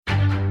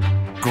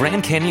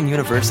Grand Canyon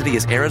University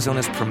is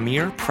Arizona's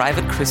premier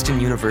private Christian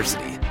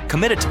university,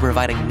 committed to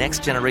providing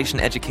next-generation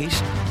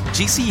education.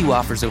 GCU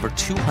offers over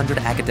 200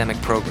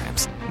 academic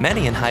programs,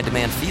 many in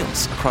high-demand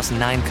fields, across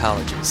 9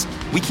 colleges.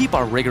 We keep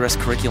our rigorous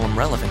curriculum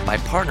relevant by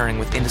partnering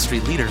with industry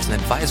leaders and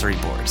advisory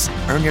boards.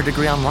 Earn your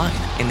degree online,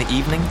 in the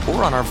evening,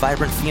 or on our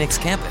vibrant Phoenix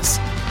campus.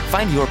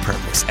 Find your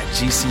purpose at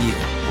GCU,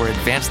 where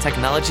advanced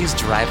technologies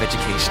drive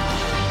education.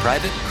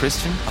 Private,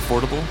 Christian,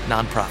 affordable,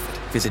 nonprofit.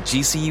 Visit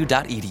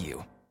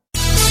gcu.edu.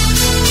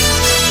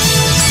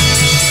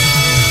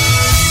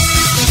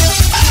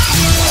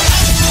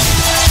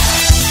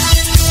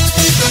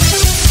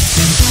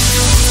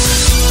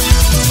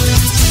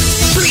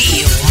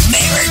 Real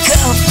America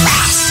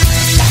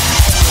Wrestling.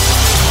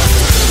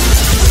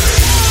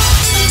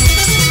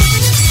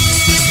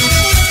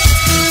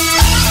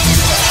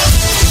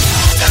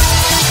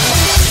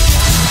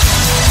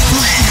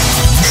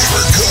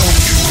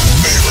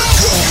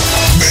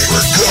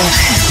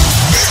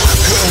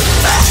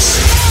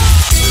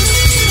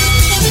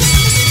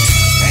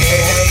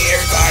 Hey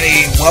everybody,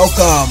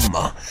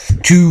 welcome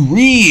to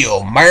Real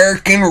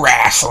American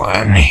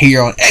Wrestling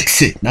here on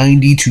Exit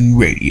 92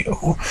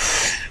 Radio.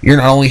 You're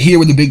not only here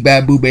with the Big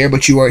Bad Boo Bear,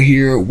 but you are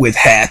here with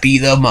Happy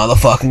the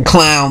motherfucking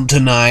Clown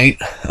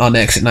tonight on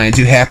Exit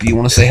 92. Happy, you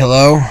want to say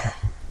hello?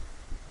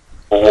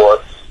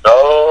 What's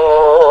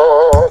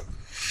up?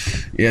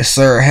 Yes,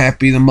 sir.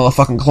 Happy the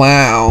motherfucking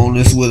Clown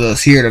is with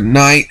us here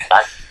tonight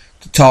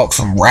to talk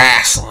some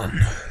wrestling.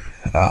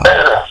 Some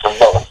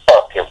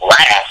motherfucking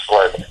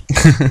wrestling.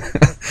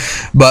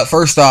 But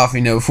first off,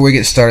 before we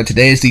get started,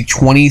 today is the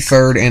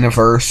 23rd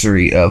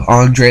anniversary of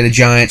Andre the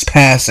Giant's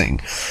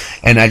passing,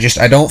 and I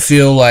don't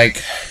feel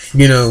like,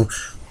 we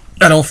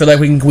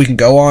can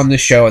go on this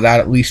show without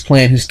at least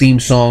playing his theme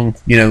song.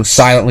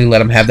 Silently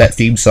let him have that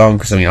theme song,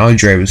 because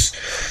Andre was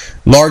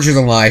larger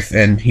than life,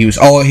 and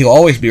he'll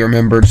always be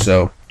remembered.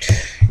 So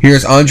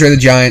here's Andre the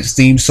Giant's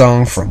theme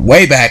song from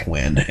way back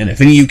when. And if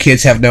any of you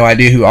kids have no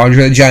idea who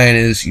Andre the Giant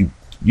is,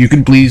 you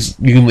can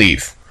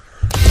leave.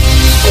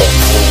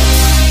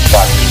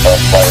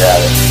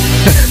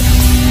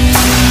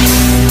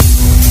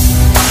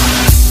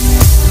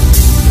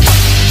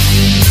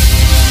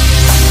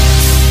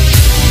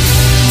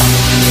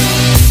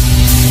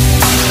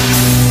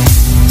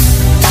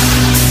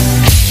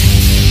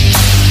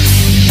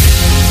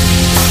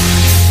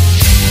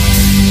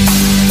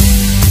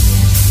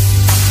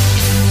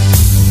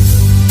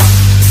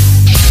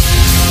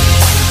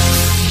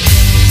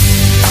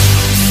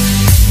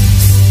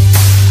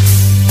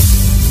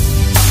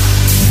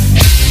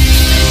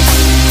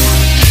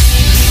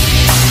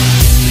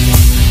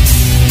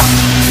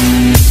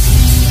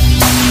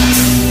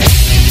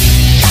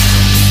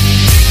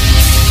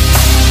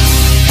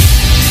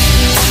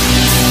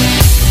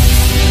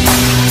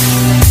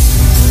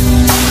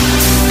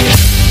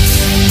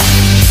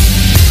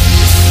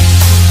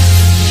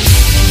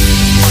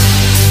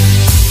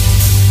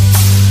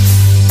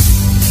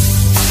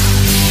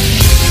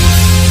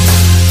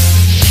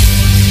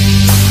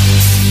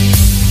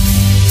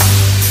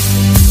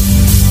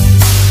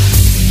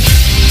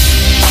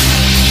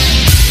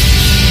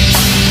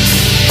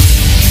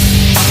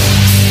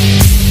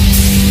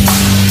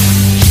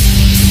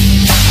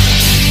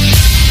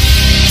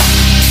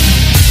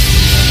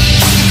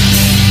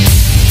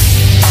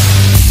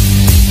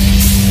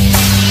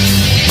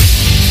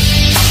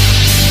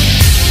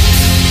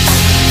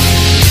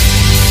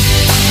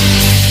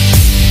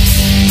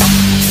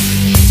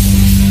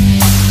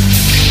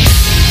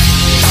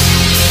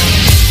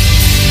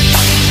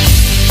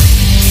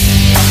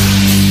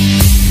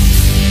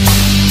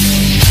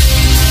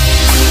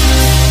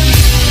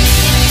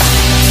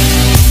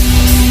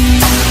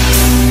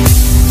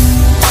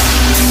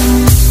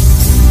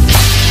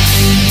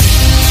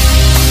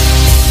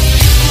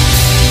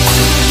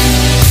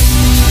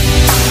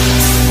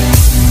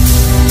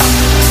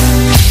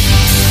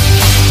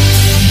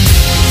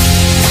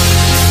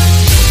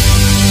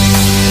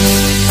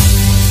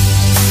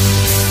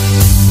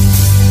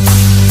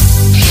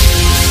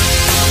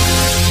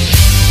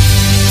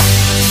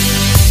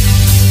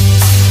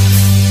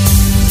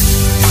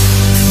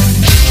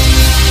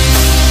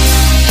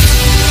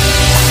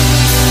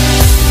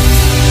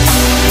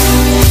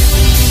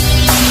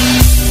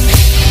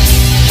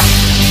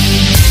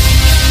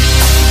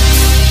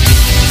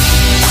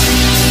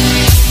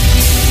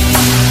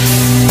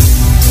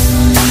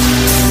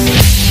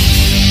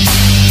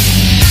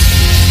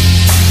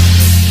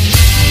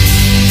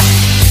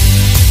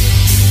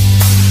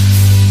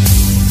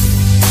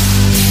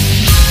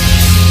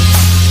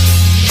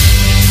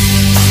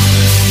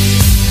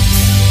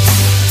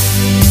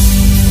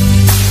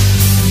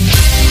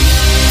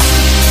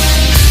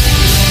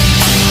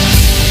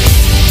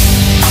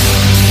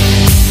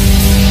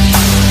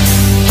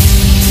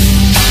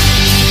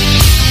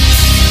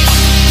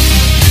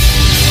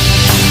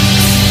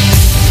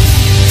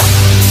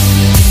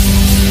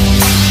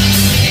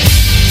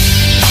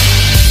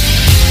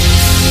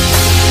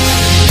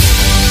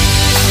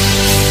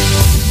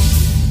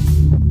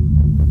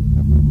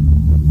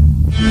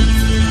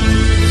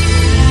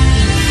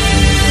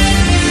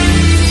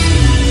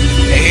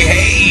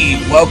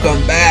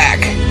 welcome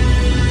back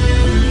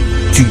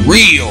to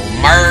Real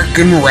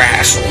American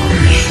Wrestling.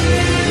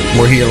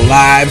 We're here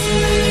live,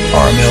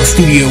 RML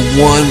Studio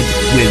 1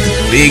 with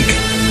Big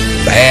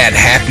Bad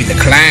Happy the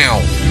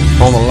Clown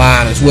on the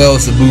line, as well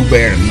as the Boo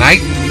Bear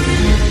tonight,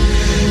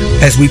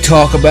 as we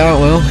talk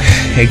about, well,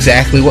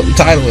 exactly what the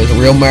title is,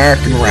 Real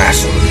American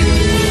Wrestling.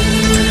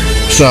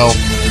 So,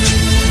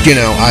 you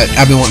know,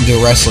 I've been wanting to do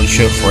a wrestling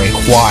show for a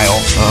while.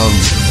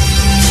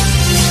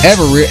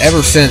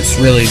 Ever since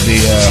really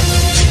the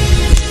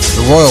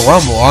Royal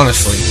Rumble,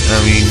 honestly.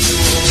 I mean,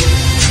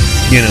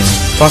 you know,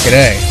 fuck it,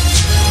 eh?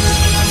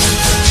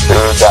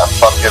 Dude, that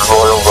fucking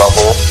Royal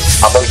Rumble.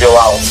 I'm gonna go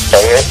out and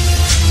say it,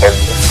 and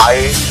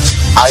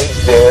I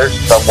dare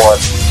someone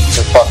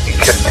to fucking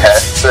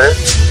contest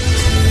this,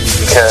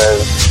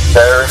 because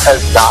there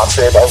has not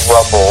been a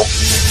Rumble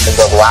in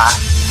the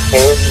last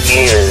 10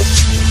 years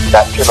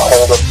that can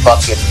hold a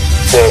fucking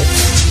stick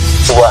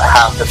to what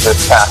happened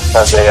this past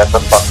Sunday at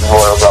the fucking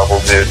Royal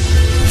Rumble, dude.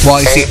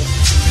 Well, you see,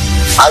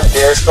 I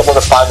dare someone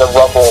to find a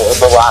Rumble in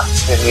the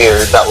last 10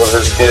 years that was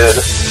as good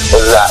as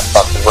that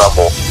fucking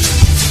Rumble.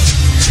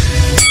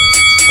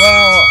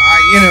 well,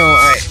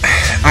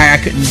 I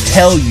couldn't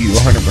tell you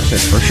 100%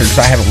 for sure, because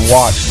I haven't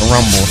watched the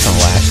Rumble from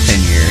the last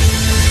 10 years.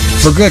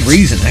 For good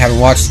reason. I haven't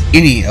watched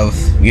any of,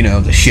 you know,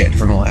 the shit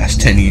from the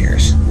last 10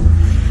 years.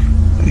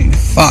 I mean,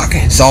 fuck,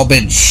 it's all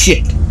been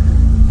shit.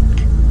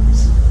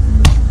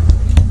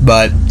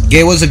 But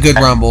it was a good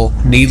Rumble.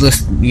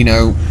 Needless, you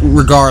know,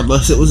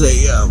 regardless, it was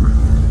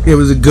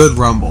a good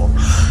Rumble.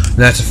 And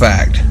that's a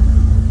fact.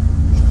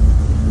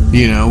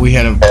 You know, we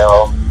had a.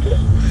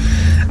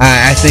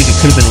 I think it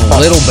could have been a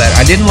little better.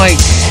 I didn't like.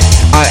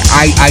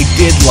 I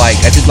did like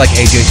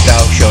AJ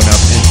Styles showing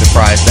up in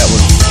Surprise. That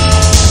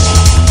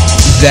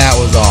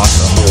was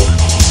awesome.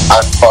 I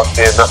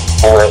fucking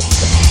flipped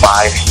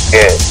my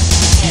shit.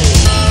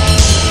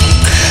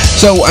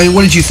 So, I mean,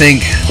 what did you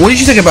think? What did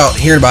you think about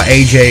hearing about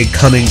AJ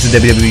coming to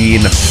WWE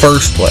in the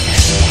first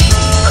place?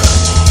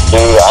 Dude,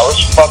 I was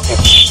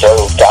fucking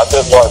stoked. I've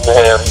been wanting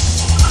him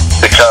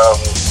to come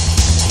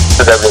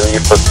to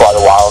WWE for quite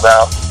a while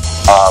now.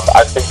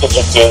 I think it's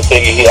a good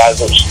thing he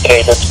hasn't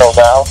came until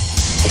now,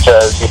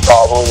 because he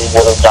probably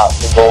would have got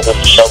the golden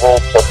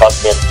shovel to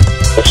fucking,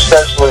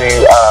 especially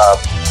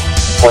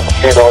when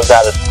Cena was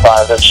at his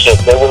prime and shit,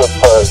 they would have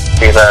put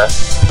Cena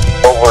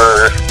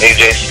over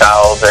AJ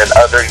Styles and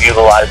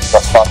underutilized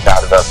the fuck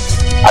out of him.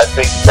 I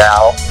think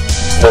now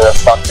the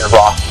fucking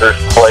roster's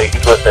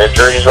plagued with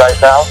injuries right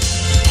now.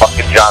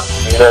 Fucking John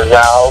Cena's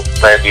out,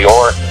 Randy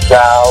Orton's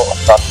out,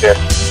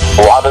 fucking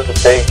a lot of the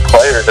big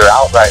players are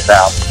out right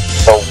now.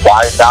 So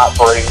why not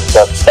bring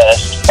the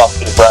best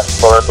fucking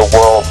wrestler in the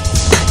world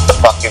to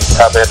fucking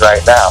come in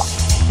right now?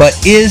 But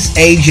is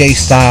AJ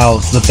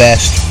Styles the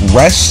best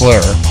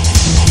wrestler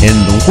in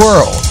the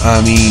world?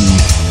 I mean,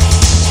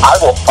 I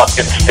will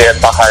fucking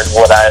stand behind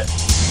that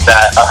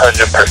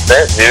 100%,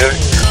 dude.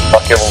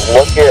 Fucking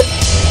look at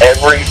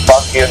every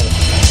fucking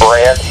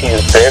brand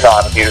he's been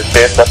on. He's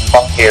been the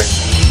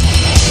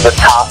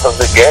top of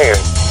the game.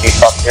 He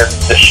fucking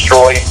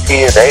destroyed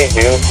TNA,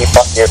 dude. He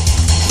fucking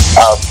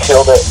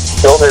killed it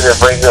in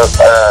Ring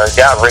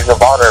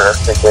of Honor,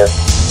 thinking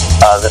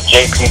the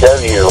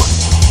JPW.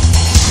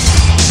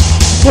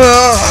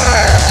 well,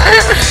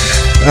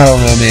 I don't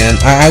know, man.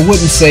 I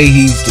wouldn't say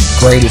he's the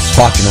greatest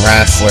fucking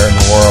wrestler in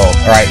the world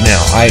right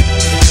now.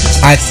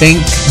 I think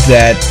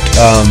that,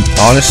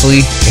 honestly,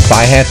 if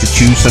I had to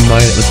choose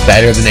somebody that was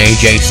better than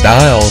AJ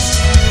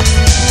Styles,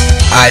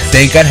 I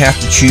think I'd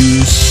have to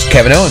choose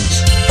Kevin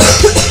Owens.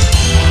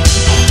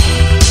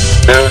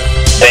 Dude,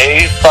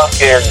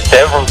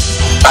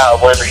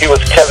 when he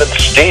was Kevin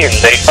Steen,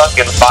 they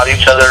fucking fought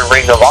each other in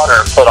Ring of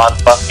Honor and put on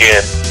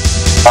fucking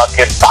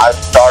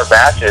 5-star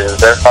matches.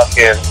 They're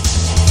fucking...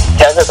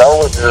 Kevin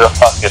Owens is a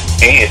fucking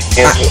beast.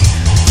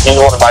 He's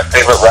one of my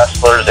favorite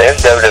wrestlers in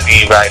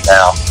WWE right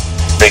now.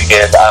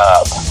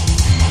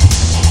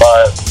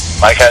 But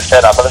like I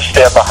said, I'm gonna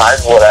stand behind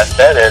what I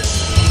said, and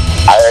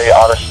I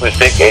honestly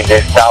think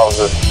AJ Styles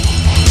is,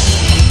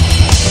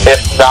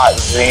 if not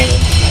the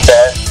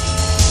best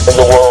in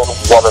the world,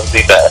 one of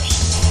the best.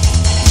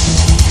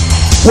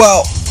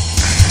 Well,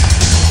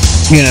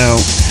 you know,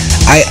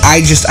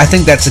 I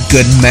think that's a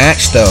good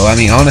match, though. I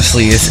mean,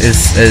 honestly,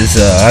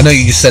 I know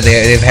you just said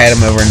they've had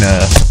him over in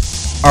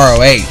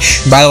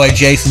ROH. By the way,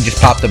 Jason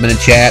just popped up in the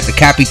chat. The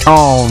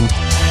Capitan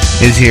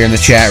is here in the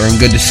chat room.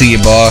 Good to see you,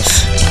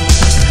 boss.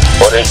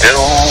 What it do?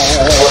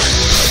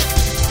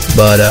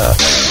 But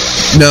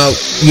no,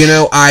 you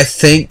know, I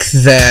think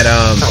that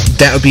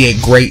that would be a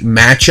great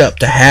matchup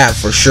to have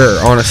for sure.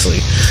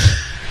 Honestly,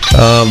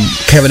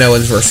 Kevin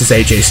Owens versus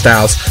AJ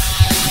Styles.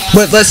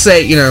 But let's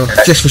say, you know,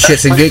 just for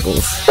shits and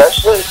giggles.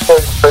 Especially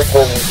since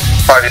freaking,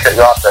 sorry to cut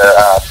you off there.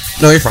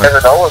 No, you're fine.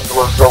 Kevin Owens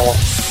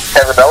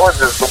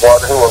is the one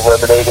who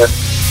eliminated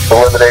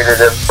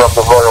him from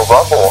the Royal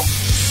Rumble.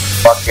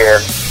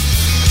 Fucking,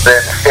 then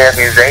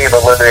Sami Zayn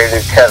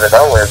eliminated Kevin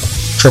Owens.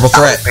 Triple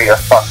threat. That would be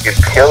a fucking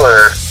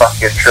killer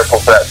fucking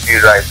triple threat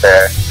feud right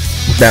there.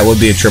 That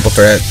would be a triple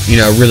threat. You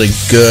know, really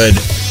good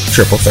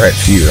triple threat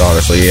feud,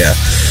 honestly, yeah.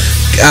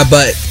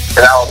 But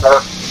and I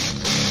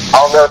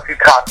don't know if you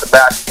caught the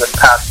match this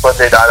past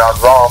Monday night on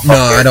Raw. No,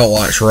 I don't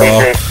watch Raw.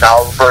 AJ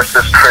Styles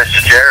versus Chris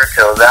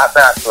Jericho. That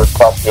match was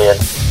fucking,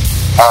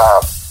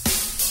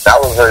 that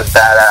was a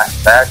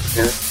badass match,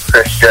 dude.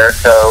 Chris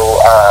Jericho,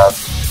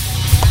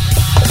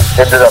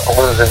 ended up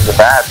losing the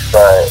match,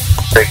 but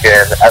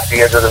freaking, at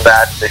the end of the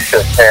match, they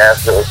shook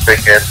hands. It was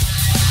freaking...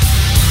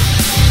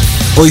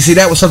 Well, you see,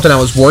 that was something I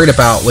was worried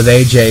about with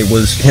AJ,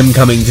 was him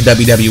coming to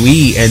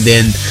WWE and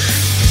then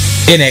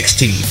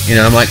NXT. You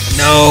know, I'm like,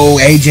 no,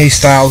 AJ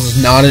Styles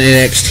is not an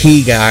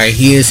NXT guy.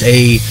 He is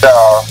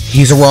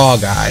he's a Raw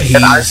guy.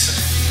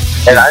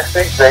 And I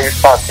think they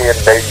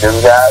knew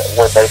that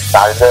when they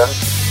signed him,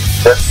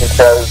 just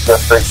because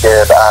the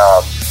freaking,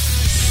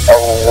 a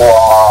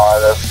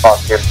lot of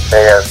fucking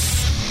fans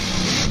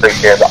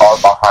freaking are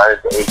behind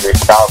AJ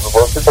Styles. And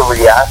look at the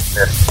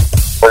reaction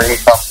when he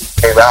fucking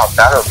came out.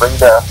 That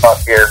arena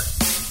fucking,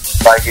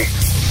 like,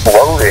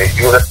 exploded.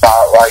 You would have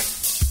thought, like,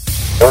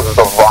 it was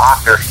The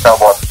Rock or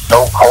someone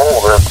so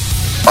cold and,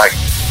 like,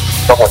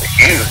 someone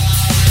huge.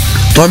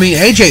 Well, I mean,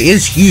 AJ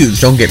is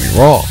huge, don't get me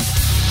wrong.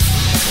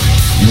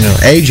 You know,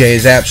 AJ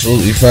is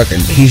absolutely fucking,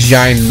 he's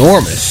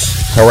ginormous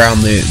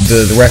around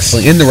the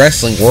wrestling, in the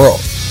wrestling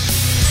world.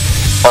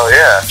 Oh,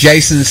 yeah.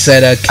 Jason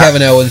said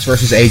Kevin Owens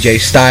versus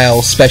AJ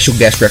Styles, special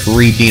guest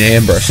referee Dean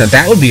Ambrose. Now,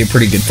 that would be a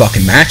pretty good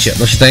fucking matchup,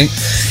 don't you think?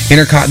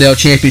 Intercontinental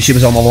Championship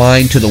is on the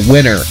line to the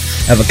winner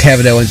of a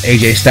Kevin Owens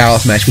AJ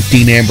Styles match with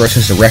Dean Ambrose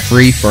as the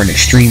referee for an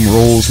Extreme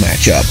Rules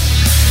matchup.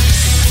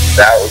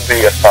 That would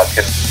be a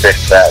fucking sick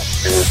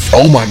match, dude.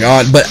 Oh my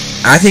god, but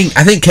I think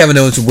Kevin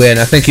Owens would win.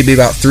 I think it'd be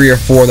about 3 or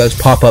 4 of those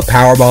pop-up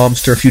power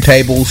bombs to a few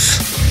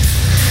tables.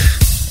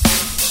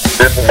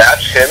 The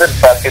match him and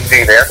fucking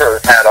Dean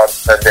Ambrose had on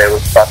Sunday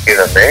was fucking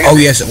amazing. Oh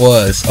yes, it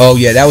was. Oh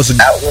yeah, that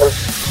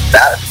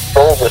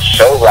stole the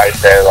show right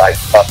there, like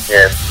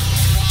fucking.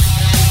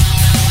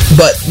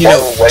 But you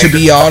know, to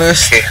be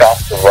honest, kick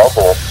off the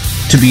Rumble.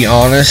 To be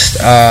honest,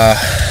 I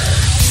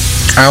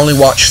only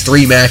watched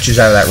 3 matches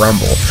out of that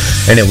Rumble,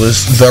 and it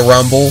was the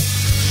Rumble,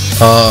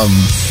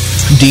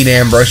 Dean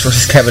Ambrose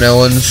versus Kevin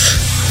Owens,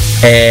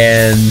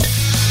 and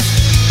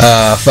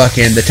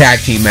fucking the tag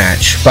team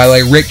match. By the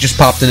way, Rick just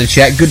popped in the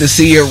chat. Good to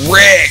see you,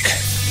 Rick.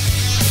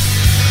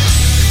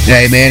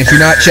 Hey man, if you're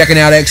not checking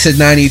out Exit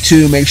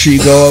 92, make sure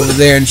you go over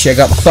there and check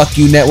out the Fuck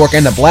You Network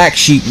and the Black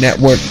Sheep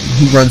Network.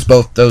 He runs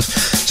both those.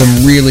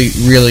 Some really,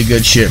 really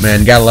good shit,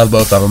 man. Gotta love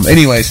both of them.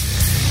 Anyways,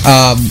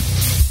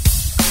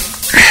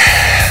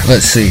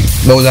 let's see.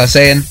 What was I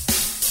saying?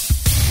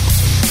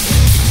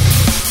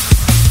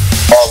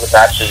 All the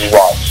matches you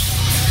watched.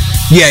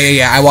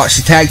 Yeah. I watched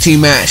the tag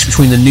team match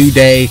between the New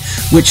Day,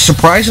 which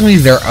surprisingly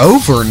they're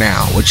over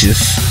now, which is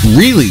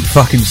really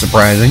fucking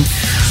surprising.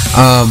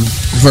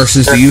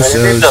 Versus the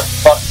Usos. They need to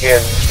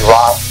fucking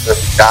drop the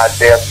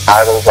goddamn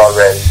titles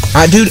already.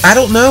 I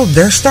don't know.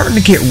 They're starting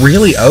to get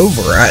really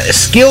over.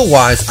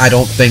 Skill-wise, I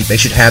don't think they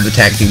should have the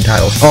tag team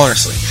titles,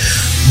 honestly.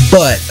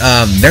 But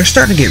they're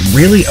starting to get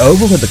really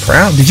over with the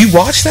crowd. Did you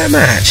watch that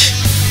match?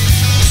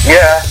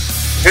 Yeah,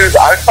 dude.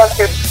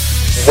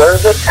 They're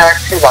the tag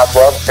team I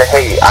love to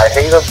hate. I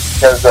hate them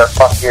because they're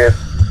fucking.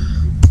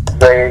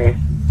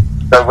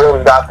 They're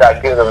really not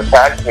that good of a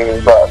tag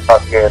team, but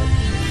fucking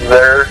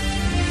their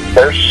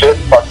shit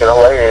fucking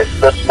hilarious.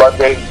 This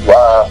Monday,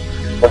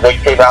 when they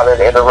came out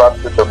and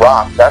interrupted The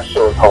Rock, that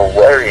shit was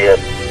hilarious.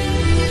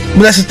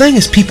 But that's the thing,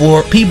 is people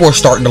are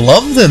starting to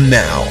love them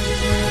now.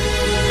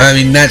 I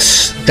mean,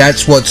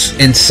 that's what's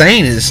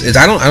insane. Is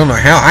I don't know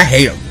how. I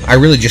hate them. I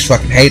really just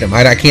fucking hate them.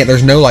 I can't.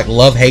 There's no like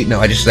love-hate.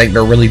 No, I just think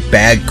they're a really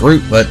bad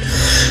group. But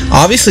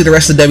obviously, the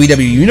rest of the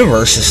WWE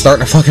universe is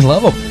starting to fucking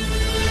love them.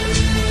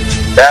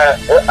 Yeah,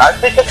 I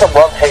think it's a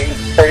love-hate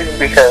thing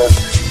because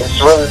it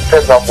really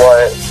depends on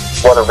what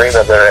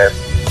arena they're in.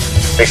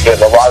 Because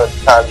a lot of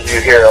times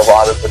you hear a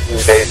lot of the New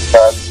Day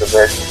stuff, and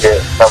then you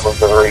get some of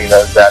the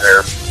arenas that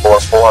are more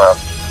for them.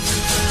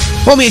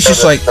 Well, I mean, it's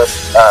just like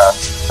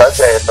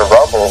Sunday at the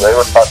Rumble, they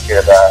were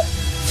fucking.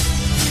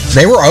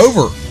 They were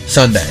over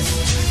Sunday.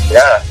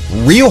 Yeah.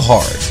 Real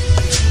hard.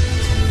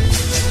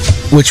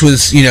 Which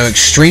was, you know,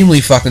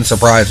 extremely fucking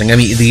surprising. I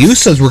mean, the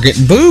Usos were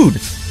getting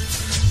booed.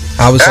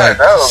 I was like,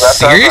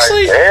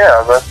 seriously?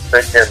 Damn, that's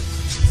thinking.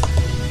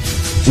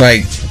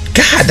 Like,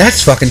 God,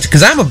 that's fucking...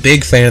 Because I'm a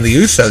big fan of the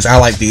Usos. I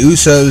like the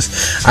Usos.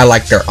 I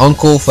like their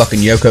uncle, fucking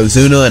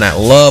Yokozuna, and I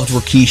loved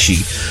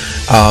Rikishi.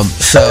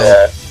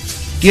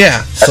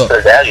 Yeah. That's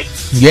their daddy.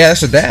 Yeah,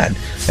 that's their dad.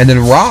 And then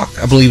Rock,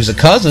 I believe, is a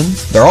cousin.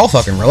 They're all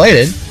fucking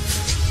related.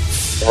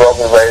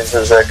 Roman Reigns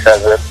is their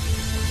cousin.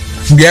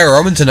 Yeah,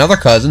 Roman's another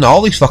cousin.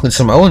 All these fucking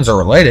Samoans are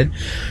related.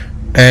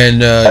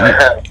 And,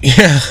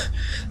 yeah...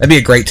 That'd be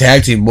a great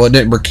tag team, wouldn't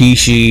it?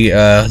 Rikishi,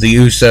 the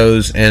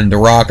Usos, and The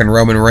Rock and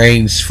Roman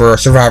Reigns for a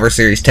Survivor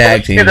Series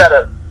tag team. I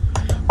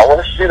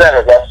want to see that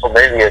at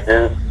WrestleMania,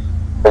 dude.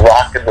 The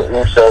Rock and the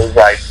Usos,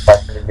 like,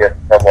 fucking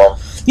against someone.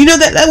 You know,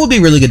 that would be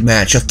a really good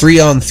match. A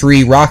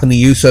 3-on-3 Rock and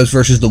the Usos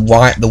versus the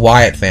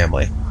Wyatt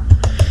family.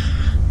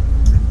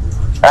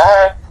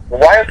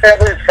 Wyatt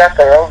family's got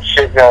their own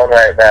shit going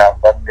right now.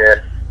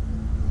 Fucking.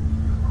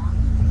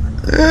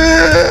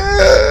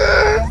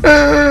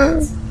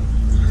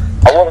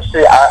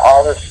 I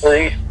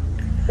honestly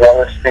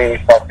want to see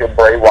fucking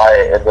Bray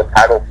Wyatt in the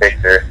title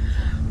picture.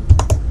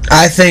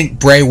 I think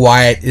Bray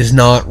Wyatt is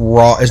not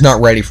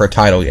ready for a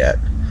title yet.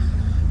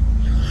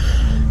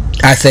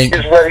 I think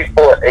he's ready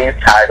for a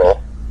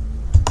title.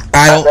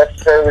 Not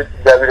necessarily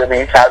the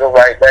WWE title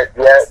right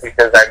yet,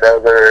 because I know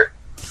they're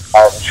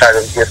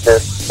trying to get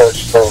this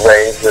push for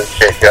Reigns and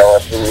shit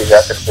going leading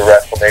up into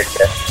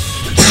WrestleMania.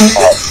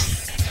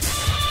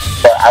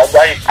 But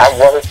I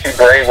want to see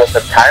Bray with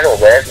the title,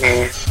 man.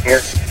 He's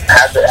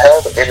hasn't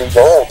held any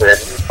gold, and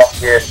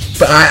fucking.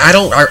 But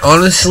I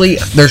honestly,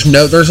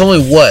 there's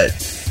only what,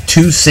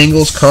 2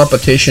 singles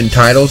competition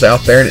titles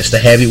out there, and it's the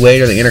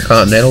heavyweight or the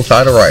Intercontinental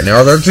title right now.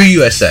 Or there's the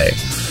USA.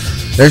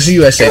 There's the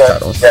USA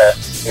title. Yeah,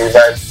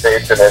 United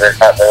States and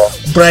Intercontinental.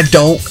 But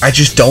I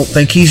just don't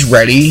think he's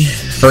ready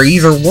for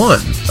either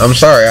one. I'm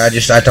sorry, I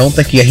don't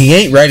think he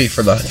ain't ready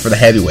for the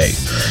heavyweight.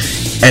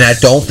 And I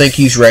don't think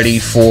he's ready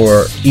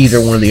for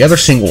either one of the other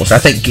singles. I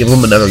think give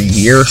him another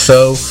year or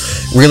so.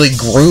 Really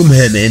groom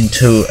him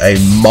into a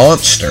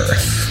monster.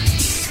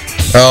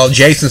 Oh,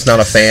 Jason's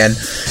not a fan.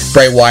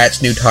 Bray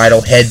Wyatt's new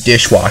title, head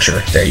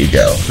dishwasher. There you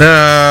go.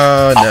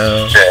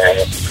 No.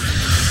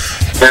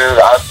 Dude,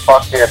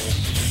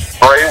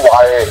 Bray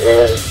Wyatt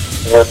is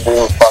the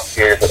new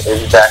fucking,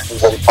 exactly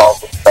what he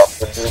calls himself,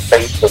 the new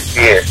face of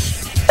fear.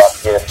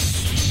 Fucking,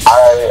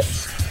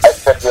 I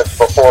said this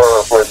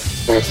before when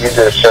we did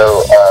a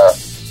show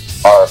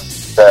on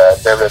the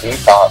WWE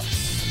Talk.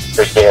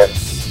 Again,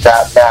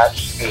 that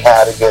match he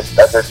had against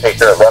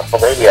Undertaker at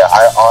WrestleMania,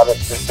 I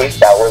honestly think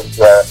that was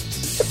the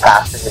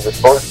passing of the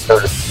torch, so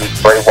to speak.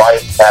 Bray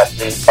Wyatt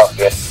passing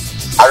fucking.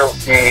 I don't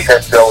see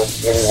him going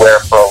anywhere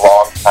for a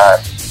long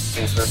time.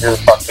 He's the new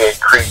fucking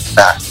creep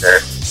master.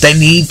 They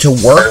need to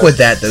work with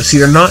that, though. See,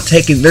 they're not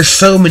taking. There's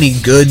so many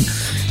good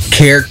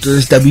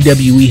characters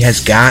WWE has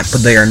got,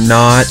 but they are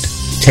not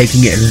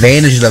taking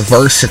advantage of the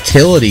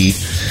versatility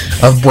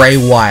of Bray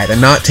Wyatt. They're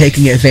not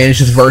taking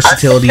advantage of the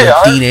versatility of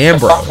Dean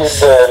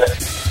Ambrose.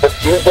 The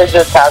feud they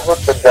just had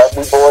with the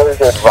Dudley Boys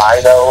and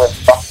Rhino and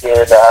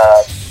fucking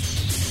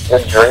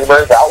and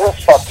Dreamer, that was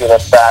fucking a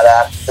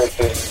badass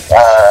freaking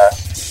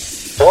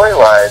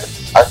storyline.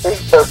 I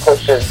think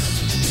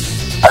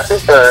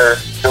they're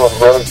doing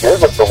really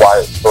good with the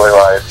Wyatt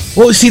storyline.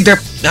 Well, see,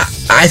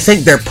 I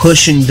think they're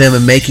pushing them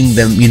and making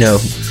them,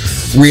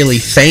 really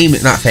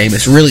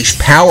really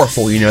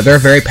powerful. They're a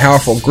very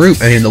powerful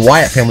group. I mean, the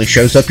Wyatt family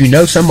shows up,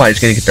 somebody's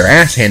going to get their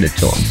ass handed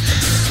to them.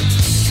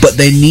 But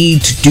they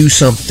need to do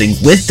something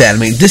with that. I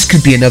mean, this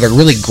could be another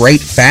really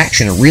great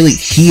faction, a really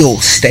heel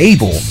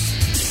stable,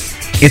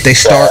 if they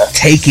start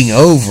taking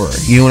over.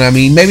 You know what I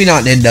mean? Maybe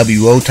not an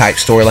NWO type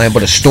storyline,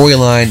 but a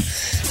storyline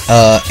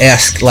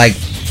esque, like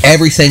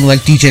everything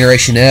like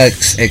D-Generation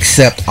X,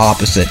 except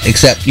opposite.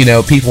 Except,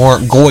 people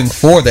aren't going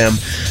for them.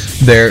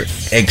 They're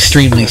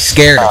extremely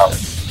scared of them.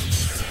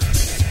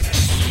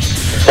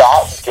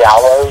 Doc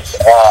Gallows,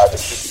 I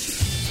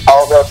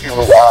don't know if you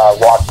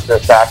watched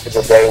this back in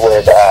the day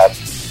when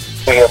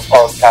CM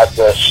Punk had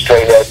the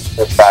Straight Edge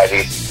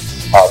Society.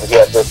 He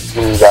had this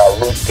dude,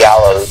 Luke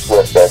Gallows,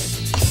 with him.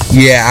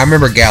 Yeah, I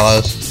remember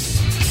Gallows.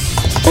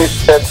 He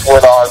since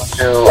went on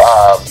to,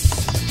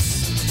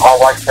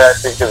 why can't I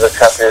think of the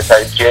company? It's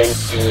like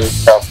JP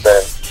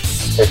something.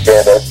 It's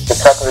the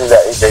company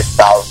that AJ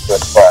Styles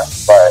just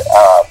left. But,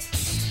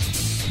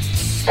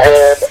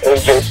 him,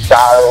 AJ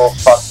Styles,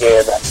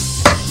 fucking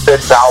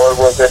Finn Balor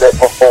was in it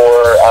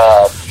before,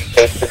 he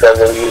came to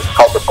WWE. It's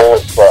called the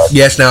Bullet Club.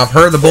 Yes, now I've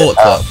heard of the Bullet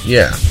Club,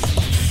 yeah.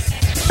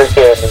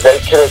 Freaking, they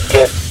couldn't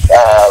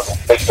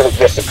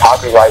get the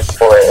copyrights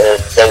for it in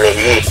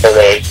WWE, so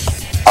they,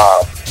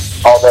 I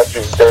don't know if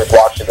you've been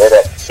watching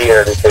NXT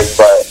or anything,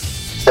 but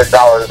Finn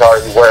Balor is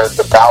already wearing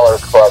the Balor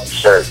Club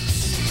shirt.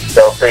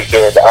 So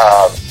freaking,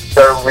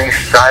 they're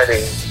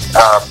re-signing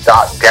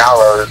Doc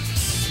Gallows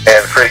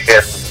and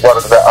freaking one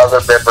of the other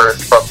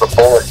members from the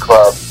Bullet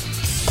Club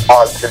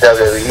onto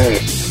WWE.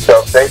 So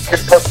if they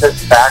could put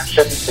this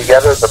faction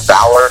together, the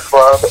Balor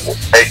Club,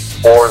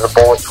 or the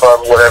Bullet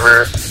Club,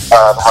 whatever,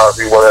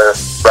 however you want to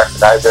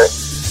recognize it,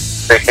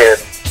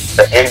 freaking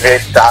the AJ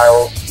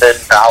Styles, Finn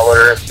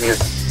Balor, these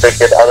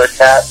freaking other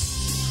cats,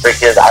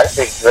 freaking, I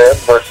think them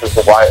versus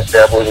the Wyatt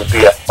family would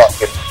be a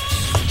fucking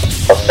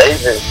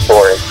amazing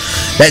story.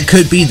 That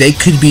could be, they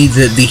could be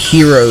the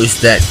heroes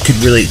that could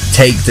really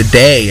take the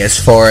day as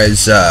far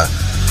as,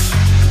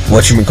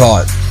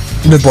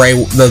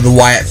 the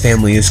Wyatt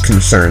family is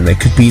concerned. They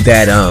could be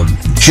that,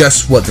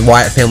 just what the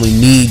Wyatt family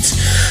needs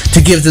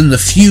to give them the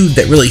feud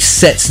that really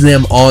sets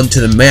them onto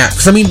the map.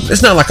 Because, I mean,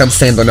 it's not like I'm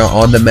saying they're not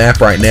on the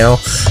map right now,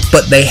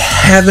 but they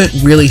haven't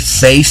really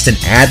faced an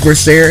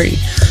adversary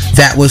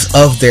that was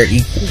of their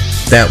equal,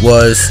 that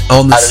was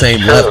on the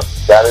same level.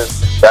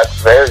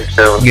 That's very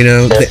true.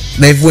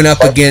 They've went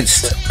up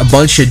against a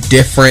bunch of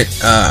different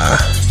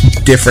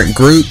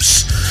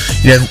groups.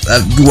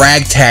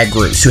 ragtag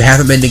groups who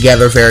haven't been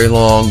together very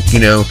long,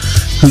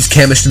 whose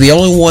chemistry, the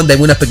only one they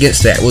went up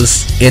against that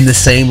was in the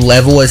same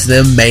level as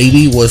them,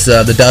 maybe, was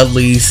the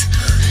Dudleys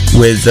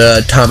with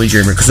Tommy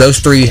Dreamer, because those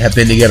three have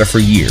been together for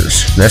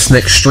years. That's an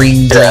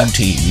extreme dream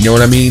team, you know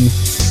what I mean?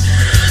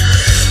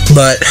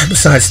 But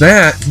besides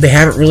that, they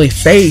haven't really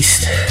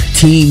faced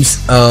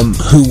teams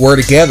who were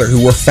together,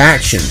 who were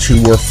factions,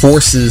 who were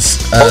forces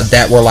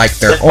that were like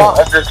their own. It's not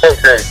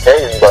Undertaker and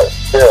Kane, but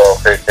still,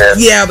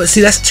 yeah, but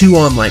see, that's 2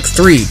 on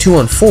 3, 2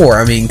 on 4.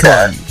 I mean, come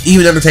on.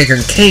 Even Undertaker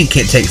and Kane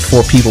can't take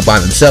 4 people by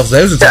themselves.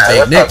 Those are the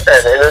big nicks.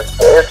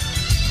 It's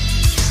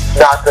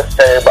not the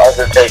same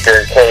Undertaker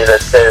and Kane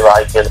that say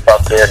like in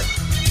fucking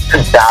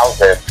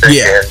 2000.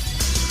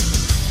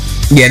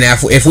 Yeah, now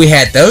if we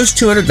had those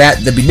 200,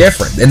 that'd be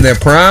different. In their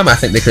prime, I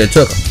think they could have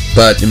took them.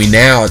 But I mean,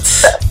 now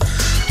it's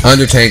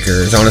Undertaker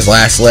is on his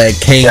last leg.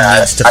 Kane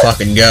needs to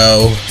fucking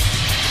go.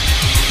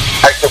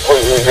 I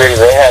completely agree.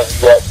 They have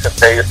yet to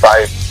face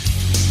like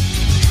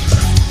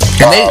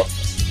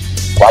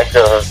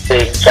a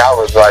big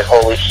challenge. Like,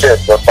 holy shit,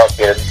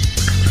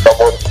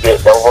 someone's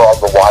getting over on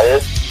the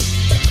Wyatts.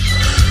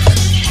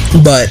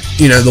 But,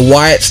 the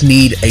Wyatts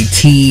need a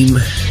team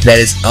that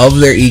is of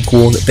their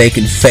equal, that they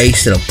can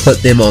face, that'll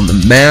put them on the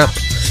map,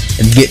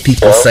 and get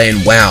people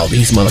saying, wow,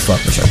 these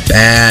motherfuckers are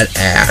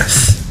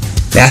badass.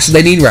 That's what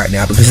they need right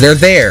now, because they're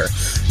there.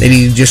 They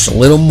need just a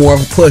little more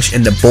of a push,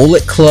 and the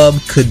Bullet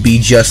Club could be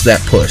just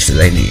that push that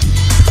they need.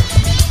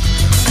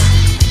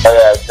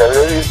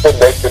 WWE's been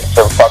making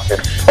some fucking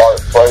smart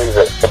plays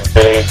at some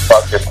big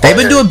fucking players. They've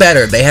been doing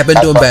better. They have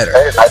been doing better.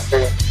 I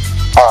think,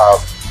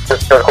 to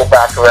circle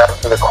back around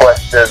to the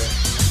question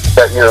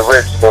that you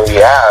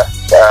originally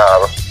asked,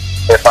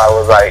 if I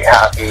was like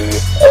happy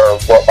or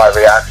what my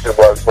reaction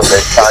was when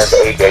they signed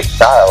AJ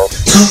Styles,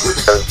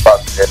 because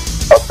fucking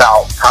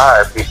about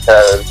time,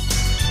 because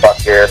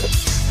fucking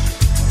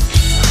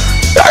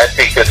I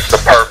think it's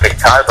the perfect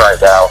time right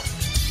now.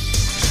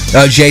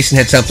 Oh, Jason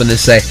had something to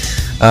say.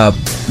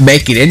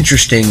 Make it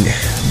interesting.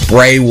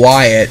 Bray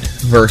Wyatt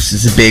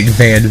versus Big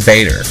Van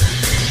Vader.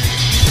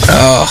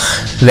 Oh,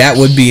 that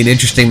would be an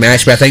interesting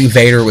match, but I think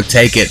Vader would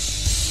take it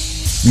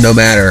no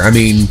matter. I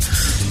mean,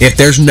 if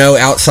there's no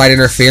outside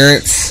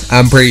interference,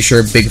 I'm pretty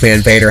sure Big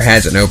Van Vader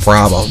has it no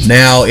problem.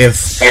 Now, if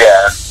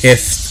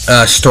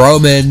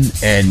Strowman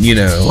and,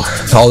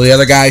 all the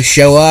other guys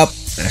show up,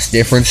 that's a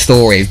different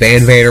story.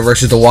 Van Vader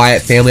versus the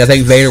Wyatt family. I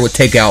think Vader would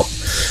take out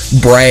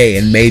Bray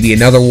and maybe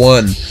another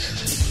one,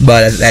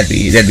 but that'd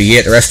be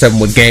it. The rest of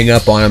them would gang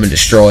up on him and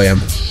destroy him.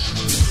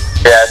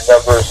 Yeah,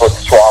 numbers would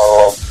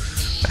swallow him.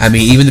 I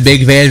mean, even the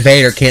Big Van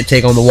Vader can't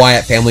take on the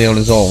Wyatt family on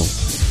his own.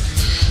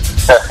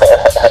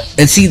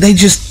 And see, they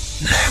just,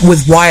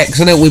 with Wyatt,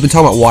 because I know we've been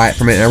talking about Wyatt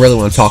for a minute, and I really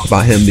want to talk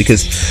about him,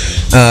 because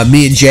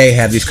me and Jay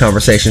have these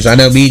conversations. I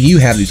know me and you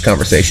have these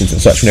conversations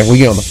and such whenever we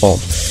get on the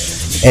phone.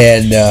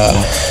 And,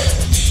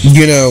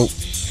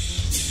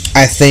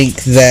 I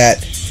think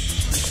that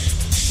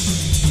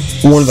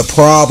one of the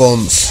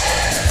problems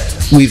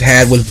we've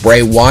had with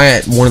Bray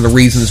Wyatt, one of the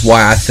reasons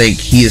why I think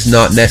he is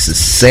not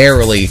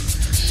necessarily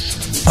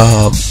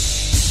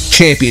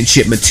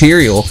championship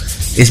material,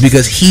 is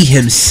because he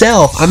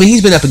himself, I mean,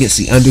 he's been up against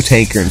The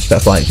Undertaker and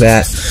stuff like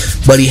that,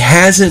 but he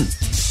hasn't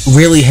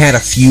really had a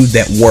feud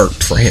that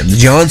worked for him. The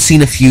John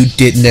Cena feud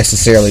didn't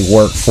necessarily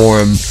work for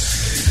him.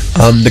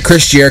 The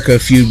Chris Jericho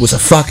feud was a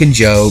fucking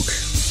joke.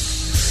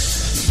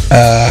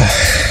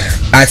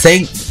 I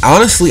think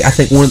one of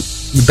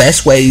the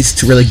best ways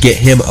to really get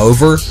him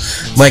over,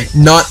 like,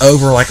 not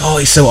over like, oh,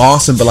 he's so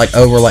awesome, but like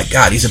over like,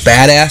 God, he's a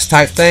badass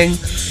type thing,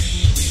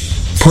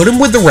 put him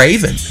with the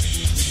Raven.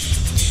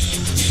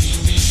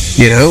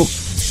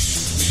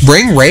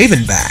 Bring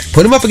Raven back.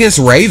 Put him up against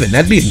Raven.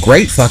 That'd be a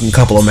great fucking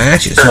couple of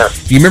matches.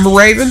 Do you remember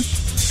Raven?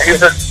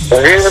 Is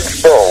Raven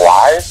still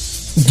alive?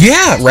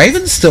 Yeah,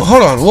 Raven's still...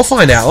 Hold on, we'll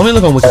find out. Let me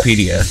look on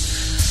Wikipedia.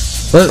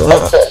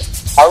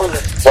 I was,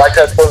 like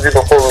I told you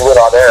before we went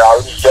on air, I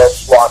was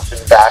just watching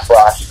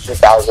Backlash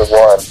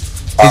 2001.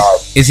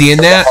 Is he in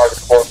that? The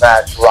hardcore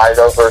match,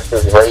 Rhino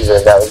versus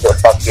Raven. That was a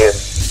fucking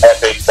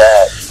epic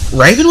match.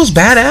 Raven was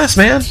badass,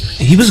 man.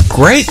 He was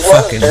great.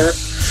 Dude.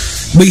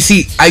 But you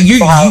see,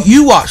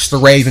 you watched the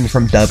Raven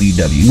from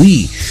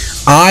WWE.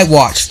 I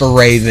watched the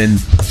Raven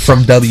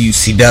from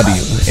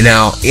WCW. And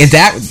now,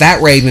 that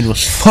Raven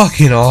was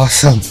fucking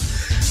awesome.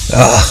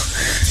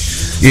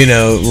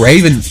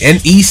 Raven and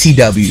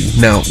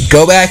ECW. Now,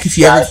 go back if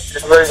you ever...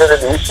 Raven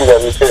and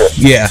ECW too.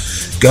 Yeah.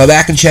 Go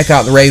back and check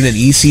out the Raven and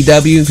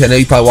ECW. I know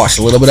you probably watched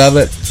a little bit of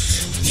it.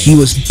 He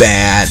was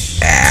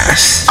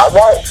badass.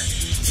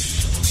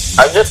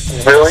 I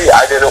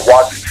didn't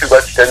watch too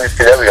much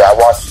WCW. I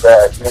watched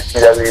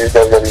ECW,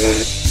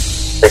 WWE,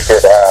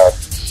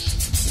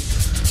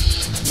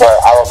 but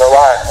I don't know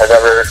why.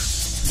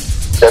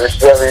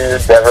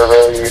 WCW never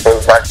really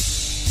was my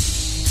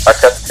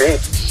cup of tea.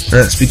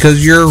 That's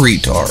because you're a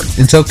retard.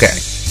 It's okay.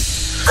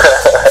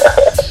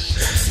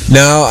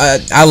 No,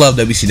 I love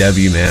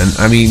WCW, man.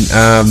 I mean,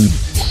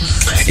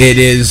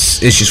 it's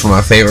just one of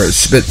my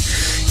favorites. But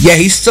yeah,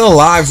 he's still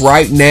alive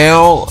right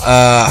now.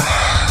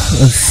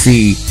 Let's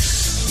see.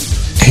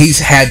 He's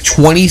had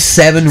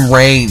 27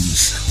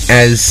 reigns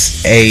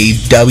as a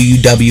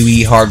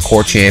WWE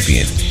Hardcore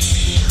Champion.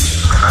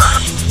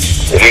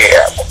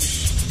 Yeah.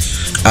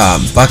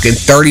 Fucking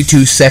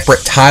 32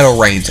 separate title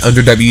reigns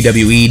under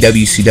WWE,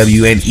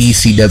 WCW, and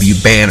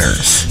ECW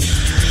banners,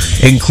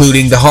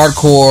 including the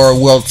Hardcore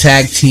World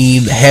Tag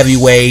Team, the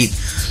Heavyweight,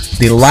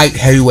 the Light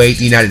Heavyweight,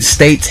 the United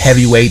States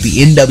Heavyweight, the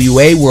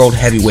NWA World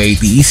Heavyweight,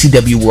 the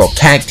ECW World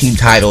Tag Team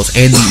titles,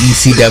 and the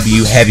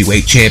ECW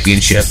Heavyweight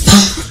Championship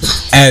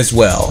as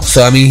well.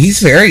 So, I mean, he's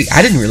very...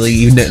 I didn't really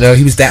even know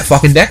he was that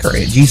fucking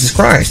decorated. Jesus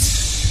Christ.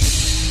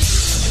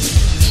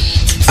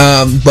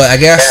 But I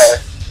guess...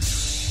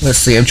 Let's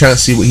see, I'm trying to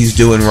see what he's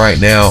doing right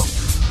now.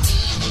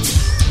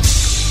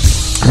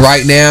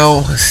 Right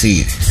now, let's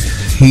see.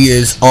 He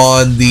is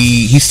on the...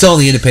 He's still on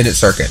the independent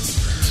circuit.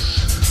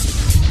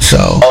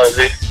 So... Oh, is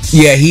he?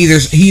 Yeah, he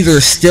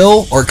either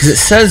still, or because it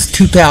says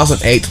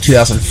 2008 to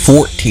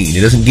 2014,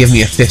 it doesn't give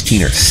me a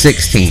 15 or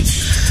 16.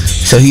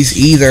 So he's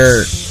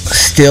either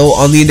still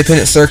on the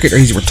independent circuit or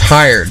he's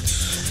retired.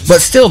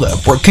 But still, though,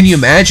 can you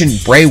imagine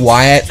Bray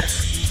Wyatt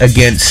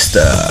against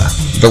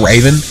the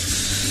Raven?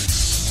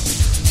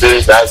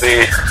 Dude, that'd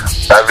be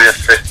a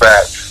sick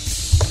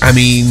match. I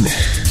mean,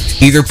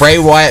 either Bray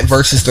Wyatt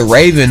versus the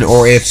Raven,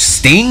 or if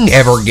Sting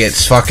ever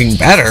gets fucking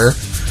better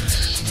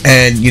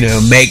and, you know,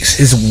 makes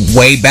his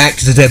way back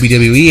to the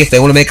WWE, if they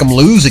want to make him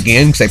lose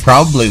again, because they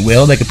probably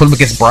will, they could put him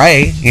against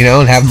Bray, you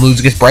know, and have him lose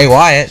against Bray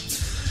Wyatt.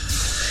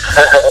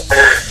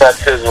 That's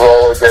his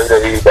role in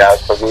WWE now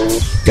for me.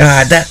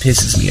 God, that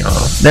pisses me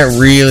off. That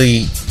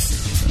really,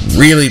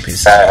 really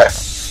pisses me off.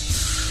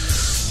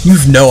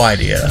 You've no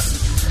idea.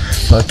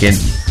 Fucking...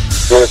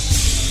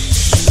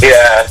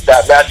 Yeah,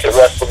 that match at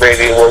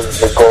WrestleMania was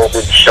the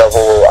golden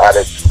shovel at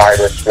its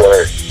finest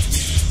work.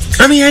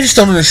 I mean, I just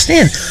don't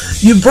understand.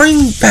 You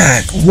bring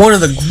back one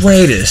of the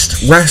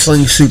greatest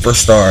wrestling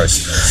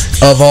superstars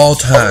of all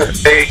time. On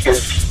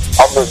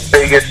the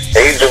biggest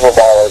stage of them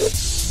all.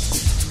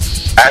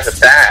 As a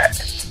that.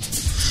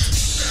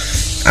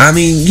 I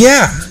mean,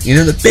 yeah, you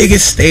know, the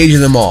biggest stage of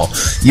them all.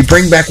 You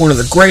bring back one of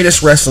the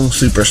greatest wrestling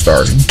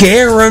superstars,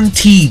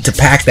 guaranteed to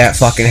pack that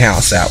fucking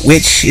house out,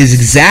 which is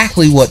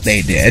exactly what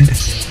they did.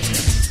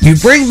 You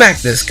bring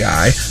back this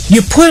guy,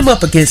 you put him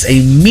up against a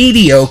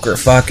mediocre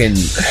fucking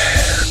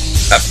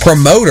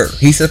promoter.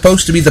 He's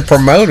supposed to be the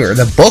promoter,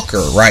 the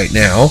booker right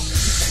now,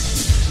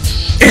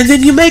 and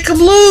then you make him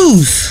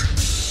lose.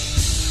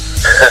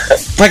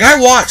 Like, I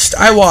watched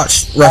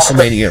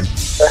WrestleMania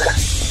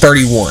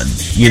 31,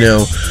 you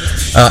know,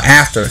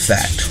 after the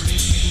fact.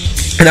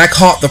 And I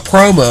caught the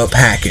promo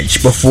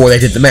package before they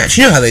did the match.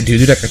 You know how they do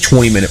like a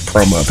 20-minute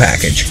promo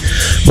package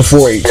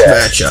before each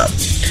matchup.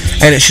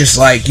 And it's just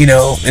like, you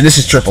know, and this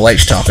is Triple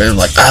H talking, and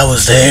like, I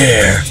was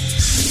there,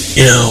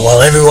 you know,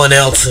 while everyone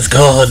else is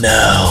gone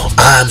now,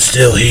 I'm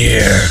still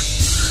here.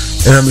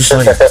 And I'm just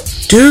like,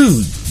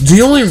 dude,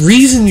 the only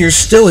reason you're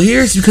still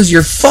here is because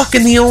you're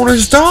fucking the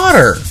owner's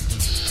daughter.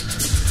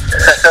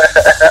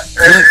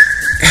 Like,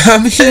 I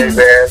mean, hey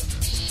man,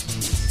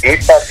 he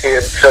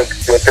fucking took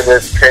dipping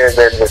his pin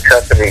in the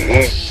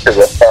company to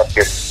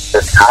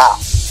the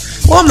top.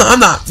 Well, I'm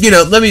not, you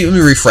know, let me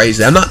rephrase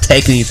that. I'm not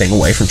taking anything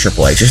away from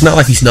Triple H. It's not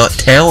like he's not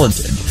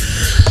talented.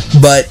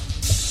 But,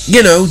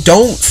 you know,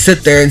 don't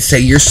sit there and say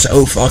you're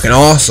so fucking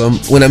awesome.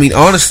 When, I mean,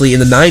 honestly, in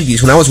the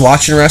 90s, when I was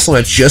watching wrestling,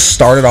 I just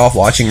started off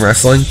watching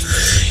wrestling.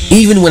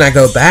 Even when I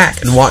go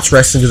back and watch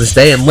wrestling to this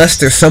day, unless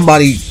there's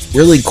somebody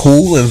really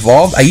cool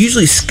involved, I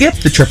usually skip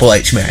the Triple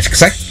H match,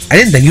 because I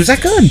didn't think he was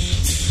that good.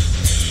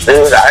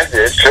 Dude, I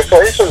did.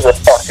 Triple H was a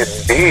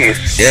fucking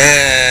beast.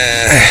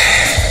 Yeah.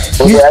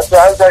 That's what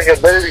I was like a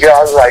minute ago.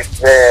 I was like,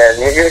 man,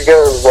 you're gonna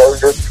go low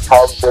just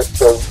call just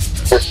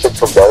the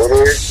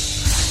promoter?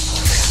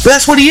 But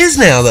that's what he is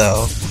now,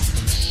 though.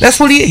 That's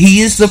what he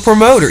is the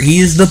promoter. He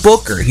is the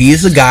booker. He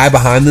is the guy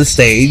behind the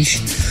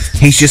stage.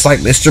 He's just like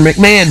Mr.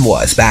 McMahon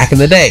was back in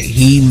the day.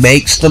 He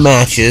makes the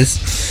matches.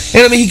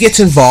 And I mean, he gets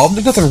involved.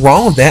 There's nothing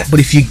wrong with that. But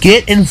if you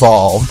get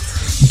involved,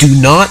 do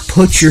not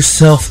put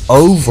yourself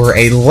over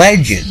a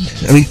legend.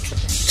 I mean,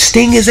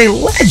 Sting is a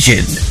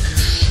legend.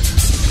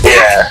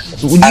 Yeah,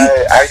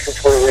 I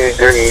completely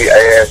agree,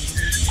 and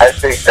I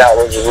think that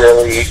was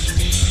really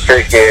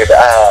freaking,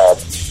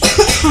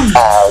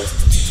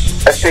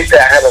 I think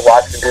that had a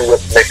lot to do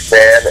with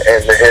McMahon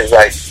and his,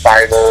 like,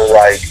 final,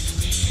 like,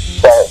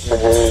 salt in the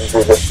wound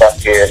with the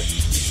fucking,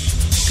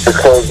 to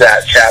close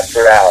that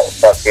chapter out,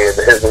 fucking,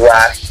 his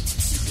last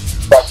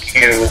fuck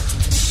you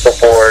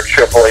before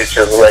Triple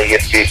H's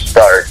legacy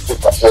starts with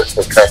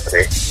the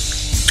company.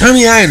 I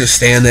mean, I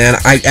understand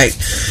that.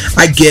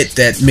 I get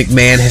that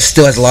McMahon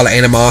still has a lot of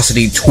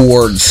animosity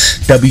towards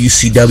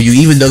WCW,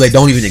 even though they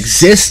don't even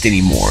exist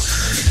anymore.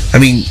 I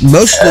mean,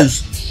 most of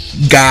those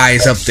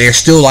guys up there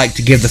still like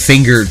to give the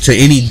finger to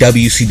any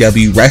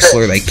WCW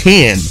wrestler they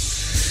can.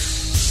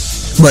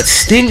 But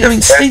Sting, I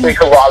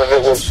think a lot of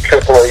it was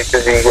Triple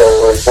H's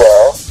ego as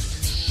well.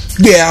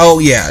 Yeah, oh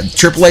yeah,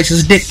 Triple H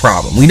is a dick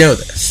problem. We know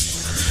this.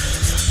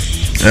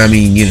 I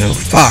mean, you know,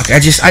 fuck. I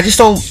just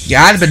don't.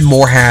 Yeah, I'd have been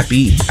more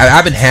happy.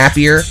 I've been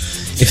happier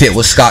if it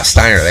was Scott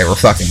Steiner they were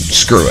fucking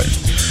screwing.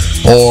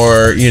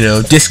 Or, you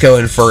know, Disco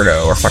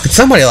Inferno, or fucking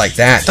somebody like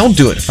that. Don't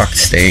do it to fucking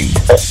Sting.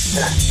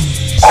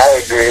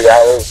 I agree.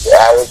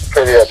 I was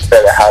pretty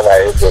upset at how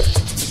that ended.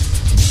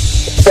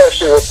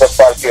 Especially with the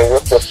sledgehammer.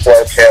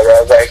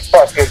 I was like,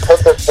 fucking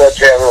put the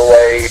sledgehammer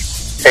away,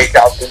 take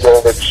out the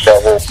golden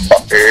shovel,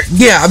 fucker.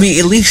 Yeah, I mean,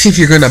 at least if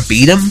you're gonna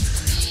beat him,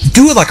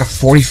 do it like a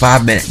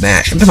 45-minute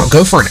match. I'm talking about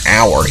go for an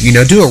hour. You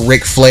know, do a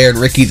Ric Flair and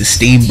Ricky the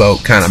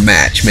Steamboat kind of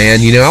match,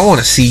 man. You know, I want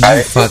to see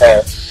you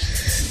fucking...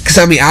 Because,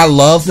 I mean, I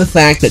love the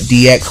fact that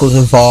DX was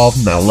involved,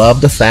 and I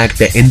love the fact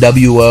that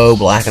NWO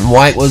Black and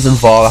White was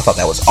involved. I thought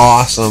that was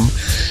awesome.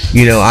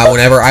 You know,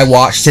 whenever I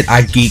watched it,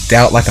 I geeked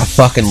out like a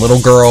fucking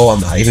little girl. I'm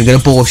not even going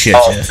to bullshit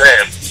you.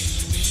 Same.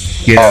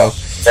 You know?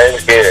 Same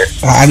here.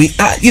 I mean,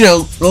 you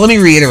know, let me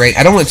reiterate.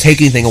 I don't want to take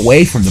anything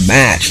away from the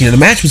match. You know, the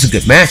match was a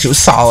good match. It was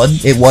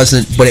solid. It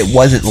wasn't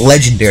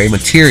legendary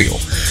material.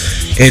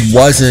 It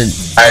wasn't,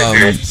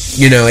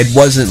 you know, it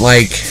wasn't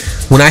like...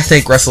 When I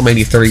think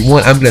WrestleMania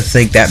 31, I'm going to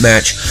think that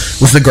match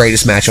was the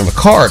greatest match on the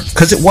card,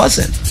 because it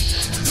wasn't.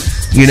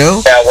 You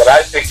know? Yeah, when I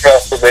think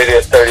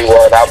WrestleMania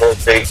 31, I'm going to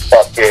think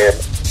fucking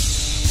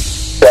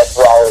Seth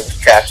Rollins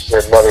cashing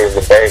in Money in the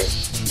Bank.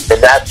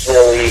 And that's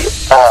really,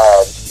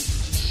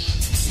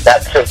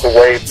 that took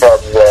away from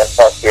the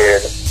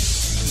fucking,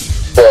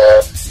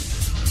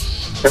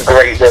 the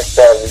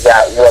greatness of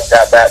that, what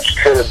that match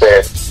could have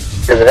been.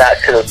 Because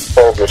that could have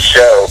sold the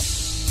show.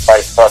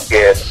 Like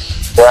fucking...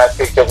 When I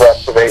think of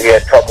WrestleMania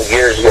a couple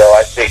years ago,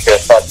 I think of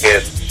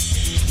fucking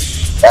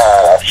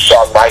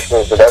Shawn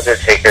Michaels and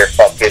Undertaker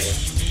fucking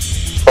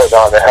putting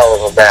on a hell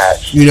of a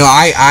match. You know,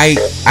 I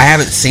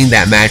haven't seen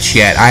that match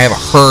yet. I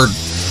haven't heard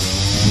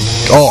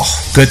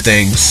good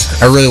things.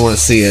 I really want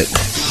to see it.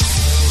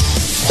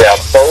 Yeah,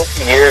 both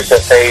years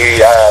that they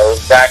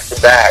back to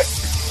back,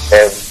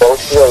 and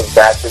both of those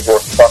matches were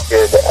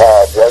fucking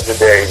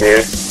legendary,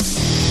 dude.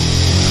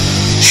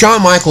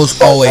 Shawn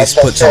Michaels always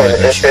puts on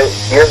a show.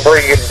 You're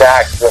bringing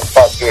back the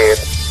fucking,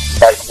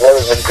 like, one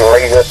of the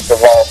greatest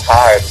of all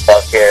time,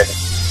 fucking,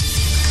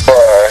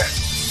 for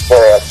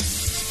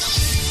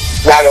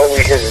not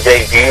only his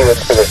debut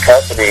into the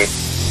company,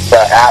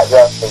 but at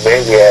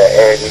WrestleMania,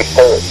 and you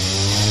put it.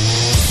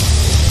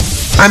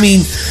 I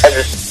mean...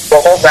 the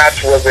whole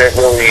match wasn't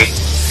really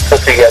put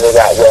together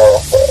that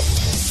well.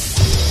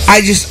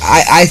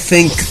 I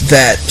think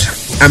that,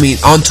 I mean,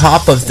 on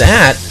top of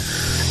that,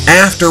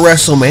 after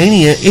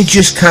WrestleMania, it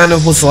just kind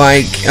of was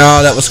like,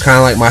 oh, that was kind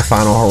of like my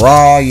final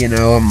hurrah, you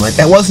know. I'm like,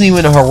 that wasn't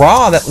even a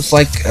hurrah. That was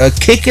like a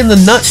kick in the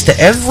nuts to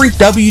every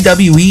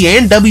WWE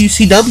and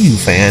WCW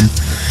fan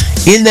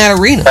in that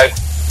arena. Like,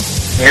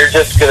 you're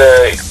just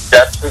gonna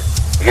accept it?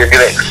 You're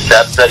gonna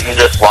accept that you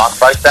just lost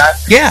like that?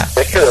 Yeah.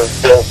 They could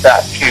have built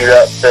that feud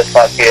up to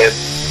fucking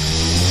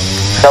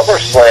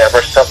SummerSlam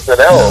or something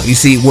else. No, you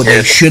see, what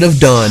they should have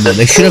done,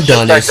 is said...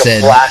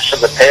 a flash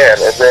in the pan,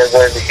 and then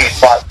when he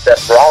fought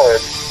Seth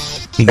Rollins,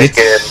 he gets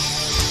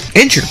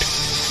injured.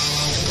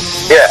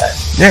 Yeah.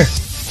 Yeah.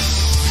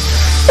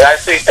 And I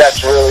think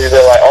that's really,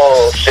 they're like,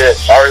 oh shit,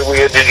 sorry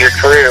we ended your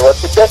career.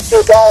 Let's get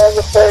the guy on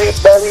the Fame,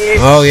 buddy.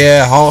 Oh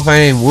yeah, Hall of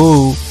Fame,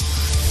 woo.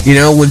 You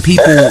know, when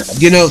people,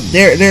 you know,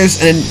 there's,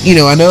 and you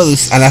know, I know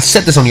this, and I've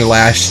said this on your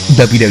last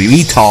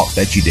WWE talk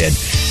that you did,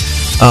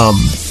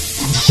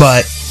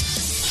 but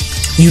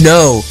you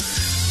know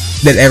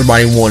that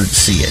everybody wanted to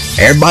see it.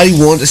 Everybody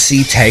wanted to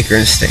see Taker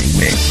and Sting,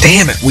 man.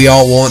 Damn it, we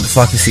all wanted to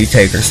fucking see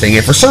Taker and Sting,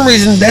 and for some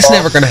reason, that's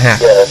never going to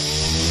happen. Yeah.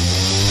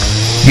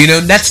 You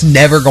know, that's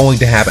never going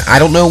to happen. I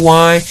don't know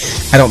why.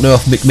 I don't know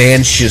if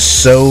McMahon's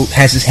just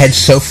has his head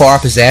so far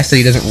up his ass that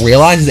he doesn't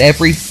realize that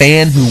every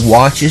fan who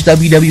watches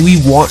WWE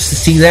wants to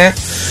see that,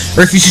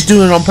 or if he's just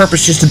doing it on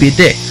purpose just to be a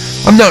dick.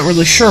 I'm not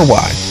really sure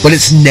why, but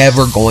it's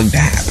never going to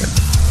happen.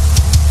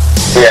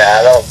 Yeah,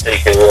 I don't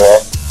think it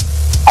will.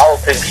 I don't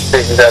think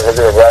Sting's ever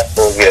going to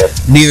wrestle again.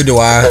 Neither do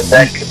I. With a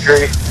neck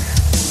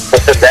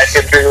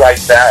injury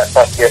like that,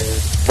 fucking,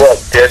 look,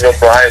 Daniel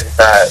Bryan's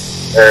not,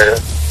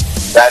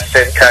 that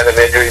same kind of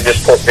injury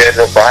just put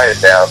Daniel Bryan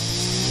down.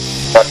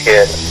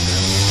 Fucking,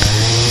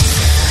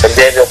 and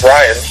Daniel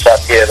Bryan's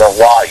fucking a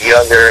lot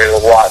younger and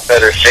a lot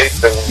better shape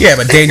than... Yeah,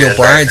 but Daniel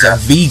Bryan's a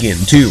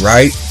vegan too,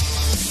 right?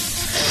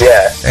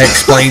 Yeah. That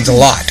explains a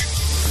lot.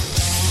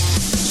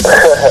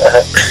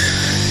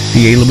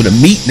 He ate a little bit of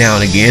meat now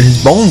and again.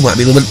 His bones might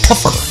be a little bit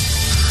tougher.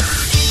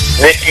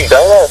 Nikki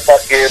Bella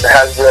fucking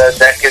has a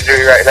neck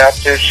injury right now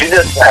too. She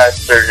just had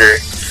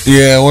surgery.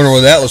 Yeah, I wonder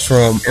where that was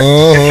from.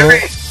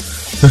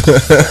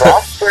 The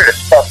roster is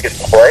fucking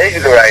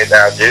plagued right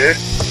now, dude.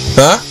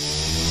 Huh?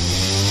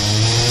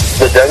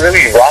 The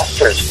WWE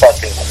roster is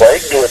fucking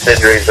plagued with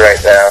injuries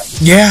right now.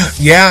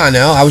 Yeah, I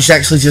know. I was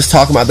actually just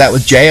talking about that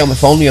with Jay on the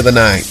phone the other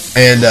night,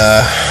 and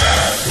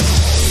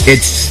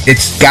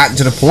it's gotten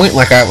to the point,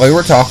 like we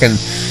were talking,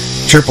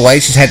 Triple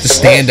H has had to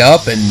stand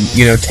up and,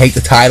 you know, take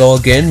the title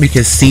again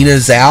because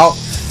Cena's out,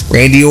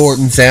 Randy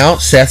Orton's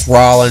out, Seth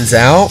Rollins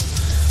out,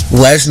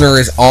 Lesnar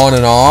is on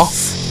and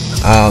off,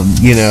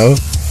 you know,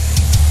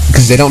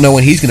 because they don't know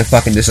when he's going to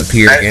fucking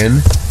disappear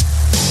again.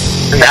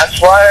 And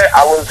that's why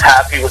I was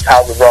happy with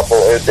how the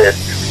Rumble ended.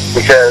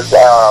 Because,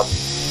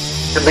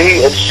 to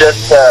me, it's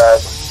just,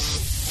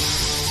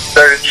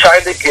 they're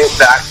trying to get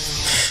back,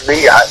 to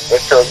me,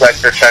 it feels like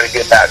they're trying to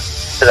get back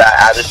to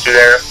that Attitude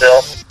Era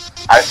feel.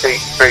 I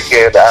think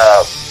freaking,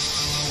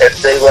 if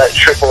they let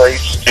Triple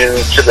H do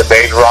to the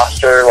main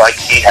roster like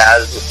he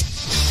has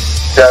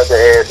done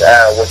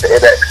with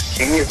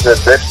NXT, then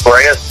this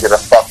brand's gonna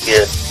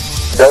fucking,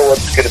 no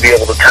one's gonna be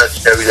able to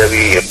touch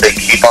WWE if they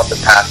keep on the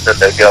path that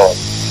they're going.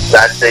 And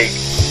I think,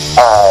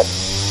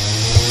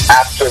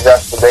 after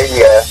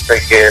WrestleMania,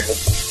 freaking,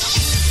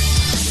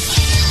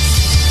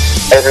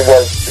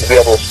 everyone's gonna be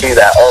able to see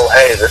that, oh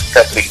hey, this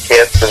company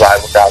can't survive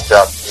without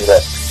John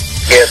Cena,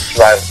 can't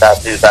survive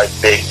without these like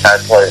big time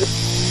players.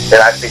 And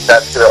I think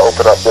that's going to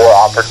open up more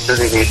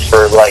opportunities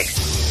for, like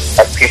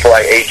people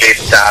like AJ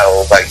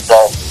Styles, like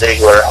Dolph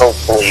Ziggler,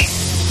 hopefully,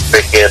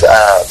 freaking,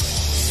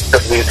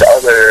 some of these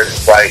other,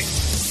 like,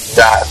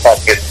 not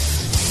fucking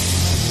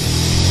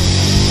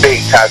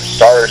big-time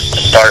stars to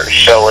start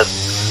showing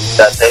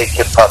that they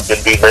can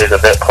fucking be main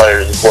event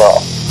players as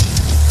well.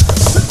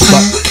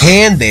 But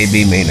can they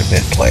be main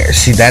event players?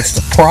 See, that's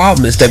the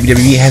problem, is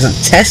WWE hasn't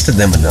tested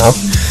them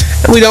enough,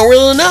 and we don't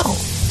really know.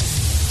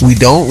 We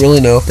don't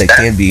really know if they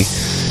can be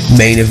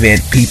main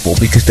event people,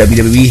 because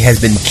WWE has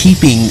been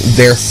keeping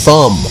their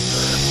thumb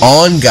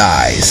on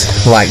guys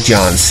like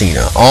John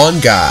Cena,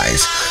 on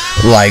guys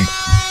like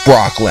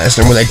Brock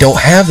Lesnar. When they don't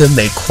have them,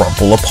 they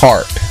crumple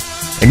apart.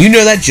 And you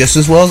know that just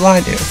as well as I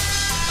do.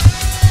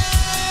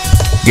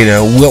 You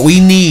know, what we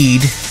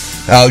need...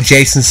 Oh,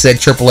 Jason said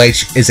Triple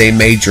H is a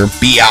major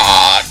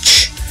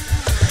biatch.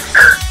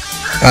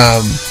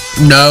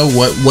 No,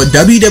 what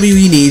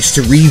WWE needs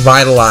to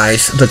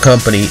revitalize the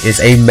company is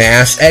a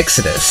mass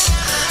exodus.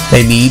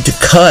 They need to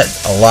cut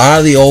a lot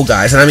of the old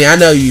guys. And I mean, I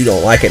know you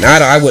don't like it, and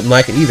I wouldn't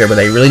like it either, but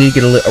they really need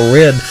to get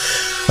rid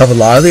of a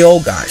lot of the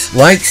old guys,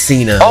 like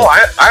Cena. Oh,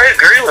 I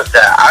agree with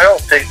that. I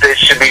don't think they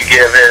should be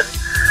given,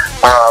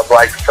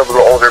 like, some of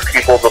the older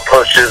people the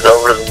pushes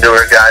over the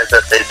newer guys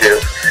that they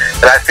do.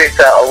 And I think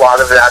that a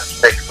lot of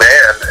that's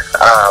McMahon,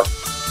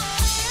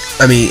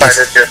 I mean, trying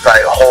to just,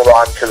 like, hold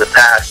on to the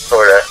past,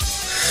 sort of.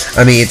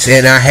 I mean,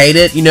 and I hate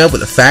it, you know, but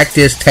the fact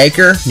is,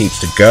 Taker needs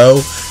to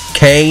go.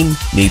 Kane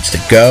needs to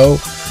go.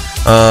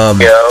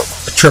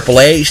 Triple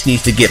H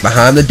needs to get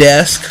behind the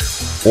desk,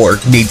 or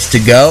needs to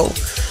go.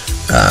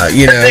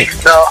 You know.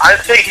 I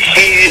think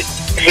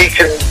he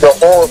can, the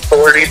whole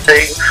authority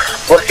thing,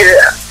 look at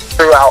it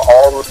throughout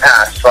all the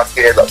past,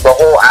 fucking, the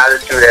whole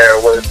Attitude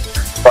Era was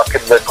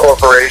fucking the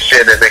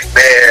corporation and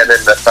McMahon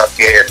and the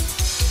fucking,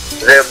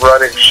 them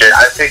running shit.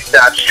 I think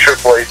that's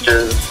Triple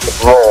H's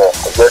role.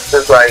 This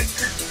is like,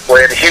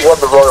 when he won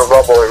the Royal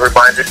Rumble, it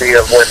reminded me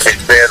of when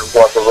McMahon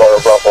won the Royal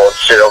Rumble and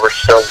shit over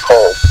Stone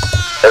Cold.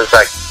 It was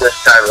like, this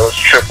time it was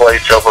Triple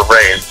H over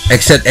Reigns.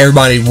 Except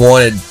everybody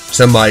wanted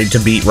somebody to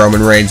beat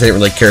Roman Reigns. They didn't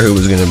really care who it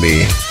was going to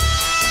be.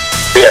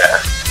 Yeah.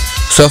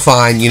 So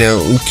fine, you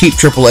know, keep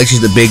Triple H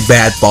as the big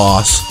bad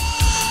boss.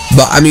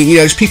 But, I mean, you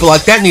know, there's people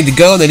like that need to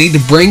go, and they need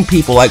to bring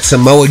people like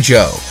Samoa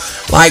Joe,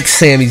 like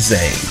Sami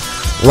Zayn,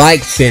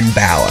 like Finn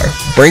Balor.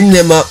 Bring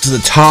them up to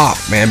the top,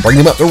 man. Bring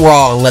them up to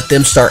Raw and let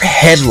them start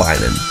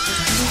headlining.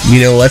 You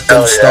know, let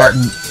them start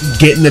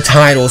getting the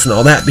titles and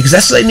all that, because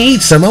that's what they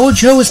need. Samoa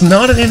Joe is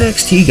not an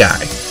NXT guy.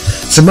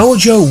 Samoa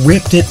Joe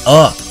ripped it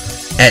up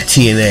at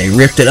TNA,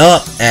 ripped it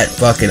up at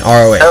fucking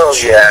ROH. Oh,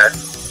 yeah.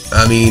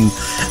 I mean,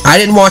 I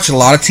didn't watch a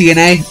lot of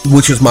TNA,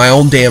 which was my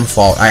own damn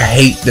fault. I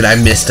hate that I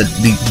missed the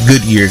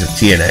good years of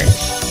TNA.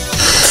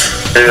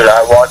 Dude,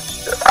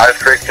 I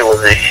freaking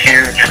was a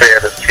huge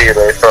fan of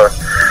TNA.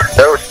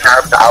 There was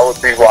times I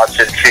would be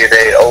watching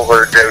TNA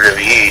over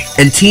WWE.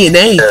 And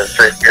TNA,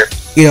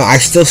 you know, I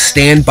still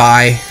stand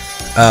by,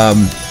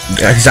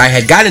 because I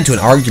had got into an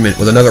argument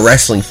with another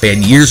wrestling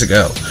fan years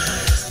ago,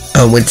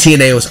 when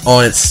TNA was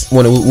on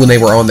when they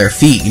were on their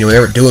feet, you know, they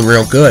were doing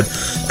real good.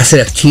 I said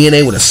if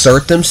TNA would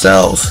assert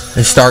themselves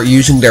and start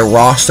using their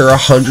roster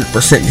 100%,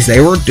 because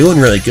they were doing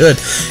really good,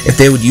 if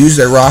they would use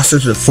their roster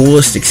to the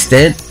fullest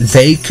extent,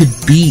 they could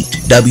beat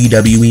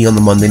WWE on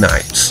the Monday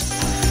nights.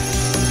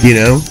 You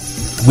know,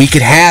 we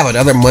could have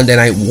another Monday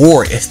Night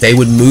War if they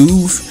would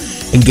move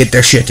and get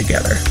their shit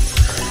together.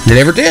 They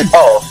never did.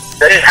 Oh,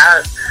 they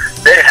had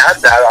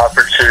that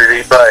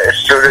opportunity, but as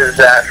soon as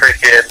that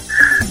freaking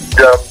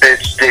dumb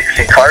bitch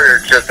Dixie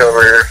Carter took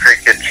over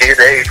freaking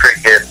TNA,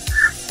 freaking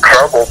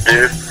crumbled,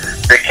 dude.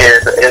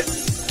 Freaking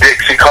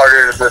Dixie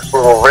Carter is this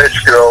little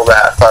rich girl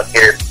that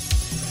fucking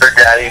her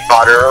daddy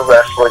bought her a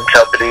wrestling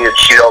company and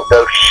she don't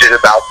know shit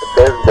about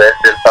the business,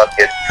 and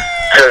fucking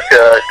took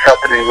a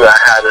company that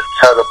had a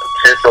ton of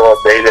potential and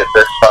made it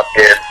this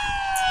fucking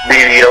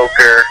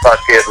mediocre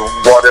fucking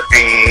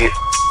wannabe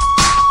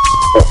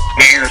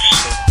use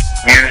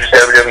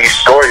WWE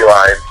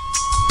storyline.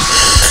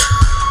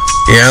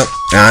 Yep.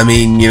 I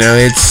mean, you know,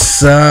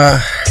 it's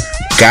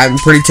gotten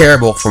pretty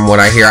terrible from what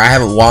I hear. I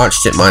haven't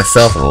watched it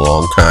myself in a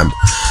long time,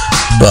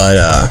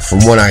 but from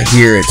what I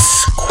hear,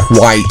 it's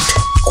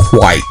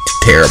quite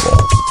terrible.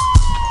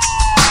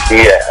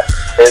 Yeah,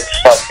 it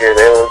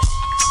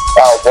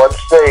once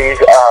they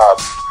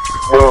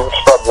moved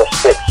from the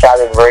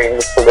six-sided ring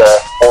to the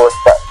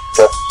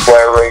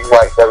square ring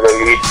like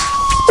WWE,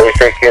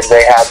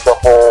 they had the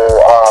whole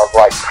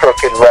like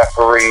crooked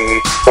referee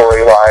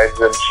storylines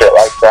and shit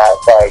like that.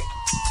 Like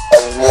a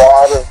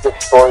lot of the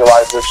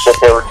storylines and shit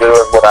they were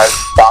doing when I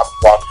stopped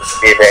watching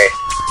TNA,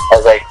 I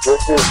was like,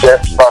 this is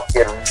just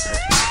fucking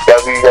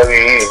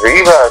WWE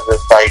reruns.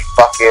 It's like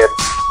fucking,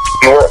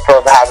 you went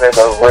from having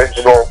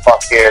original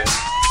fucking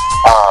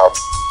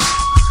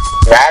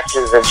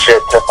matches and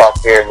shit to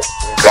fucking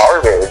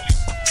garbage.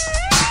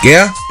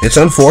 Yeah, it's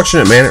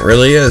unfortunate, man. It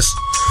really is.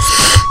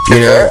 You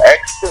know, their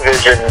X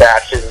Division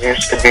matches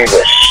used to be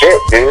the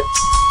shit, dude.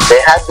 They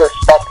had this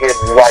fucking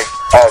like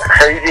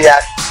crazy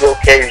ass steel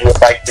cage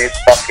with like these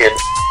fucking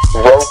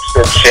ropes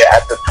and shit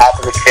at the top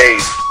of the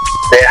cage.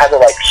 They had to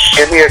like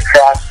shimmy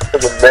across to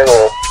the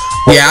middle.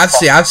 Yeah, I've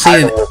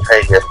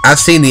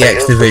seen the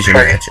X Division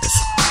matches.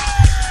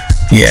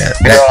 Yeah,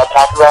 you know what I'm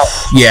talking about?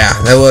 Yeah,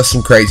 that was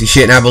some crazy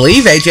shit, and I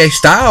believe AJ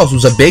Styles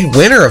was a big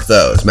winner of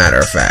those. Matter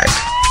of fact.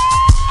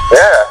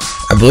 Yeah.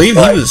 I believe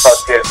he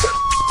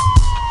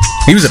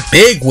was a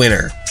big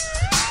winner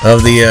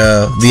of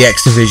the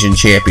X Division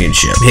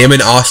Championship. Him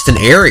and Austin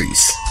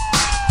Aries.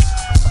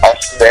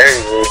 Austin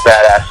Aries is a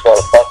badass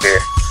motherfucker.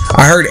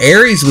 I heard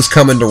Aries was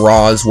coming to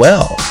Raw as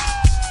well.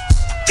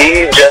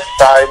 He just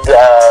signed to,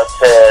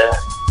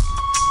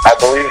 I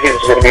believe he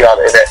was going to be on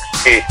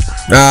NXT.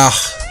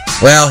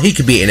 Well, he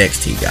could be an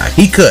NXT guy.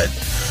 He could.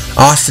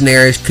 Austin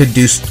Aries could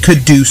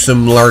do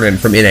some learning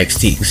from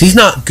NXT because he's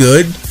not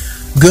good.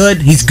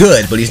 He's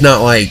good, but he's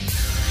not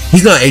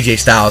AJ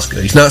Styles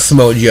good. He's not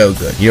Samoa Joe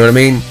good. You know what I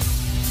mean?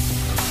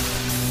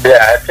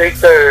 Yeah, I think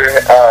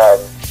they're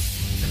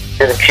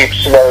going to keep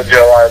Samoa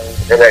Joe on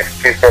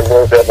NXT for a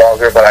little bit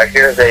longer, but I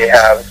hear they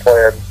have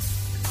plans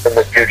in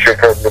the future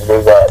for him to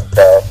move up.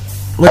 So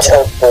I'm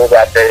hopeful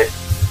that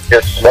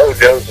Samoa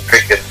Joe's a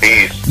freaking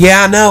beast.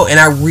 Yeah, I know, and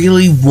I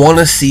really want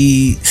to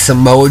see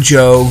Samoa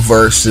Joe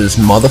versus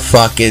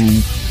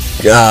motherfucking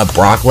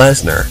Brock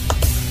Lesnar.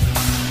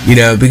 You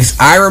know, because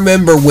I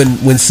remember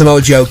when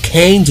Samoa Joe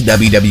came to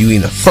WWE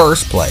in the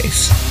first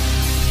place,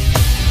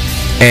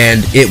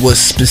 and it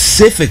was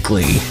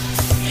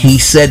he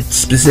said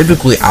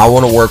specifically, I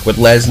want to work with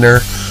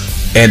Lesnar,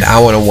 and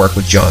I want to work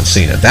with John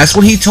Cena. That's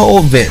what he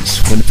told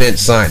Vince when Vince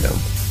signed him.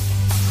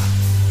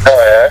 Oh,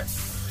 yeah?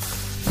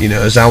 You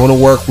know, is I want to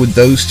work with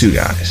those two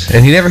guys.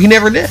 And he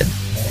never did.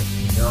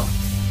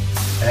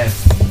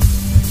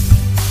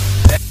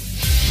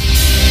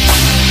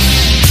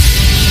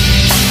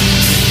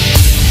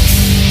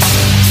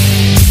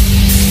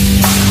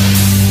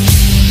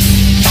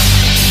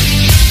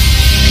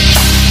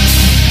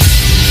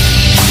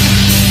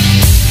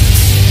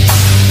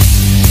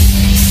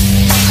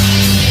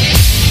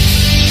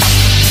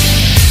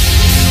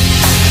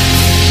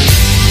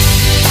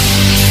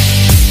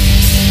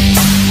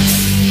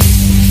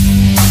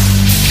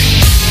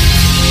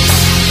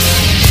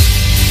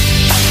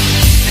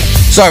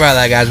 Sorry about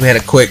that, guys. We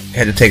had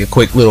to take a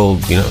quick little,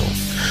 you know.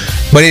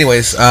 But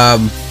anyways,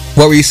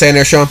 what were you saying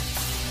there, Sean?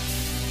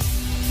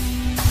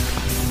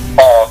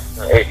 Oh,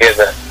 I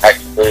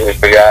completely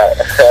forgot.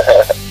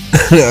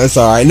 No, it's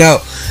all right. No,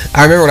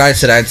 I remember what I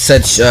said. I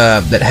said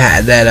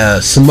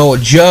that Samoa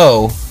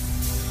Joe,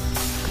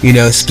 you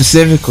know,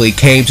 specifically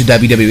came to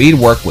WWE to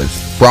work with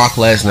Brock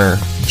Lesnar,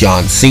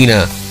 John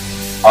Cena.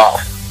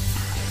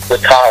 The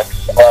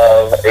talks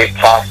of a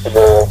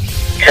possible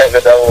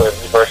Kevin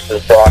Owens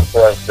versus Brock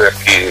Lesnar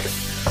feud.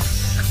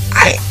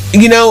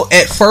 You know,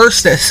 at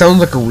first that sounds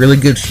like a really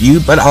good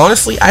feud, but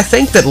honestly, I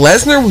think that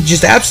Lesnar would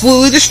just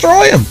absolutely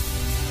destroy him.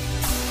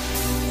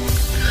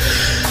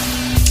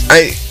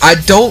 I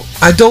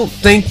don't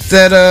think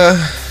that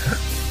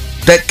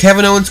that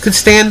Kevin Owens could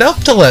stand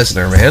up to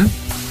Lesnar, man.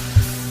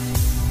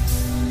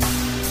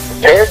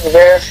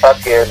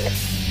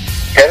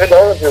 Kevin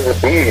Owens is a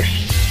beast.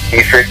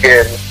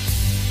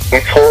 He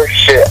tore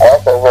shit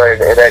up over in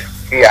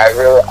NXT.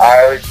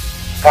 I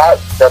thought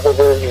some of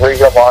his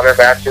Ring of Honor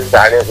matches,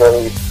 I didn't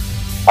really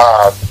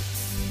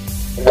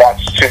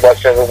watch too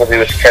much of it when he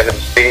was Kevin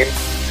Steen.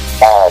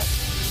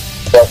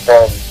 But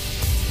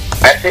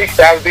I think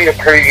that would be a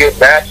pretty good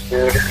match,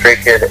 dude.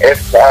 Freaking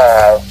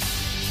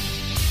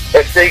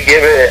if they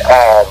give it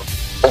a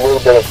little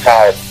bit of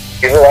time,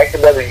 give it like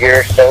another year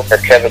or so for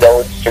Kevin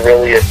Owens to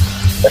really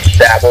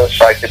establish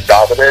like the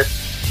dominance,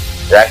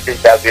 I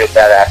think that would be a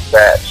badass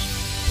match.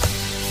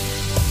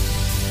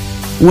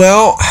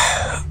 Well,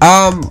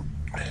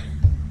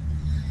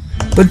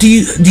 but do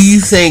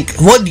you think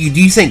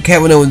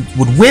Kevin Owens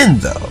would win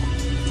though?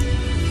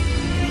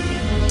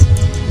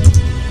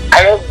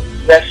 I don't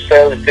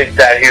necessarily think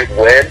that he would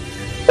win,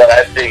 but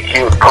I think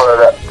he would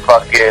put up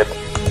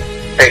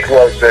take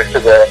Lesnar to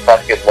the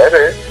fucking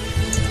limit.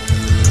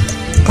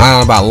 I don't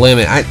know about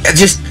limit. I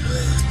just,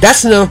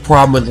 that's another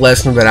problem with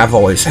Lesnar that I've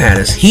always had,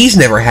 is he's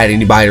never had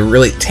anybody to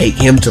really take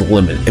him to the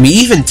limit. I mean,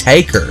 even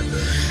Taker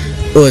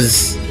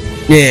was,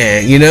 yeah,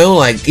 you know,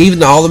 like,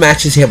 even all the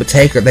matches he had with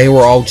Taker, they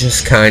were all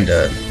just kind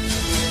of,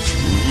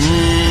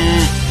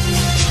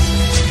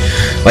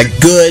 like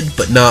good,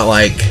 but not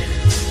like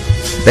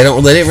they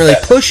didn't really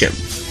push him,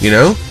 you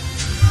know.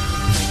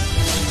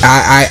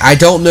 I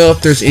don't know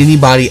if there's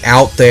anybody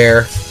out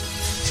there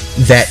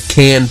that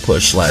can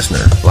push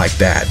Lesnar like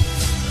that.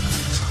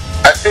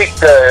 I think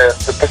the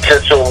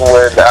potential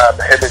when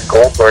him and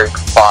Goldberg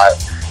fought,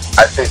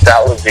 I think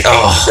that was a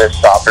huge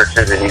missed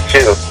opportunity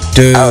too.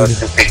 Dude, I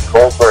think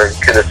Goldberg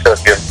could have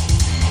took him.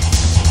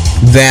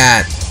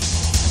 That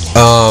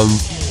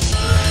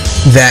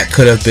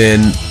could have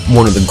been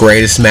one of the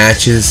greatest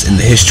matches in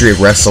the history of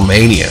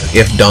WrestleMania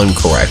if done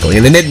correctly.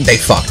 And they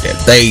fucked it.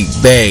 They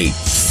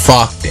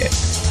fucked it.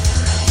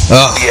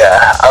 Ugh.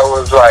 Yeah, I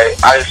was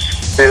like, I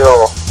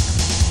still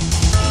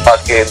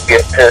fucking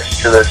get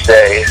pissed to this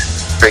day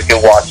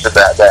freaking watching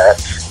that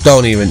match.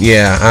 Don't even,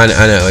 yeah, I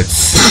know,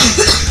 it's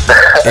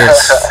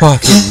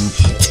fucking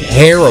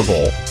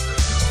terrible.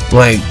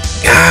 Like,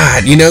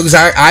 God, you know, because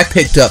I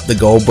picked up the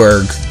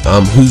Goldberg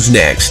Who's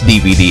Next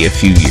DVD a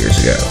few years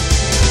ago.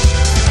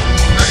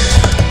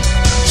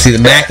 See the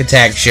Mac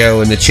Attack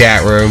show in the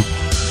chat room.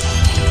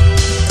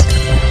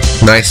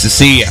 Nice to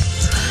see ya.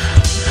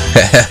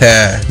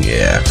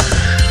 Yeah.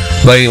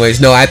 But anyways,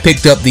 no, I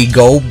picked up the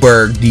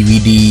Goldberg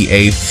DVD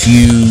a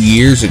few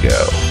years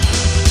ago.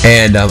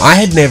 And I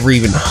had never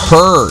even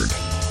heard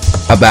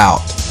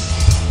about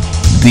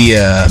the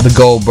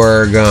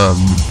Goldberg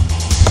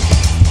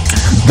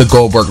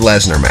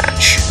Lesnar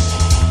match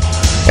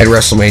at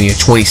WrestleMania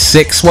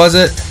 26, was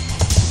it?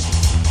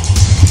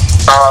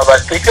 I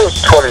think it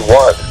was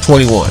 21.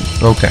 21,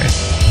 okay.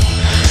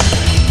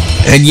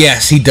 And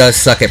yes, he does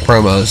suck at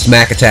promos.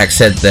 Mac Attack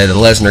said that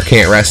Lesnar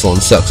can't wrestle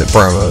and sucks at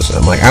promos. And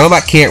I'm like, I don't know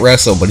about can't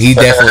wrestle, but he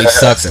definitely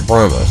sucks at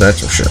promos, that's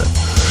for sure.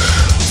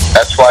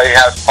 That's why he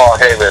has Paul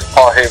Heyman.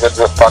 Paul Heyman's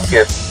a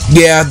fucking...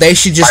 Yeah, they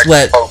should just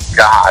let...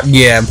 God.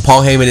 Yeah,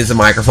 Paul Heyman is a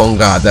microphone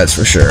god, that's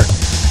for sure.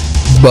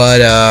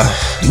 But,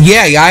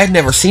 yeah, I had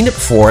never seen it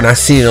before, and I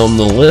seen it on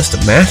the list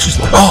of matches.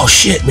 Like, oh,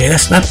 shit, man,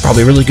 that's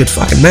probably a really good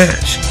fucking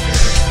match.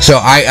 So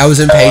I was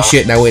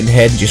impatient, and I went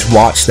ahead and just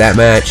watched that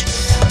match.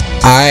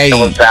 It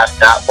was at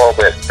that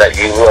moment that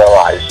you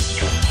realized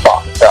you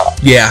fucked up.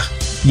 Yeah,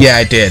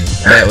 I did.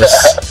 That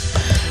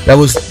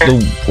was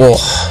the... Oh,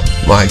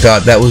 my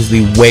God, that was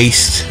the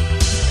waste...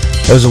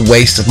 That was a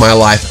waste of my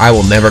life I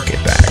will never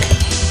get back.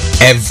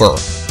 Ever.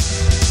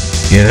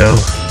 You know?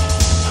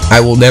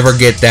 I will never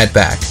get that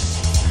back.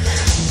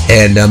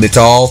 And it's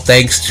all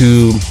thanks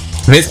to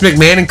Vince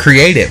McMahon and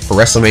Creative for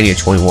WrestleMania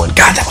 21.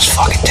 God, that was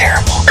fucking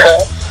terrible.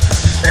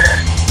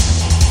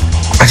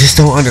 I just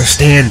don't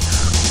understand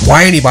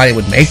why anybody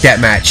would make that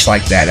match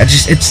like that.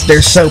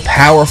 They're so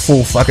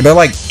powerful, fucking. They're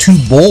like two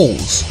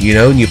bulls, you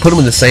know. And you put them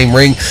in the same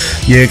ring,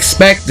 you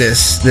expect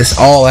this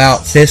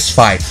all-out fist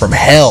fight from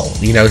hell.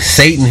 You know,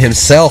 Satan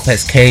himself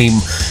has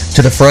came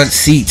to the front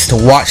seats to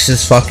watch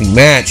this fucking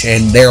match,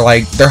 and they're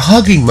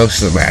hugging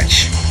most of the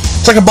match.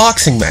 It's like a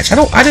boxing match.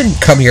 I didn't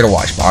come here to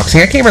watch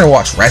boxing. I came here to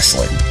watch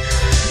wrestling.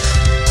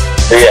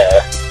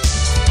 Yeah.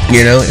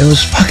 You know, it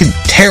was fucking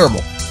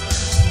terrible.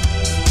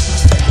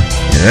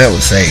 That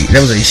was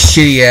a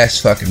shitty ass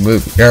fucking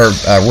movie or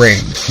ring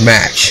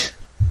match.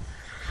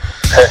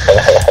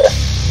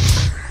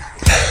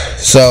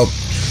 So,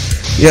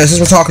 yeah, since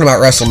we're talking about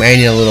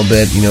WrestleMania a little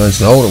bit, you know, it's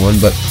an older one,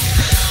 but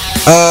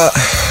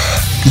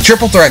the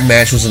triple threat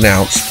match was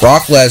announced.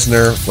 Brock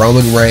Lesnar,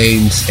 Roman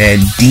Reigns,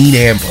 and Dean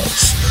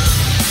Ambrose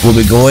will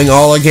be going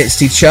all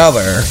against each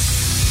other,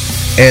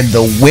 and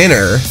the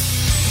winner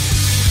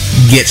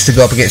gets to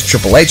go up against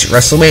Triple H at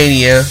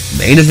WrestleMania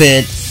main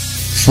event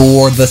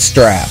for the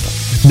strap.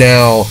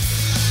 Now,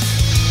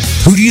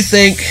 who do you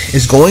think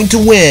is going to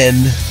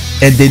win,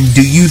 and then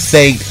do you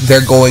think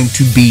they're going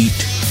to beat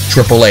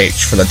Triple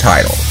H for the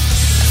title?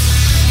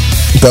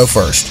 Go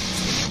first.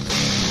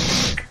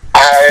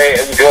 I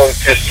am going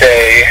to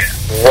say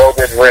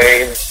Roman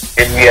Reigns,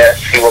 and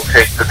yes, he will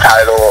take the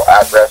title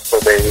at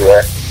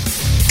WrestleMania.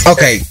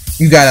 Okay,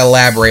 you gotta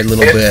elaborate a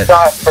little bit. It's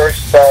not for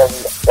some,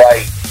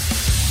 like,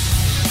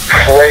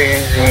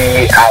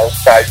 crazy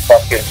outside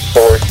fucking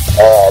source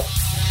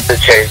to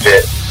change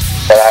it.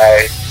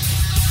 But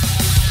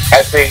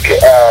I think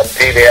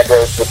Dean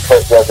Ambrose would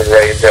put Roman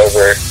Reigns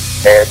over,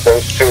 and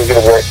those two are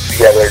going to work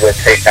together to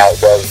take out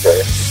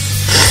Lesnar.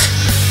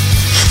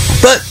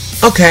 But,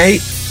 okay,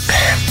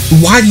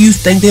 why do you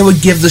think they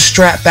would give the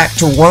strap back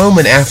to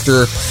Roman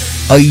after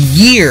a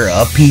year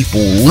of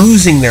people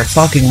losing their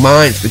fucking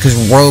minds because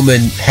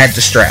Roman had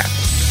the strap?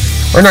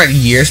 Or not a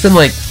year, it's been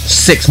like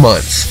 6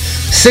 months.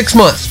 6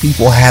 months,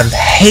 people have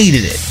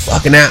hated it.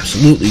 Fucking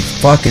absolutely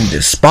fucking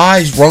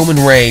despised Roman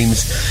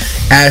Reigns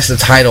as the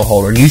title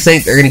holder. Do you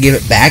think they're going to give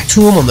it back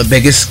to him on the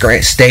biggest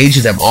stage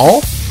of them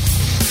all?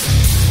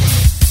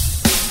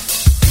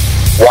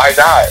 Why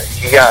not?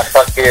 He got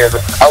fucking...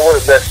 I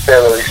wouldn't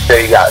necessarily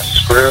say he got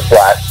screwed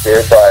last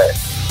year, but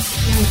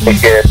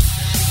again,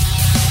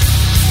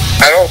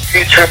 I don't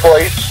see Triple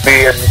H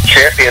being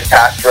champion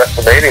past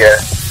WrestleMania.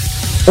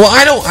 Well,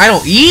 I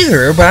don't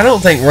either, but I don't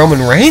think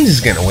Roman Reigns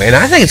is going to win.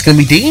 I think it's going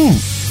to be Dean.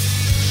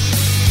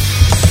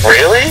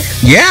 Really?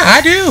 Yeah, I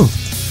do.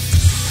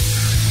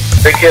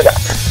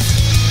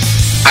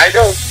 I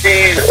don't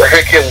see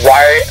freaking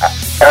why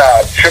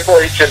Triple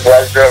H and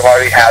Lesnar have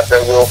already had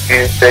their little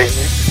feud things.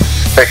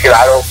 Freaking,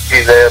 I don't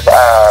see them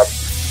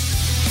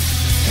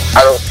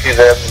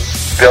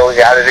going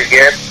at it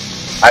again.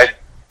 I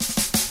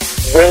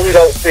really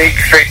don't think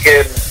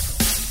freaking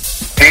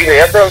Dean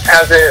Ambrose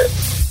hasn't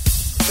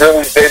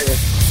really been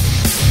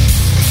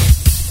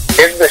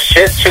in the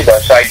shit too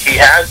much. Like, he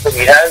has, but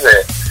he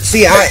hasn't.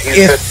 See,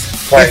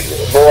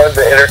 more of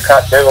the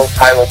Intercontinental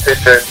title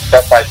picture and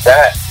stuff like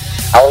that.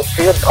 I don't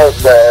see him putting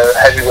the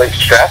heavyweight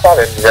strap on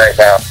him right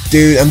now.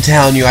 Dude, I'm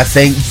telling you, I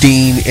think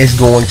Dean is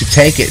going to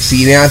take it.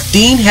 See, now, if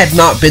Dean had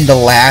not been the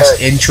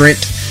last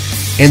entrant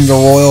in the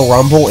Royal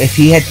Rumble, if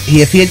he had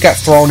got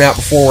thrown out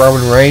before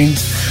Roman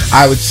Reigns,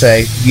 I would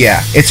say, yeah,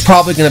 it's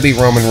probably going to be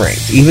Roman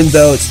Reigns. Even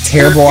though it's a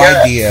terrible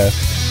idea,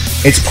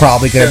 it's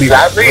probably going to be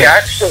Roman Reigns.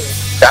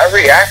 That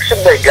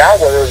reaction they got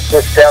when it was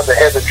just down to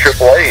him and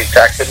Triple H,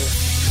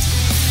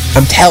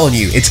 I'm telling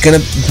you,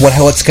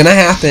 what's gonna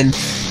happen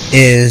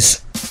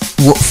is,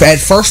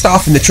 first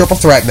off, in the triple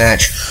threat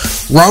match,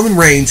 Roman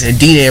Reigns and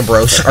Dean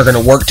Ambrose are gonna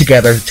work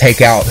together to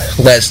take out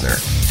Lesnar.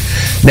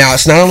 Now,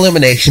 it's not an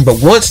elimination,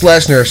 but once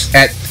Lesnar's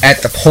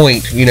at the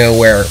point,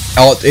 where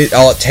all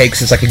it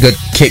takes is like a good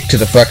kick to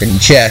the fucking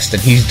chest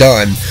and he's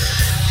done,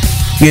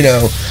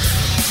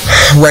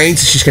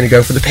 Reigns is just going to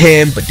go for the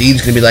pin, but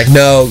Dean's going to be like,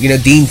 no,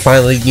 Dean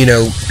finally,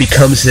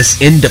 becomes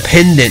this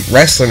independent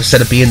wrestler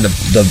instead of being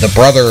the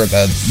brother or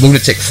the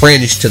lunatic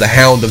fringe to the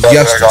Hound of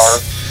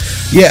Justice.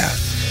 Yeah.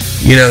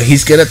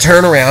 He's going to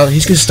turn around,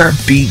 he's going to start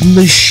beating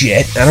the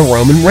shit out of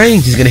Roman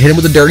Reigns. He's going to hit him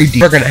with a dirty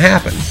deed. It's going to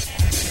happen.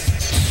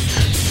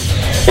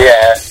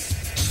 Yeah.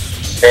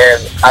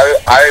 And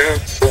I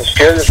as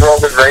good as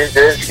Roman Reigns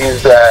is,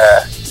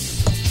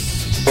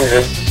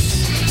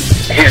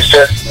 he's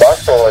just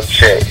muscle and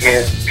shit.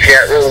 He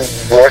can't really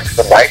work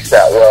the mic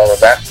that well, and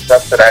that's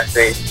something I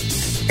think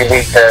you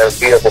need to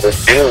be able to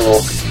do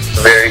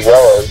very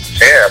well as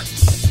champ.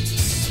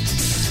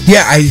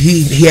 Yeah,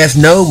 he has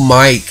no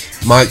mic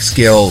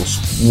skills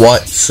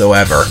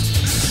whatsoever.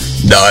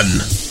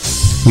 None.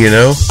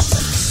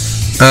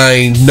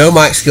 No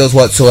mic skills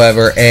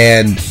whatsoever,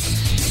 and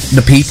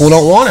the people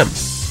don't want him.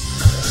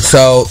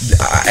 So,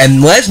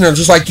 and Lesnar,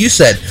 just like you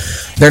said,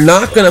 they're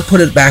not going to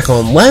put it back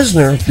on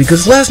Lesnar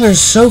because Lesnar's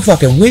so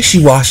fucking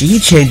wishy-washy. He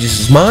changes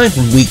his mind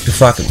from week to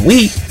fucking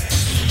week.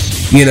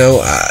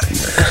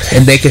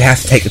 And they could have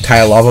to take the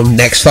title off him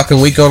next fucking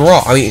week on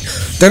Raw. I mean,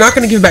 they're not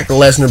going to give it back to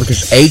Lesnar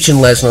because H and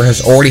Lesnar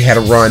has already had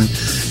a run,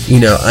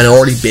 an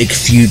already big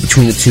feud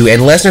between the two,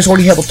 and Lesnar's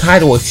already held the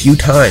title a few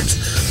times.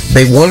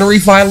 They want to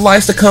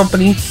revitalize the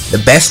company.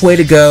 The best way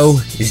to go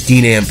is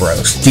Dean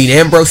Ambrose. Dean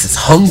Ambrose is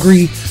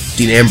hungry.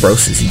 Dean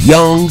Ambrose is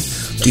young.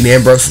 Dean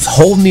Ambrose is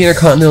holding the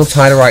Intercontinental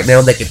title right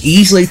now. They could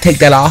easily take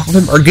that off of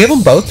him or give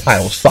him both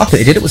titles. Fuck it.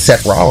 They did it with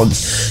Seth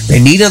Rollins. They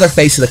need another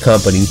face of the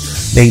company.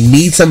 They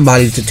need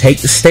somebody to take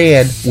the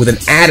stand with an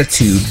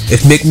attitude.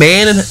 If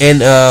McMahon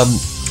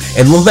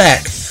and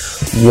Levesque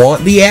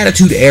want the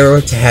Attitude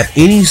Era to have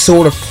any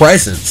sort of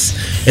presence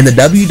in the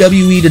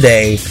WWE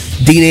today,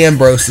 Dean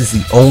Ambrose is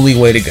the only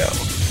way to go.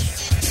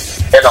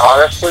 And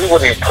honestly,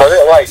 when you put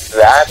it like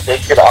that, they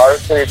could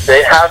honestly, if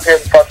they have him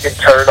fucking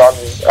turn on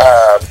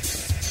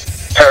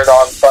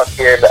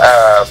fucking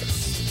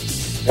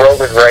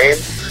Roman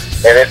Reigns,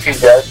 and if he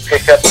does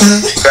pick up the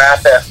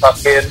strap at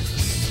fucking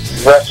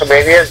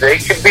WrestleMania, they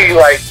could be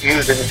like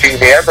using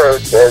Dean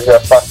Ambrose as a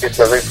fucking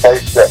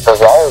replacement for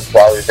Rollins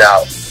while he's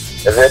out.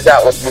 And then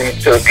that would lead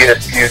to a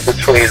good feud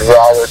between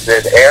Rollins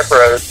and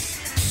Ambrose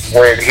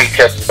when he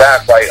comes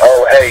back, like,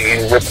 oh, hey,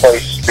 you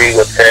replaced me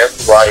with him,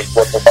 like,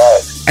 what the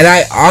fuck? And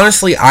I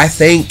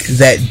think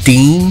that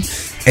Dean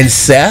and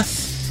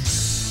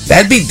Seth,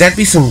 that'd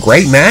be some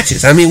great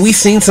matches. I mean, we've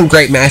seen some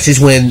great matches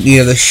when,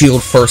 the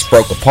Shield first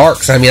broke apart.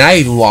 Cause, I mean, I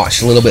even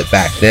watched a little bit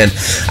back then.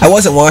 I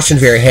wasn't watching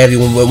very heavy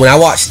when I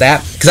watched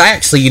that, because I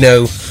actually,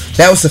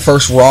 that was the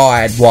first Raw I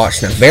had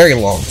watched in a very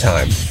long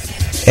time.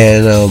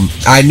 And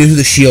I knew who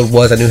the Shield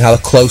was. I knew how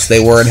close they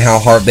were and how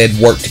hard they'd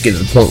worked to get to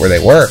the point where they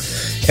were.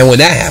 And when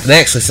that happened,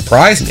 that actually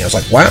surprised me. I was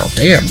like, wow,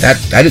 damn,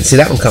 I didn't see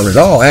that one coming at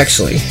all,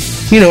 actually.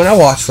 And I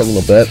watched for a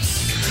little bit.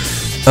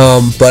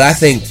 But I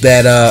think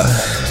that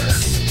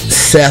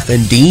Seth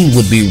and Dean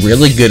would be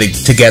really good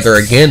together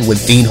again,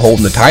 with Dean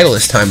holding the title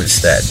this time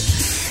instead.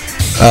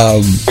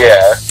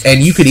 Yeah.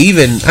 And you could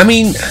even,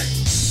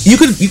 you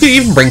could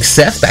even bring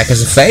Seth back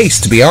as a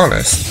face, to be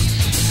honest.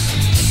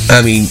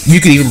 You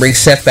could even bring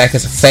Seth back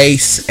as a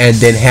face and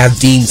then have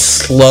Dean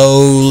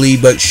slowly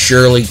but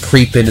surely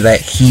creep into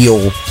that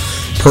heel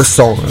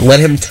persona. Let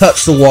him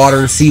touch the water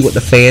and see what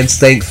the fans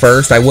think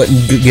first. I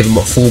wouldn't give him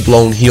a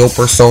full-blown heel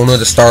persona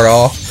to start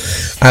off.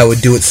 I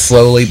would do it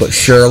slowly but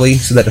surely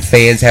so that the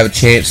fans have a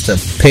chance to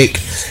pick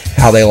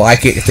how they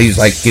like it. If he's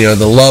like, the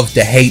love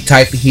to hate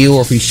type of heel,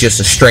 or if he's just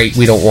a straight,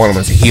 we don't want him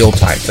as a heel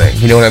type thing.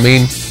 You know what I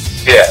mean?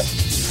 Yeah.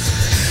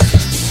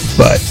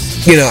 But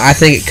I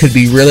think it could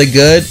be really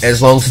good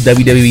as long as the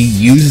WWE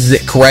uses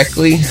it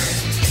correctly.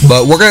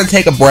 But we're going to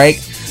take a break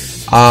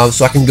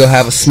so I can go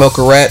have a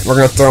smokerette. We're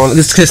going to throw on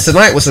this because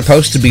tonight was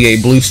supposed to be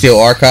a Blue Steel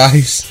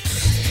Archives.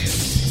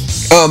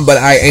 But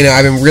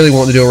I've been really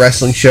wanting to do a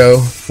wrestling show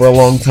for a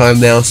long time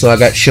now, so I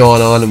got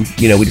Sean on, and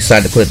we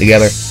decided to put it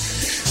together.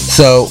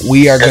 So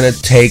we are going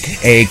to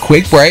take a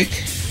quick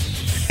break,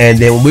 and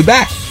then we'll be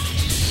back.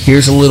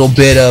 Here's a little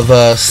bit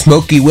of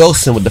Smokey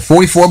Wilson with the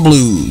 44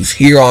 Blues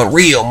here on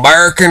Real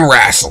American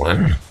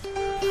Wrestling.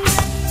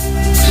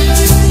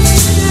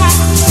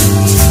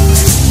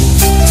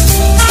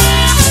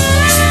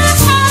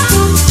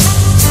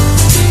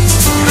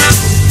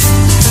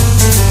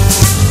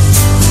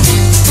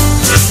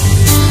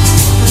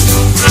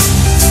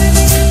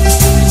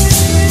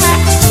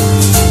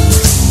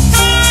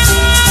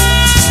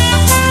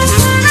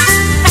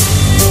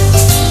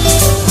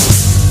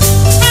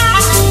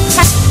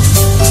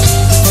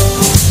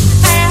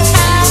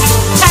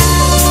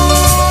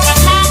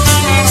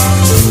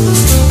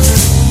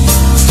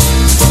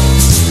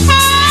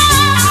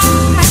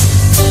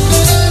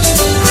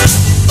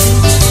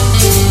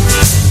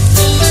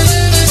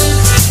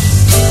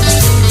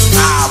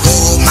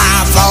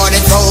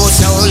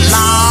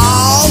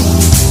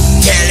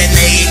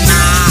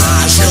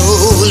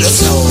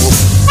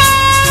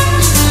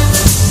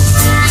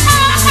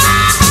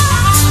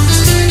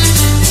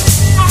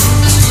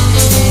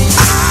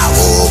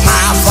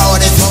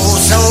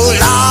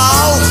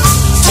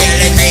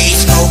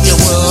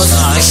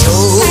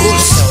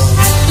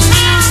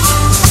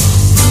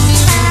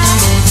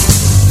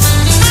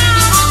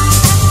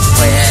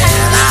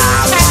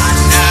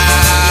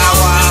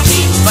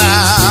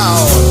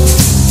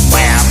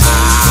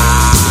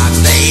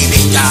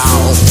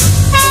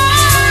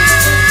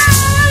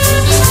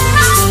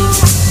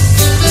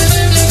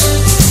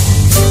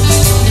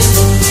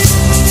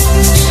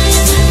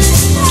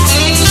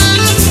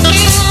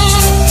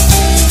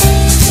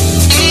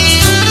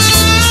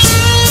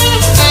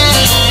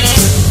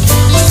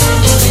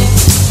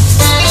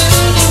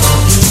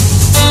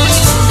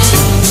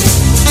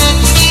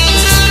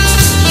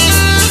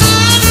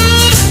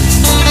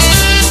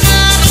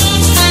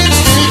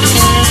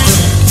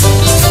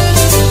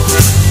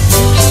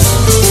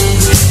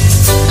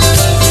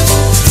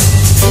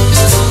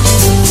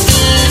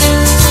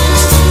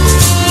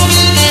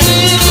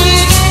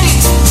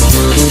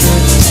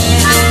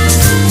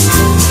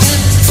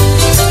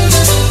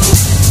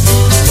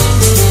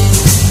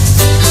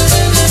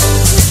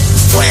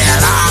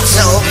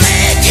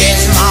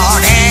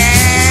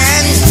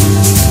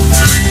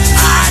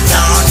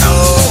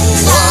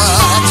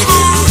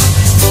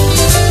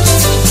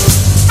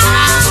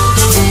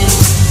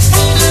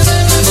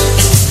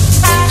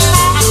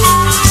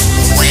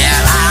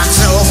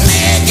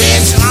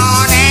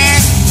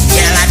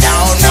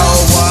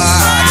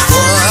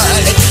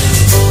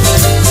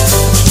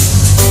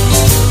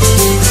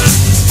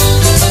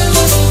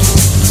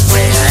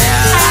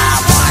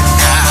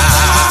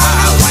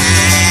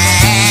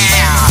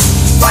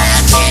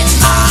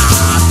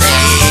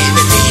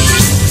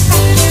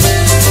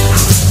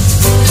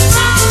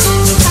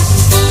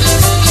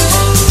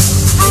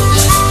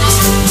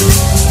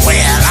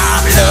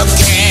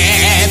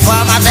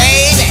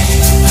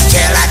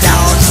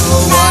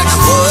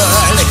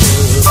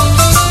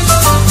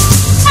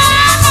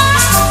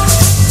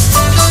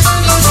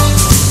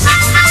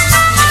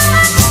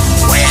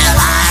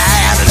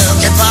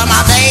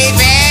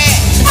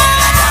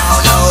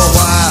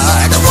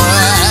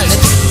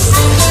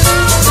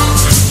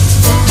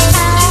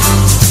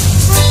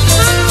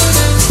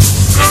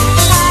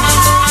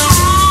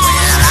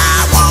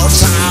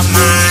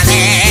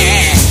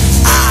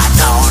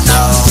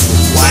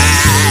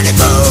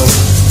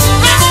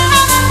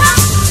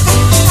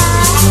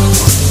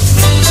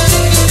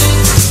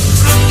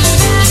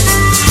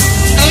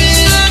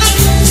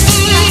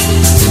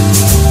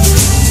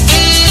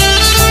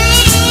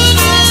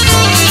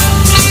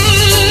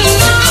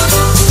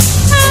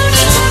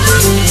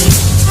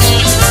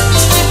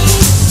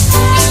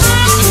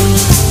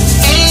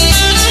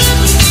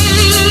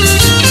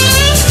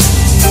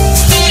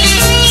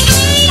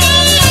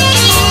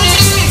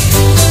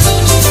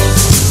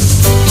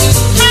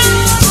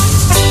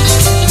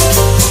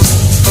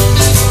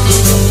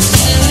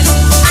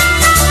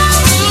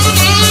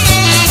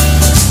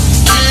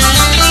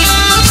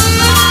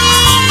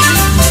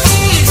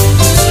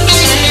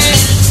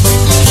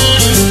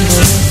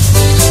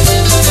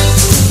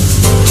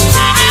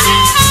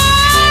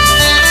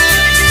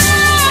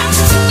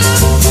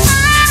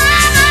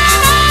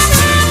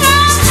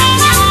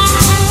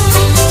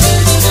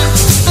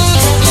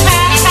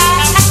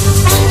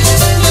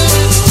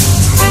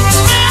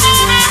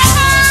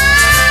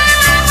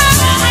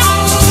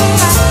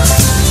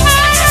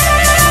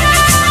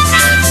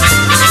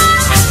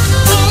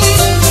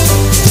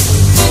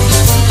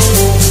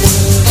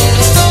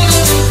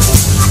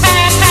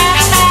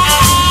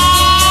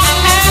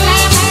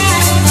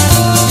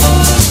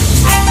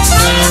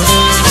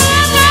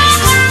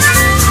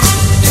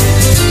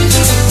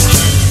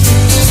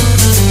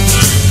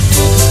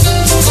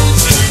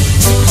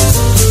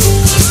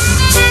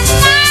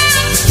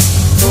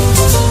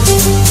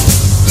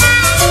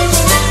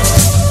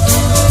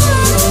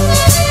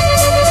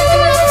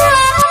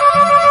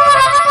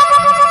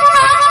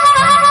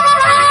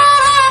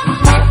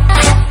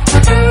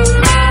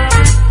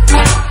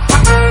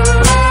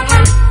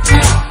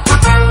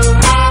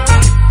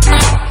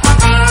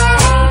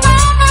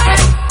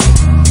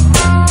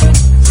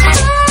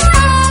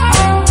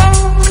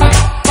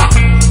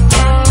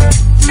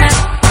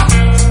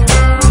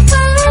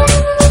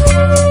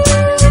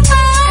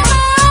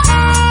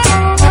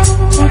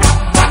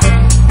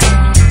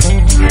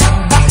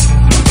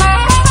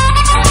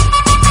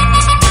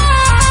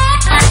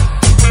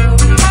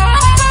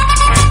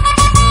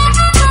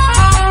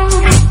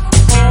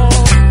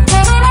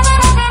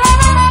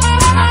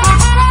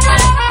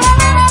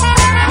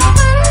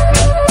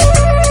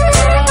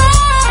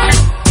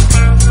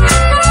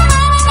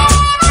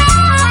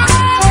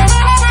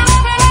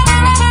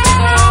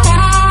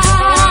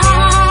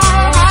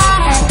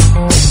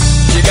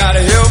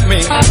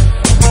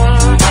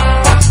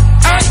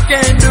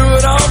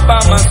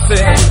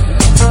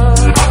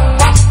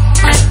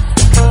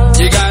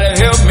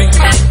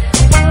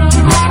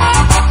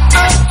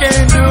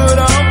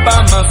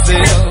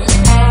 myself.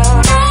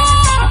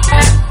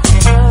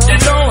 You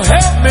don't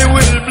help me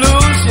with the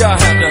blues, you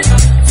have to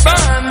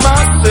find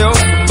myself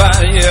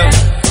somebody else.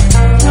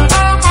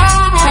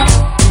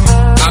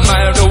 I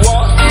might have to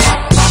walk,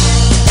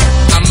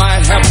 I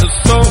might have to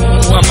sew,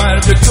 I might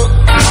have to cook,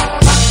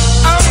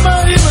 I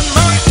might even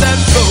knock that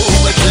door,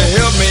 but you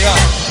help me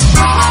out.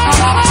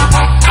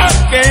 I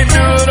can't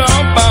do it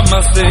all by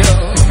myself.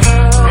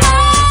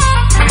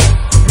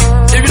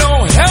 If you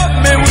don't help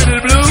me with the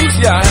blues,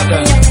 you have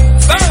to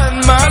find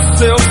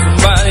myself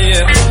somebody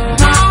else.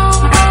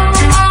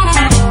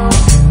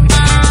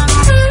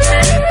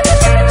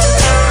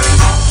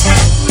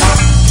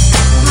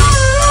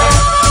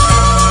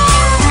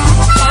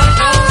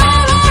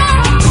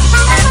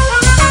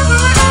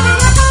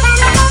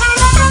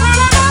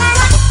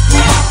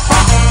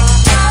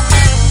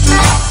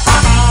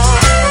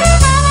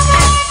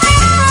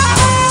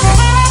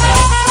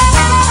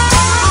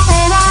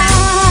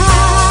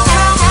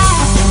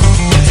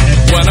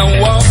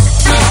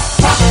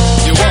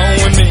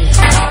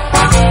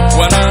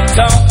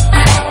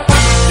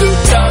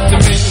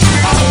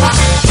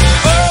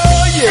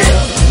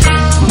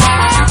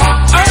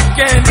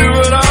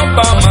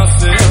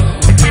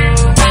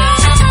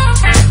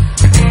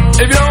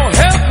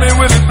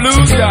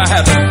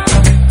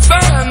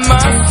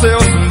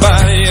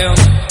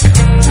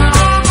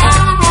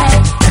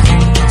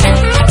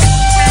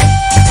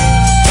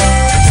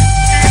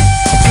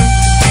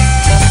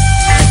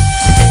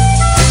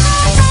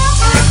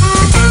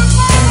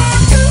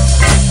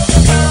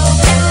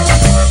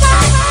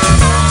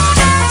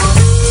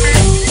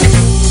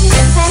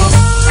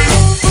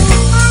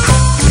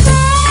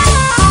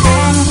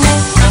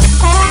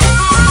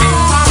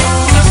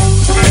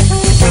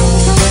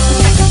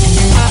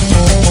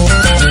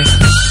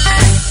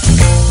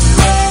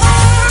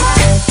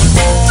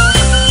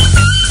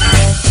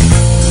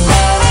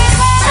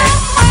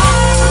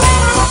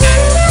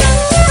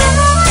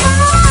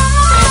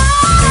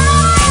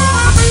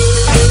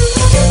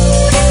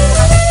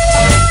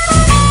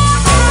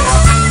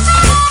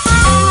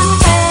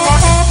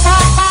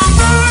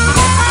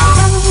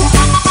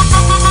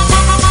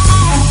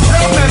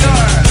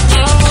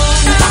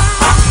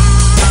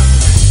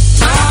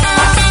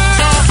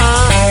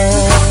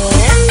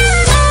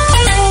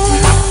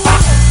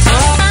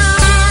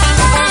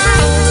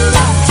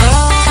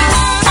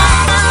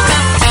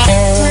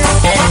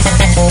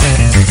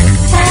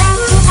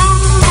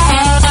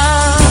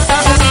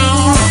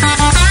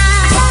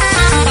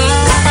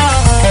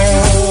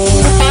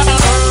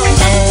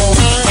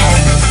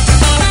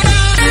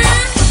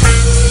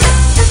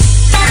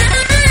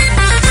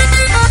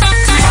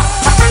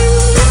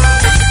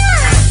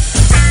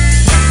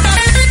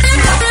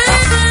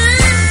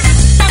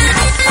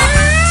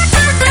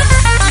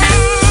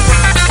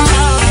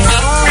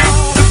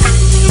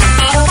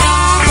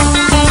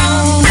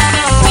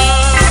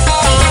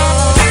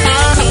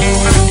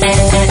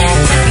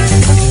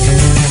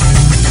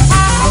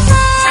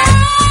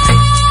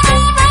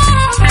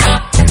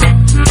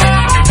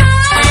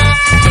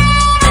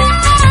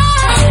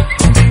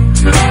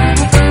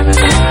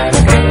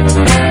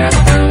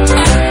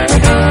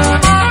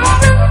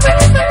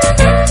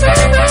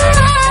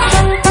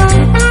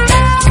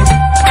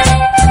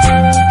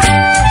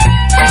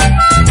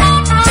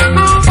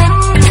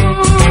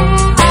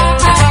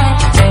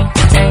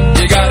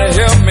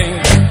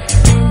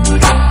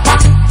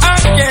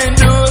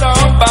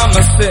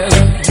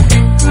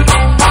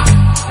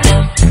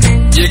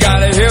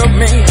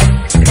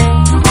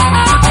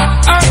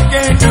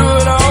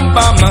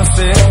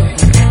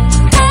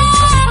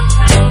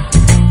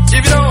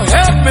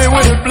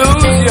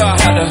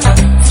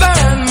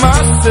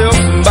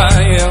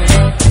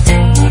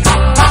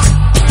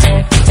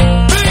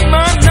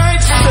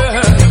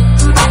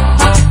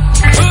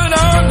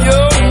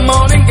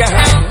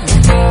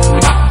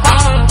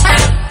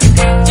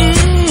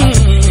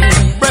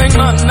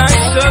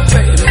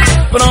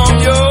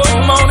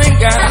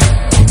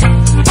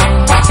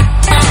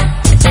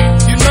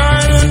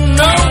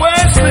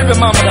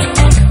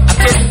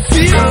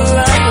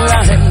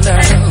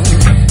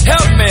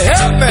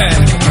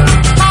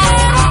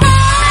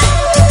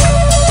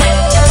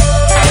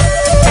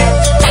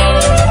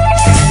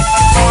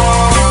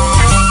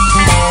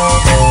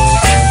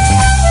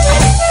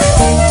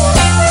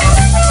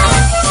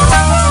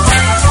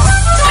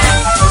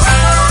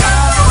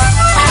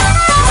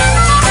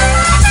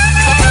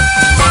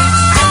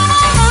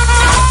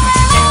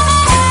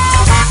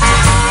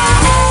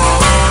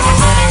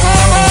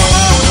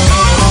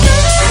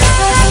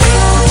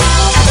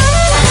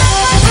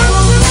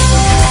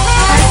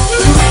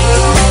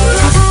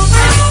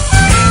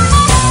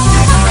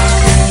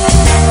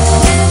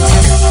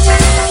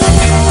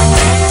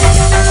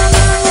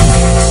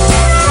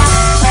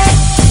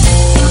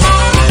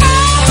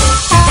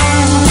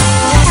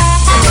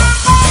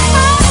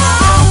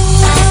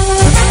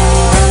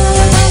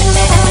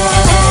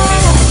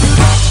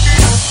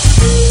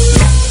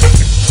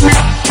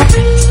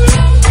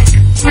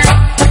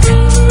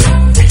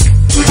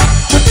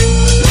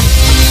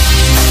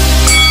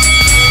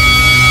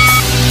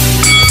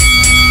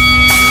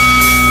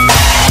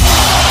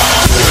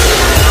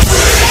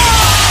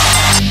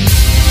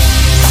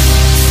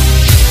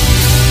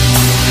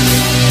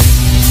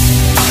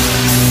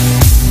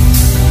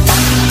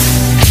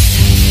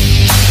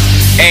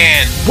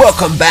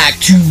 Welcome back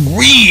to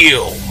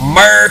Real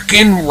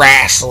American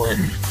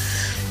Wrestling.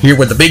 Here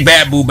with the Big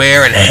Bad Boo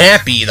Bear and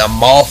Happy the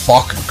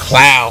motherfucking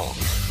Clown.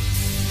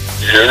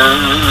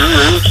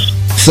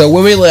 So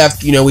when we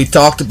left, we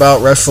talked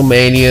about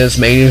WrestleMania's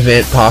main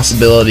event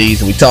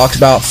possibilities, and we talked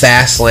about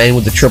Fastlane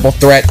with the triple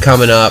threat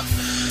coming up.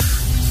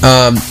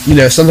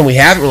 Something we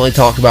haven't really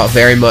talked about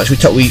very much. We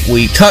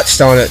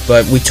touched on it,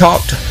 but we're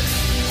thinking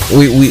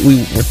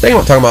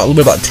about talking about a little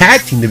bit about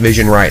tag team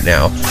division right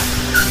now.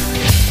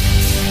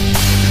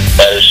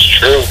 That is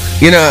true.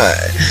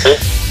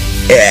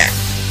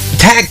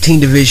 Tag team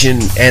division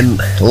and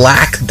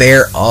lack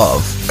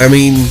thereof. I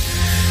mean,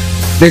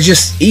 they're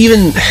just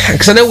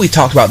because I know we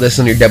talked about this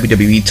on your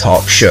WWE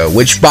talk show,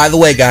 which, by the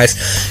way, guys,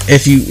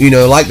 if you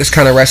like this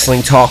kind of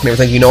wrestling talk and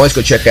everything, you can always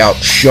go check out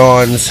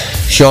Sean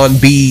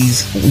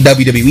B's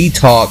WWE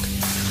talk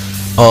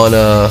on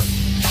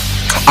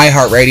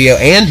iHeartRadio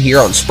and here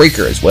on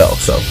Spreaker as well.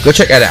 So go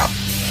check that out.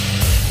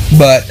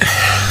 But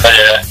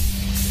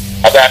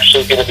I'm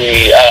actually going to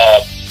be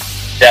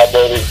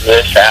downloading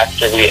this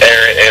after we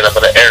air it, and I'm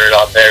going to air it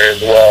on there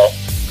as well.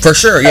 For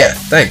sure, yeah.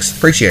 Thanks.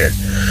 Appreciate it.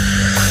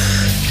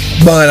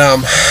 But,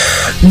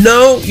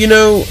 no,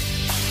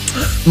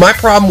 my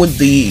problem with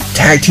the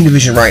tag team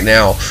division right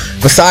now,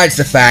 besides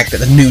the fact that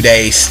the New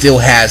Day still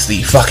has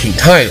the fucking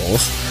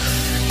titles,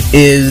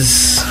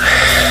 is,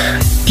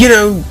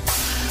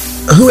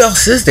 who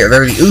else is there?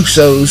 There are the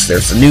Usos,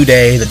 there's the New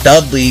Day, the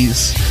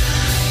Dudleys,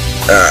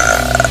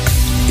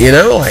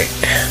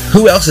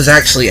 who else is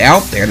actually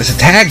out there that's a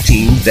tag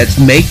team that's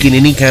making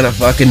any kind of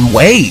fucking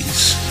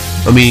waves?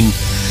 I mean,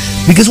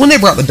 because when they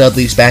brought the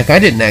Dudleys back, I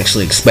didn't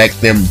actually expect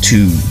them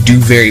to do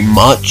very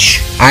much.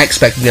 I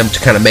expected them to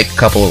kind of make a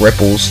couple of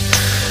ripples,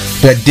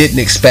 but I didn't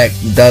expect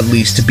the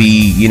Dudleys to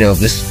be,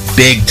 this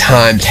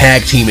big-time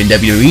tag team in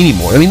WWE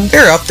anymore. I mean,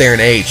 they're up there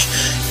in age.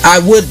 I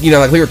would,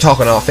 like we were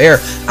talking off air,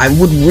 I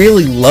would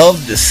really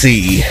love to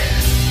see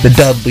the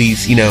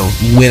Dudleys,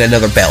 win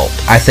another belt.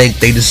 I think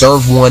they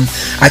deserve one.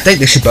 I think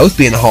they should both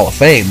be in the Hall of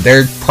Fame.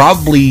 They're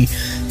probably,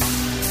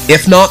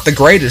 if not the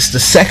greatest, the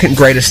second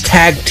greatest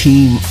tag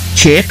team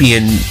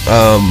champion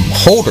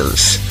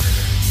holders,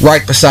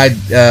 right beside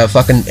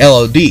fucking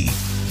LOD.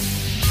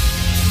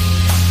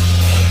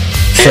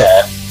 So,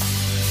 yeah.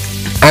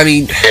 I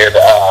mean,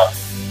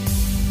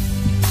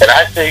 and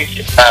I think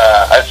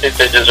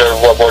they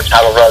deserve one more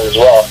title run as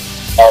well.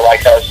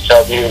 Like I was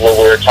telling you when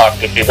we were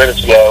talking a few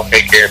minutes ago,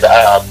 thinking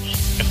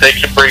if they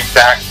could bring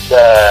back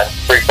the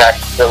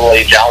Middle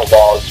Age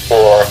Outlaws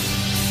for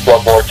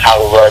one more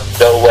title run,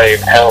 no way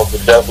in hell the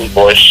Dudley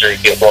Boys should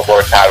get one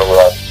more title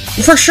run.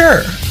 For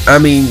sure. I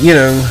mean,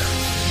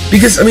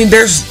 because,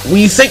 when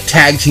you think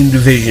tag team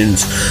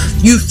divisions,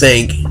 you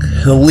think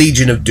the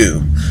Legion of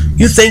Doom,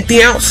 you think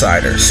the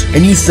Outsiders,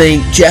 and you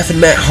think Jeff and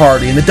Matt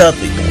Hardy and the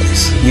Dudley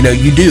Boys.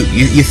 You do.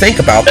 You think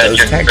about those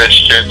tag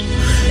teams.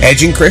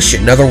 Edge and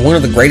Christian, another one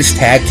of the greatest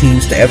tag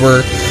teams to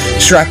ever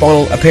strap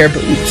on a pair of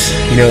boots.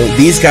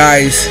 These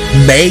guys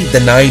made the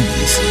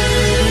 90s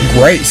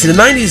great. See, the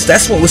 90s,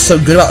 that's what was so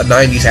good about the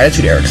 90s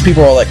Attitude Era, because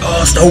people were all like,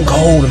 oh, Stone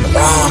Cold and The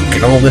Rock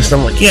and all this, and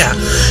I'm like, yeah,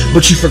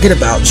 but you forget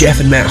about Jeff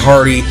and Matt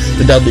Hardy,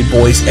 the Dudley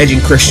Boys, Edge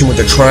and Christian with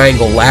their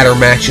triangle ladder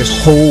matches.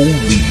 Holy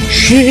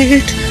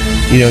shit.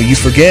 You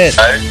forget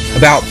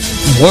about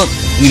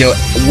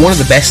one of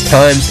the best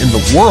times in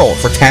the world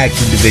for tag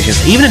team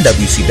divisions. Even in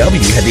WCW,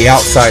 you had the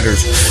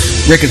Outsiders,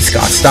 Rick and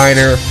Scott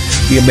Steiner,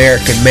 the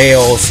American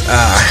Males,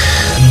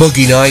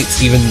 Boogie Nights,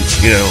 even,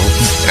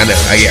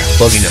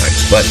 Boogie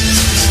Nights, but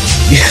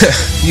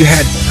you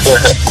had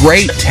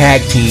great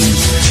tag teams.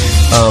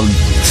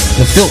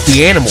 The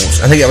Filthy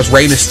Animals, I think that was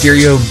Rey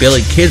Mysterio and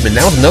Billy Kidman.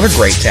 That was another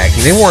great tag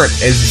team. They weren't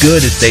as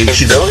good as they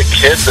should have. Billy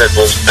Kidman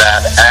was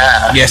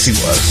badass. Yes, he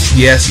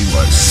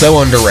was.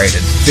 So underrated.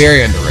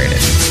 Very underrated.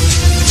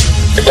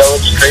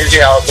 It's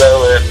crazy how,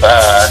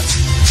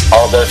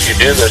 although if you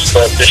do this,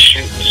 but the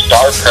shooting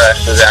star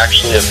press is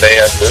actually a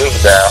banned move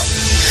now.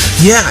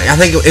 Yeah, I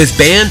think it was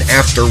banned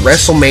after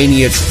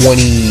WrestleMania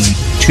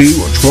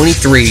 22 or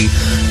 23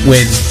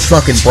 when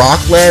fucking Brock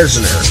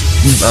Lesnar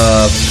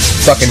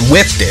fucking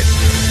whipped it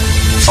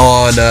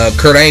on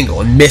Kurt Angle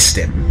and missed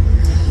him.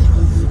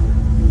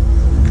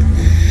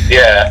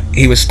 Yeah.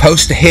 He was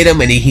supposed to hit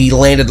him and he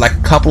landed like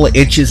a couple of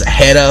inches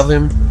ahead of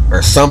him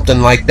or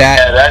something like that.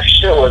 Yeah, that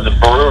shit was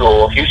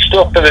brutal. He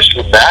still finished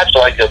the match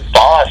like a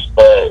boss,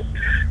 but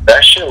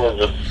that shit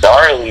was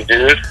gnarly,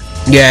 dude.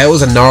 Yeah, it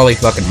was a gnarly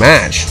fucking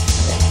match.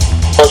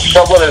 But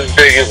someone as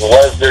big as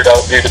Lesnar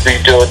don't need to be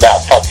doing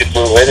that fucking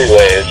move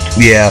anyways.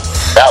 Yeah.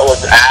 That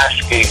was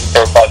asking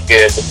for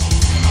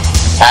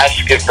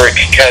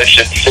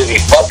Concussion City.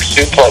 Fuck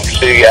Suplex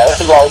City. Yeah, this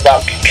is all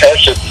about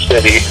Concussion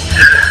City.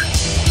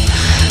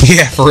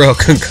 Yeah, for real,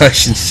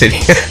 Concussion City.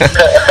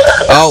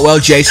 Oh, well,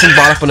 Jason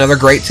brought up another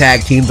great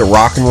tag team, the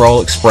Rock and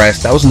Roll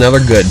Express. That was another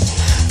good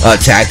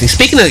tag team.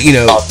 Speaking of,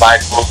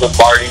 Michaels and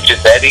Marty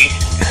Jannetty.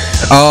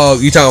 Oh,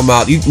 you talking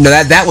about,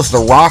 that was the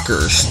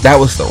Rockers. That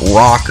was the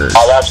Rockers.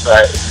 Oh, that's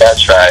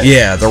right.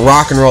 Yeah, the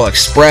Rock and Roll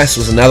Express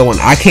was another one.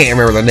 I can't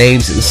remember the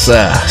names. It was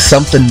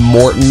something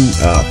Morton.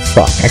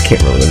 Fuck, I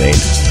can't remember the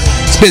name.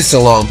 been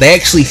so long. They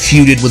actually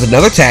feuded with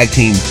another tag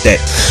team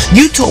that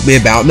you told me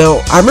about.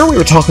 Now, I remember we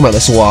were talking about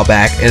this a while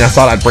back, and I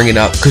thought I'd bring it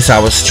up because I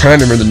was trying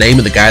to remember the name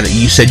of the guy that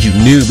you said you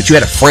knew, but you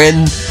had a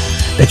friend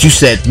that you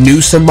said knew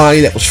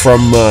somebody that was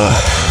from,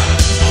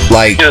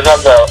 like... He was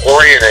on the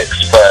Orient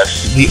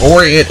Express. The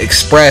Orient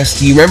Express.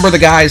 Do you remember the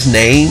guy's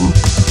name?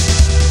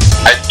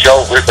 I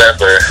don't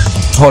remember.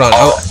 Hold on.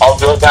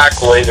 I'll go back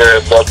later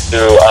and look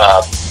through,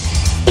 I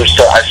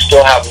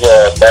still have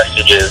the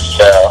messages,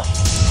 so...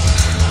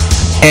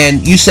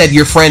 And you said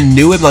your friend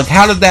knew him. Like,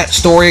 how did that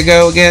story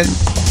go again?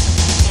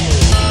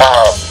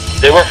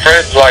 They were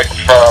friends, like,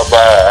 from,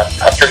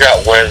 I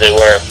forgot where they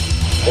were.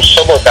 It was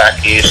somewhere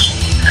back east.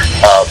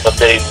 But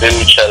they knew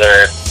each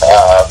other.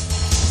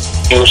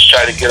 He was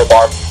trying to get him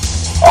on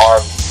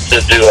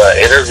to do an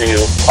interview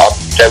on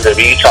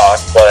WWE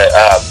Talk, but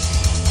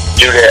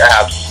Drew didn't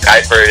have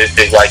Skype or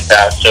anything like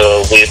that,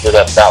 so we ended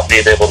up not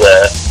being able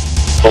to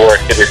work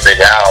anything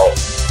out.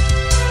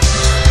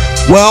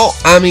 Well,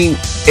 I mean,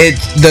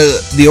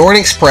 the Orient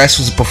Express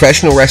was a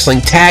professional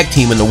wrestling tag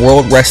team in the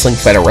World Wrestling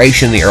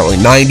Federation in the early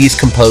 90s,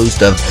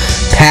 composed of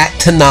Pat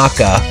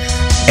Tanaka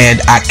and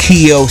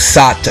Akio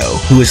Sato,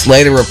 who was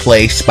later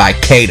replaced by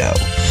Kato.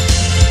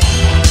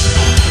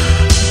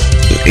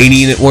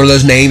 Any one of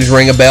those names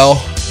ring a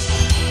bell?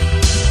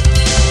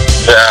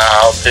 Yeah, I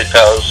don't think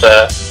that was,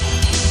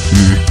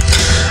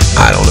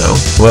 I don't know.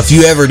 Well, if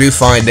you ever do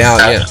find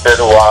out, It's been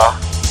a while.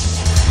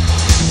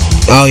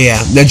 Oh,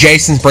 yeah. Now,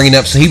 Jason's bringing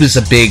up, so he was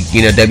a big,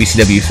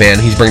 WCW fan.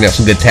 He's bringing up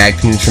some good tag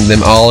teams from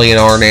them. Ollie and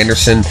Arn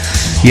Anderson.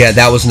 Yeah,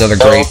 that was another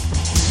great...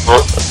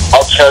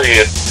 I'll tell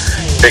you,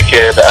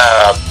 freaking,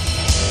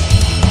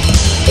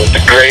 the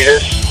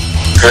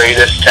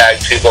greatest tag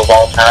team of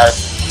all time,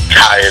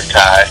 Kai and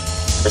Tai.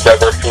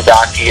 Remember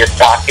Funaki and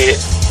Pocket?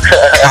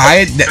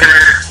 Kai?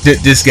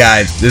 This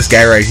guy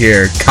right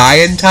here.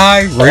 Kai and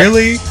Tai?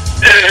 Really?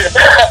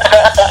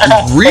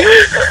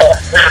 Really?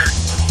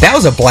 That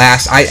was a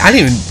blast. I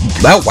didn't even...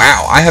 Oh,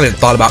 wow. I haven't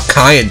thought about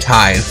Kai and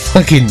Tai and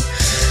fucking...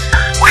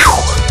 Whew,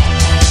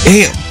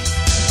 damn.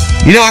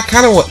 I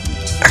kind of want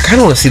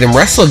to see them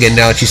wrestle again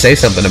now that you say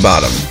something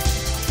about them.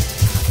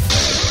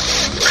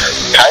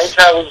 Kai and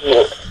Tai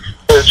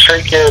was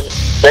freaking...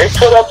 They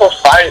put up a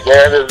fight,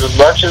 man. As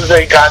much as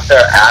they got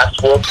their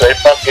ass whooped, they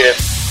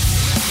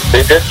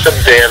did some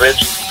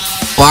damage.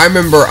 Well, I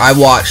remember I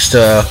watched...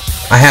 I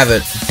have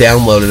it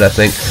downloaded, I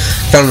think.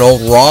 Found an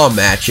old Raw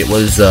match. It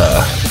was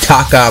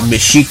Taka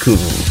Michiko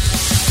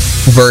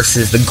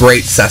versus the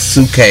Great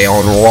Sasuke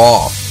on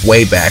Raw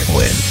way back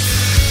when.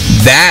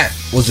 That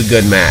was a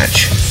good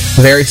match.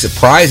 Very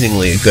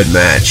surprisingly a good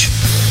match.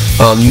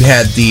 You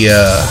had the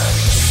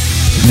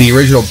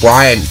original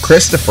Brian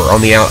Christopher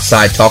on the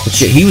outside talking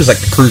shit. He was like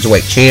the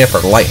cruiserweight champ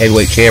or the light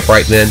heavyweight champ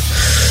right then,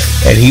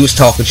 and he was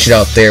talking shit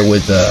out there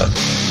with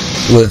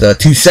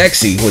Too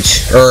Sexy,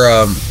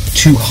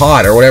 Too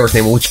Hot or whatever his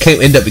name, which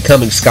ended up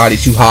becoming Scotty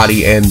Too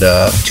Hottie and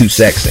Too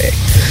Sexy.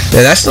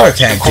 Now that's not a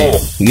tag team.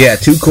 Yeah,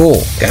 Too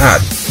Cool.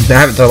 God, I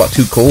haven't thought about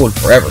Too Cool in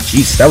forever.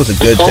 Jeez, that was a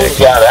good tag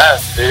team. Got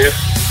ass, dude.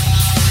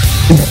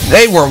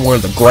 They weren't one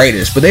of the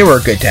greatest, but they were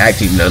a good tag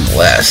team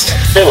nonetheless.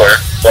 They were,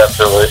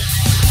 definitely.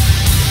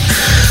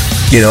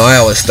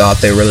 I always thought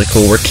they were really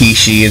cool.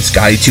 Rikishi and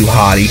Scotty Too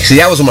Hottie. See,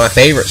 that was one of my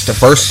favorites. The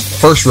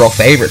first real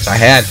favorites I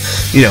had,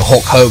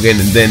 Hulk Hogan,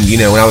 and then,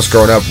 when I was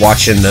growing up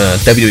watching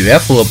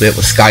WWF a little bit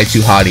with Scotty Too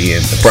Hottie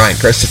and Brian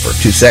Christopher,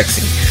 Too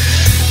Sexy.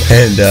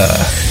 And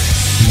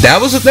that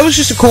was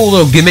just a cool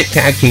little gimmick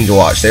tag team to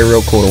watch. They were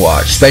real cool to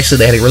watch. Especially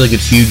they had a really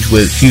good feud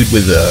with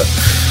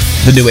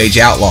the New Age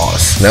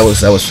Outlaws. That was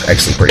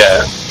actually pretty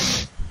cool.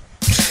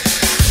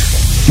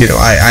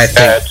 I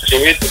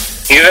think...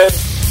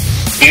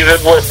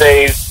 Even when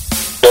the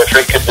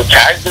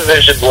tag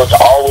division was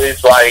always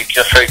like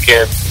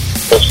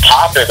was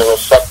popping, it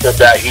was something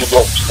that you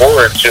looked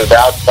forward to.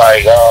 Now it's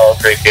like,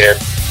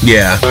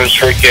 yeah. Who's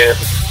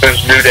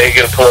New Day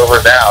gonna put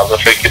over now? The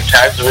freaking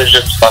tag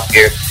division's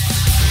fucking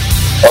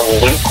a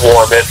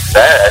lukewarm at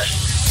best.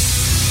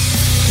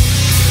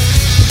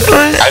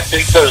 I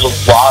think there's a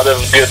lot of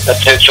good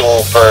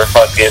potential for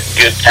fucking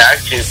good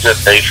tag teams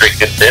if they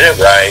freaking did it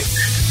right.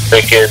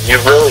 You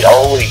really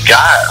only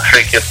got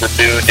the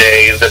New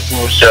Day, the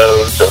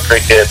Usos,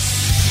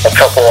 a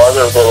couple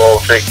other little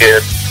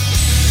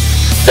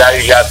now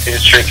you got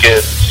these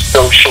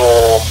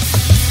social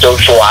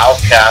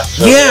outcasts.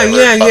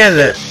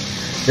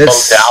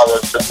 That's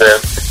Dallas and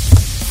them.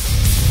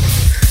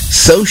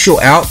 Social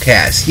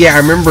outcasts. Yeah, I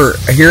remember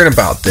hearing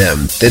about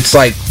them. It's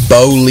like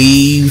Bo,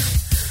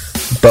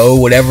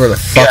 whatever the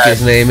fuck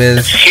his name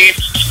is.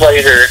 Heath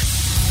Slater,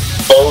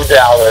 Bo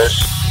Dallas,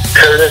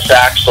 Curtis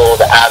Axel,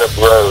 and Adam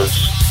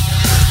Rose.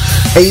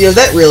 Hey,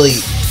 that really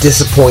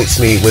disappoints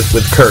me with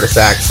Curtis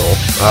Axel.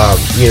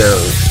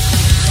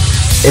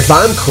 If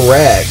I'm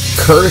correct,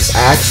 Curtis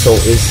Axel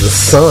is the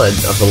son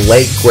of the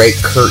late great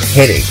Kurt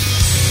Hennig.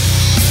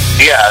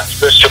 Yeah,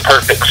 it's Mr.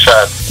 Perfect's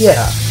son.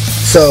 Yeah.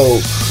 So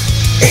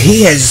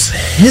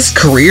his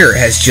career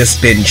has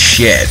just been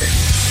shit.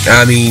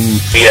 I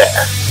mean, yeah.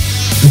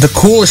 The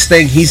coolest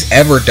thing he's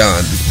ever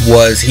done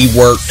was he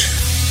worked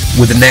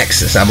with the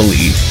Nexus, I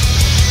believe.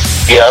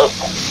 Yep.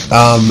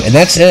 And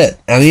that's it.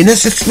 I mean,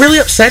 it's really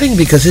upsetting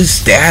because his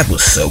dad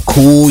was so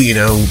cool, you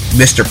know.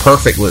 Mr.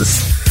 Perfect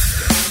was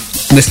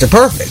Mr.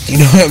 Perfect, you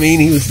know what I mean?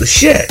 He was the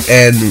shit.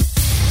 And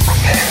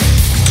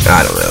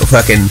I don't know,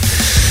 fucking,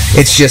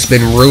 it's just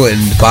been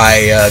ruined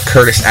by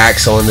Curtis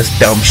Axel and this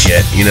dumb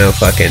shit, you know,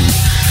 fucking.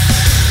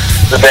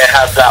 They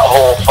have that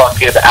whole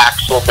fucking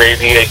Axel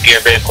Mania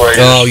gimmick where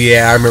oh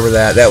yeah, I remember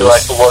that. That was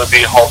like the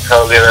wannabe Hulk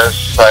Hogan.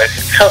 It's like,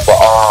 come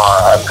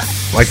on.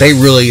 Like, they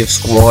really have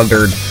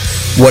squandered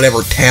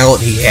whatever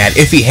talent he had,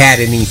 if he had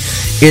any,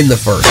 in the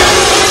first.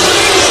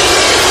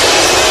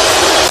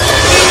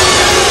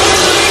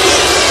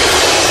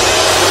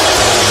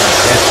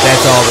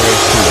 That's all there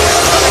is to it.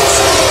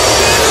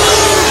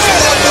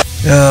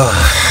 Oh,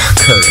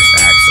 Curtis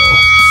Axel.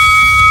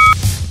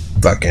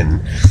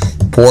 Fucking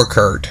poor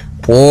Kurt.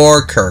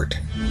 Poor Kurt.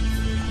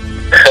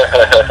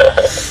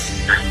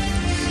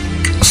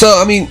 So,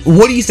 I mean,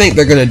 what do you think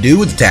they're going to do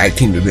with the tag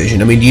team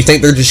division? I mean, do you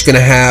think they're just going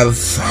to have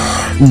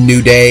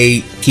New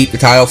Day keep the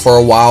title for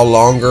a while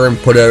longer and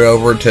put it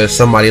over to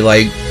somebody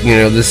like, you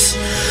know, this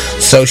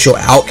social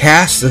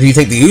outcast? Or do you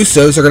think the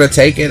Usos are going to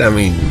take it? I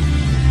mean,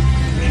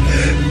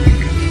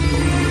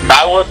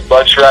 I would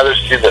much rather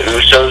see the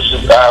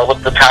Usos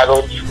with the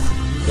titles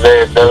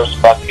than those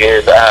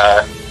fucking,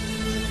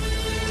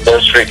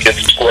 those freaking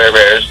square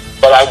bears.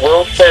 But I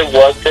will say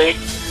one thing,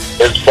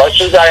 as much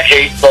as I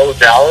hate Bo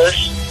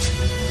Dallas,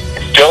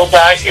 go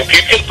back, if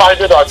you can find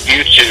it on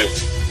YouTube,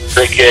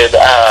 freaking,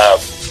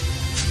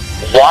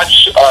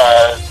 watch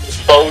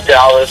Bo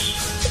Dallas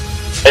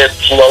and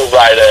Flo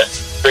Rida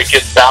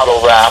freaking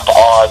battle rap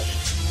on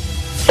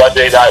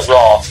Monday Night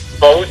Raw.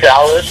 Bo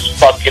Dallas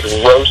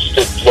fucking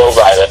roasted Flo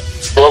Rida.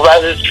 Flo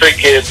Rida's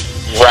freaking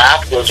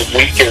rap was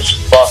weak as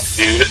fuck,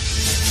 dude.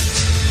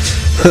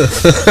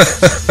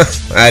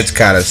 That's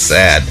kind of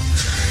sad.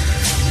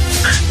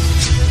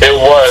 It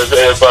was,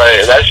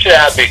 but that shit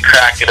had me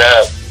cracking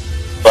up.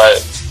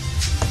 But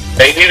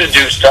they need to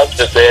do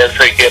something, man.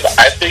 Freaking,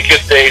 I think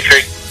if they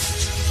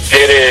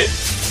did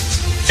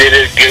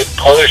a good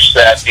push,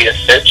 that the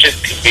Ascension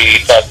could be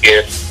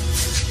fucking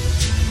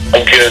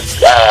a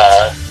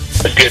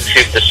good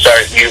team to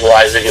start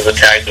utilizing in the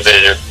tag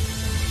division.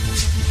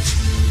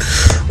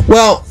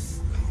 Well,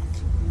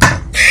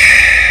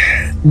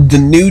 the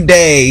New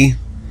Day,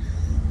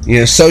 you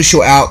know,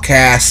 social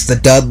outcasts, the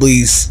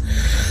Dudleys.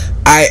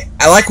 I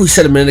like we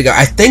said a minute ago,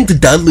 I think the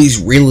Dudleys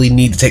really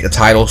need to take the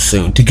title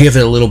soon to give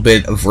it a little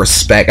bit of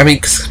respect. I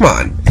mean, 'cause, come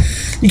on.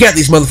 You got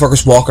these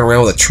motherfuckers walking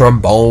around with a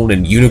trombone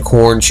and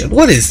unicorn shit.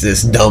 What is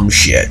this dumb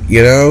shit,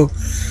 you know?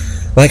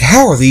 Like,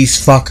 how are these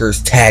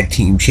fuckers tag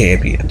team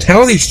champions? How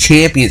are these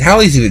champions? How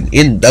are these even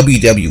in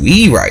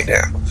WWE right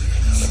now?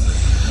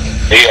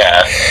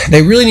 Yeah.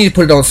 They really need to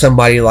put it on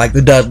somebody like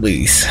the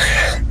Dudleys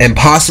and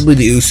possibly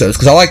the Usos,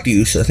 because I like the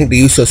Usos. I think the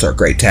Usos are a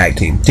great tag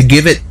team. To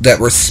give it that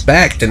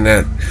respect and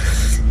that,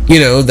 you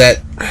know,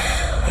 that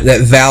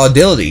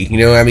validity. You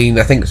know, I mean,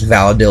 I think it's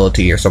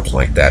validity or something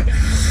like that.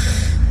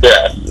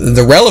 Yeah.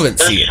 The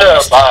relevancy.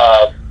 There's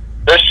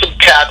some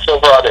cats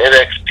over on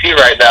NXT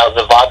right now,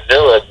 the Von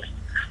Villains.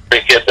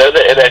 Freaking, they're the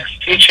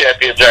NXT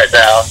champions right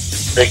now.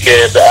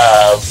 Freaking,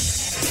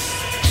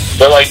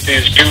 they're like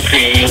these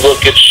goofy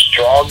looking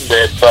strong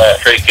men, but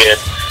freaking,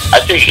 I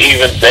think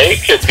even they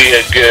could be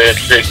a good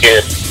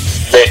freaking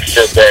mix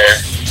in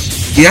there.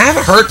 Yeah, I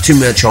haven't heard too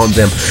much on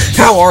them.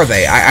 How are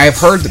they? I've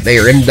heard that they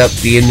are ended up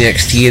the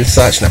NXT and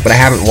such, but I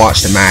haven't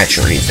watched a match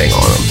or anything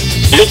on them.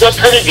 Dude, they're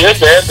pretty good,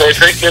 man. They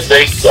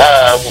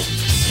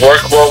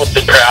work well with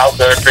the crowd.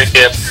 They're pretty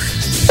good.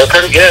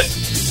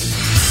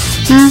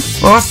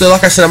 Well,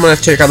 like I said, I'm gonna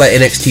have to check out that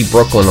NXT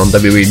Brooklyn on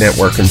WWE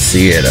Network and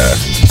see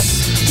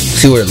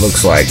what it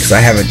looks like, because I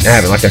haven't,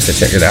 like I said,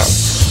 checked it out.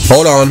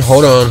 Hold on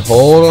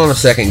a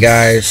second,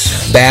 guys.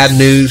 Bad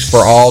news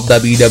for all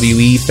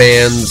WWE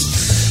fans.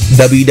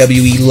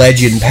 WWE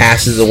legend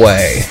passes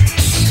away.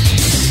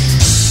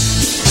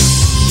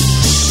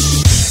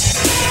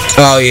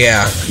 Oh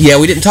yeah,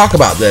 we didn't talk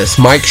about this.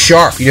 Mike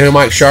Sharp, you know who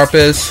Mike Sharp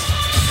is?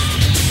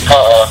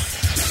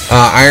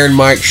 Iron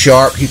Mike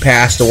Sharp. He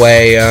passed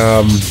away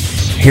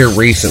here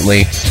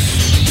recently.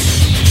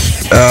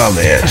 Oh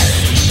man.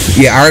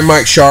 Yeah, Iron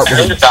Mike Sharp. I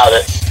heard about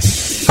it.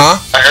 Huh?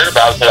 I heard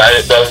about it. I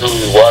didn't know who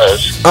he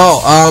was.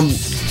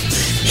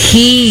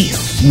 He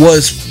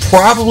was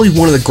probably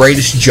one of the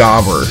greatest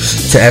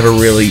jobbers to ever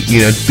really, you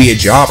know, be a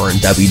jobber in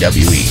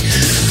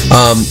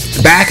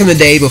WWE. Back in the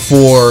day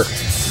before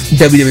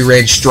WWE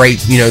ran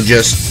straight, you know,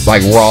 just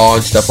like Raw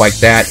and stuff like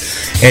that,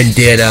 and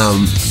did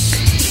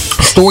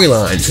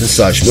storylines and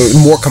such,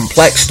 more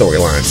complex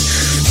storylines.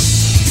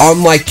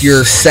 Unlike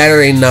your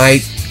Saturday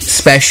night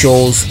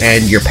specials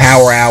and your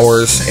power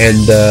hours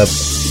and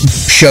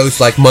shows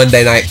like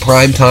Monday Night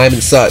Primetime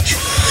and such,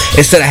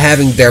 instead of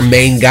having their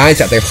main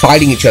guys out there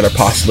fighting each other,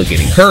 possibly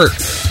getting hurt,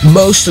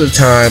 most of the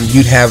time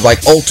you'd have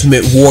like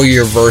Ultimate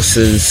Warrior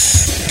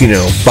versus, you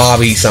know,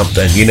 Bobby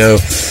something, you know.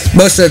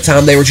 Most of the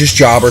time they were just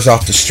jobbers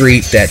off the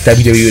street that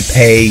WWE would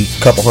pay a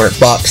couple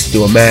 $100 to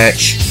do a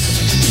match,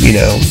 you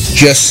know,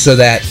 just so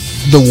that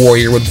the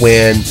Warrior would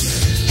win.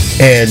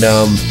 And,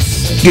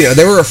 you know,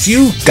 there were a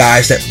few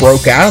guys that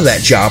broke out of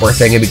that jobber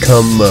thing and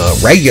become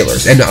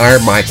regulars, and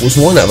Iron Mike was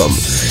one of them.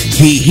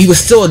 He was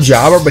still a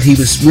jobber, but he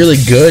was really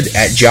good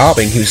at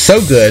jobbing. He was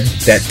so good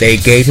that they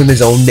gave him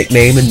his own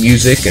nickname in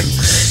music, and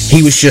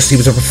he was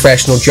a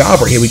professional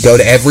jobber. He would go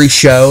to every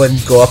show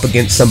and go up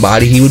against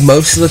somebody. He would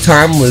most of the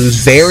time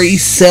lose, very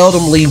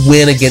seldomly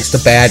win against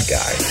a bad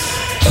guy.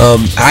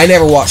 I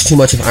never watched too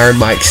much of Iron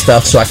Mike's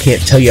stuff, so I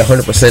can't tell you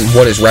 100%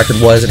 what his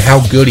record was and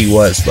how good he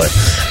was, but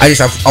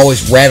I've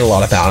always read a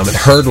lot about him and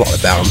heard a lot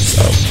about him,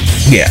 so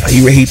yeah,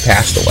 he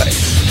passed away.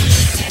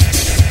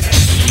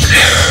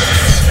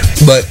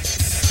 But,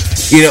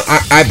 you know,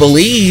 I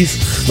believe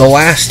the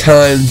last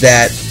time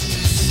that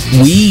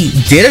we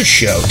did a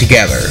show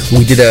together,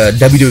 we did a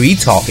WWE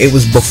talk, it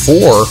was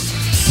before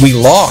we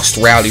lost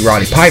Rowdy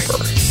Roddy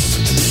Piper.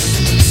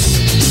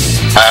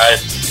 I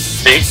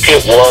think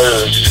it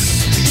was...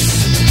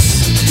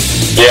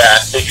 Yeah,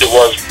 I think it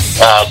was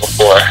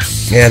before.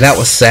 Yeah, that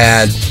was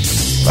sad.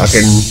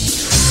 Fucking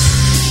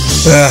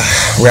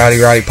Rowdy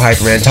Roddy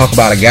Piper, man. Talk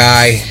about a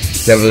guy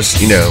that was,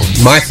 you know,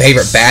 my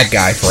favorite bad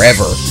guy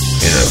forever.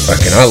 You know,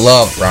 fucking, I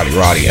love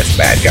Roddy as a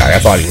bad guy.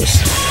 I thought he was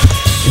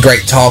a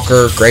great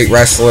talker, great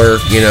wrestler,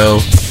 you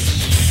know.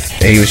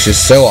 And he was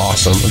just so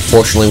awesome.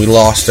 Unfortunately, we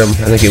lost him.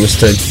 I think it was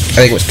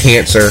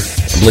cancer.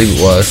 I believe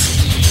it was.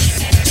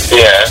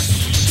 Yeah.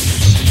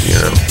 You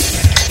know.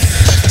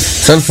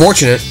 It's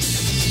unfortunate.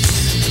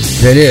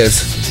 It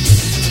is.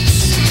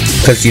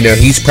 Because, you know,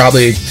 he's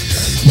probably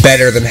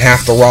better than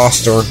half the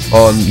roster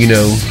on, you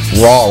know,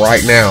 Raw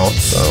right now.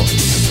 So,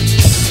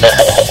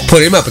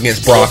 put him up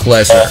against Brock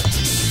Lesnar.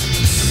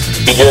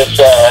 He just,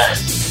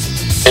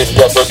 his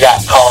number got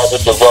called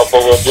in the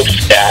Rumble in the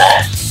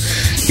Sky.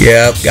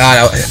 Yeah,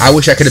 God, I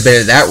wish I could have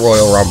been at that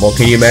Royal Rumble.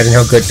 Can you imagine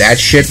how good that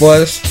shit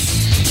was?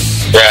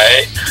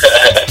 Right.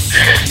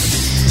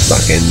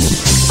 Fucking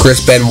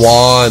Chris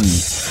Benoit and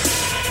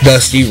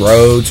Dusty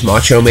Rhodes,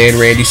 Macho Man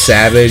Randy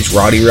Savage,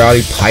 Roddy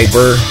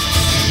Piper.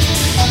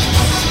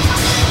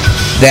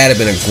 That'd have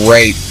been a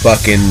great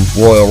fucking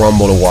Royal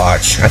Rumble to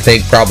watch. I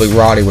think probably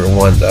Roddy would have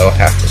won, though, I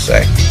have to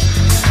say.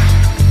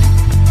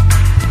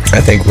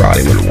 I think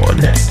Roddy would have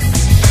won.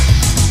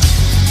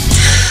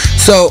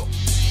 So,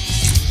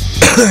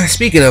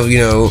 speaking of, you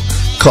know,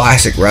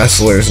 classic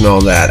wrestlers and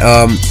all that,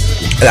 I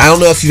don't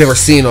know if you've ever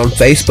seen on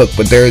Facebook,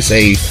 but there's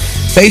a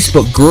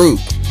Facebook group,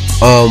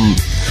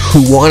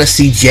 who want to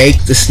see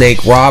Jake the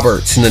Snake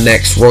Roberts in the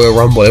next Royal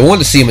Rumble. They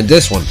wanted to see him in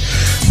this one,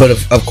 but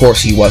of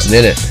course he wasn't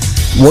in it.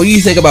 What do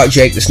you think about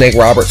Jake the Snake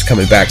Roberts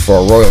coming back for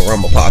a Royal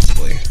Rumble,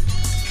 possibly?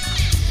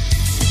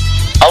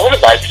 I would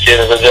have liked to see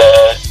him as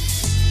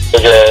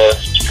a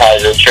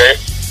surprise entrant.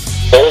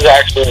 There was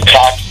actually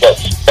talks that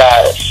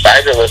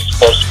Steiner was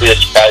supposed to be a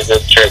surprise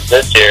entrant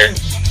this year.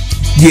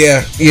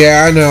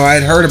 Yeah, I know.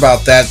 I'd heard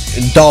about that.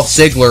 Dolph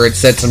Ziggler had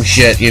said some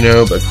shit, you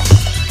know, but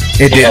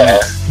it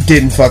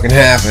didn't fucking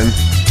happen.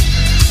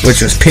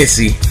 Which was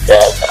pissy.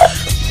 Yeah.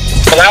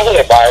 But I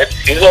wouldn't mind.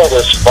 He's old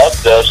as fuck,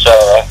 though, so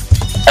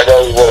I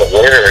know he wouldn't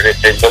win or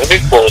anything, but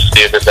it'd be cool to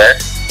see him in there.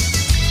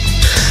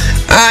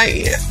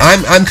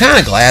 I'm kind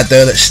of glad,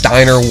 though, that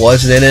Steiner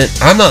wasn't in it.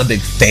 I'm not a big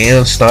fan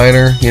of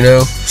Steiner, you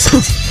know.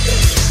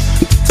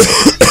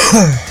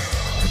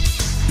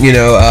 You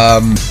know,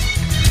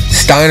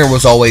 Steiner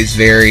was always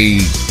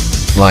very,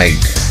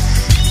 like,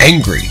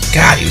 angry.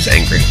 God, he was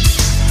angry.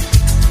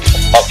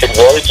 Fucking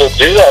roids will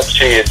do that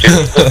to you,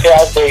 dude. Look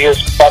how big his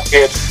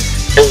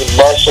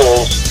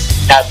muscles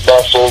have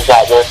muscles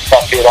that were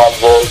fucking on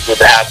roids and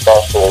have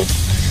muscles.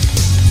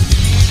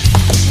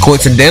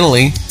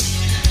 Coincidentally,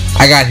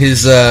 I got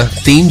his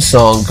theme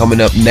song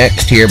coming up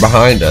next here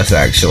behind us,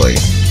 actually.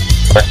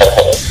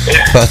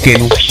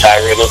 Fucking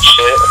siren and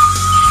shit.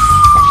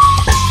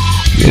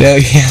 You know,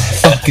 yeah,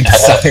 fucking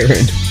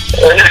siren.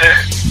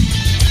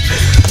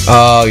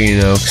 Oh, you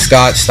know,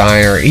 Scott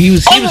Steiner. He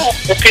was.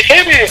 If you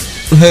hear me.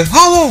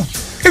 Hello,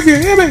 if you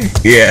hear me.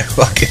 Yeah,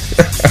 fuck it.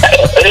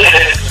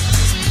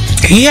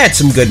 He had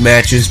some good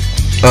matches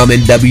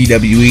in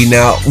WWE.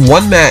 Now,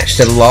 one match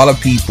that a lot of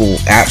people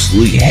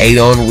absolutely hate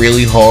on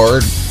really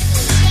hard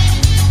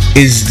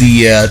is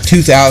the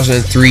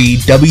 2003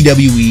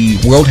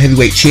 WWE World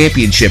Heavyweight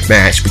Championship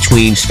match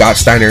between Scott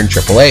Steiner and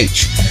Triple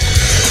H.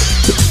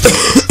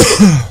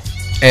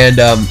 And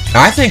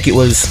I think it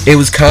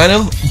was kind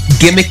of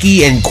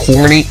gimmicky and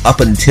corny up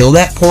until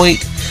that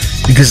point,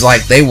 because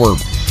like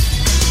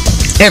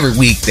every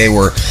week they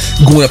were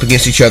going up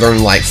against each other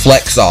in like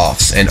flex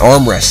offs and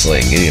arm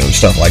wrestling and, you know,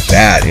 stuff like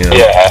that. You know,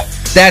 yeah,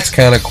 that's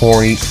kind of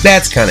corny,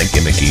 that's kind of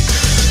gimmicky.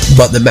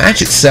 But the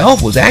match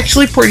itself was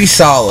actually pretty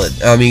solid.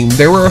 I mean,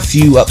 there were a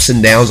few ups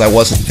and downs I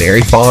wasn't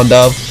very fond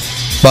of,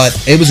 but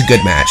it was a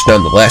good match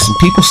nonetheless. And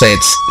people say a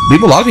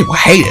lot of people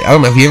hate it. I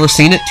don't know, have you ever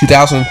seen it?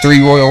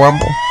 2003 Royal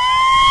Rumble.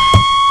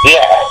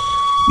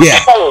 Yeah.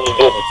 I thought it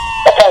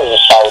was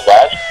a solid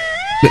match.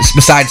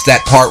 Besides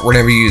that part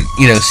whenever you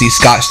see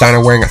Scott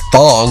Steiner wearing a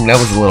thong, that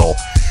was a little.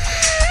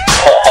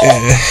 Yeah,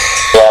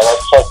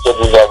 that's something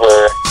you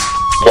never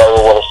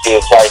want to see.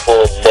 It's like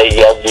when Mae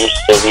Young used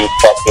to be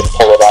fucking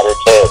pulling out her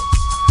tits.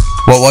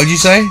 What'd you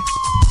say?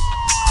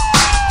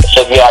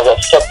 So yeah,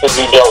 that's something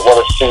you don't want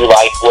to see,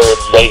 like when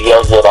Mae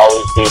Young would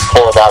always be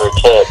pulling out her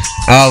tits.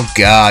 Oh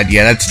God,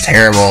 yeah, that's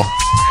terrible.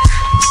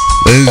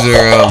 Those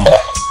are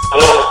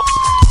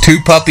two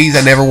puppies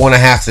I never want to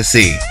have to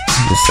see.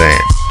 I'm just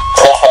saying.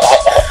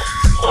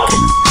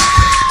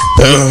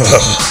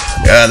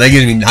 God, that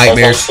gives me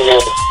nightmares. As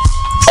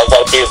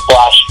I being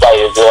flashed by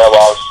your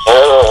grandma.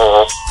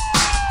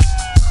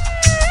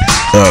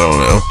 I don't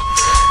know.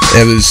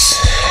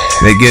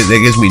 That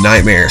gives me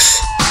nightmares.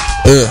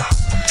 Ugh.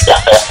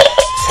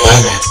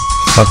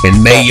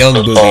 Fucking Mae Young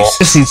boobies.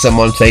 I seen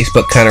something on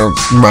Facebook kind of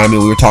reminded me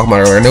of what we were talking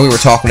about earlier. I know we were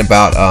talking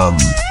about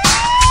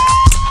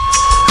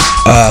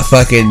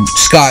fucking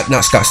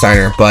not Scott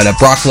Steiner, but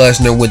Brock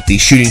Lesnar with the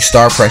shooting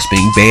star press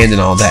being banned and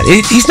all that.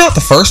 He's not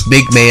the first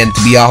big man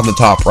to be off the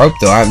top rope,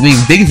 though. I mean,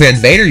 Big Van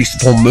Vader used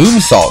to pull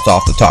moonsaults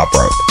off the top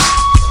rope.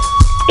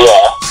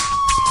 Yeah.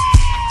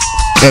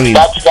 I mean,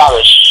 that's not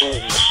a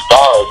shooting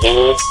star,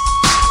 dude.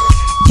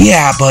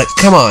 Yeah, but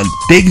come on,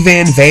 Big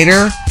Van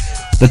Vader,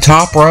 the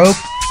top rope,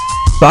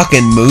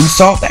 fucking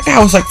moonsault. That guy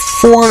was like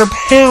 400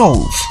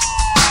 pounds.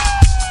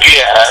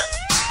 Yeah.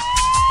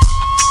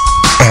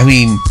 I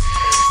mean,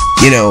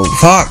 you know,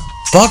 fuck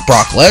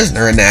Brock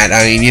Lesnar and that.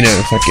 I mean, you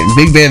know, fucking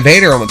Big Van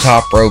Vader on the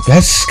top rope.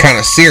 That's kind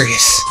of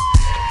serious.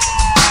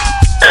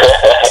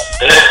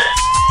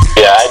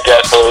 Yeah, I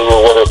definitely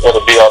wouldn't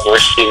want to be on the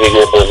receiving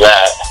end of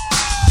that.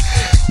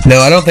 No,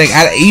 I don't think,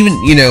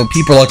 even, you know,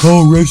 people are like,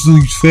 oh,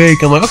 wrestling's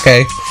fake. I'm like,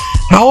 okay,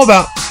 how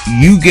about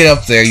you get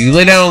up there, you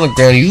lay down on the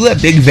ground, you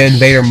let Big Van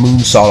Vader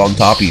moonsault on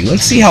top of you.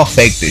 Let's see how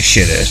fake this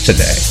shit is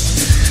today.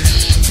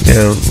 You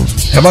know,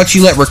 how about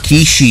you let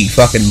Rikishi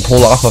fucking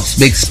pull off a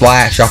big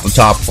splash off the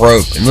top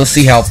rope, and let's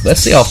see how fake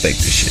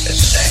this shit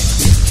is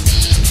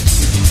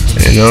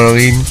today. You know what I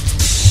mean?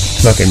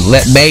 Fucking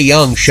let Mae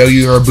Young show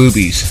you her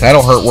boobies.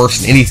 That'll hurt worse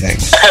than anything.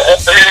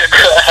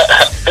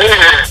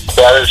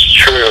 That is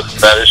true.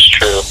 That is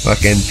true.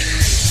 Fucking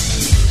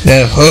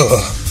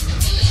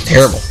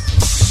terrible.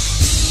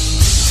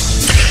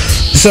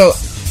 So,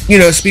 you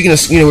know, speaking of,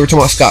 you know, we were talking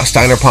about Scott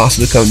Steiner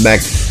possibly coming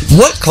back.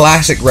 What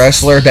classic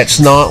wrestler that's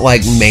not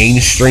like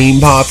mainstream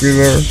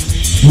popular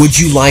would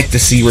you like to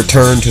see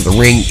return to the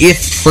ring,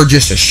 if for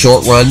just a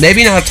short run?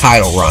 Maybe not a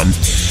title run,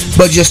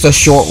 but just a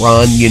short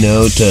run, you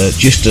know, to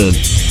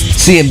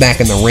see him back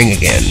in the ring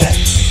again.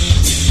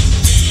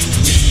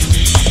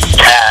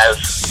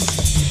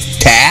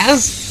 Taz,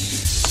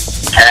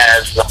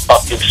 the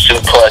fucking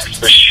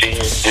suplex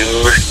machine,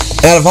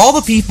 dude. Out of all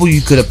the people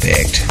you could have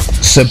picked,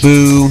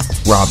 Sabu,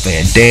 Rob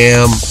Van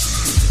Dam,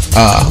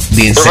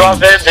 the Insane. Rob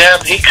Van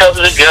Dam, he comes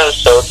and goes,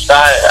 so it's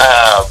not,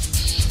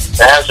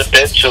 it hasn't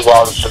been too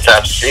long since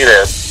I've seen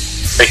him.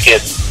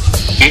 Freaking,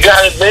 you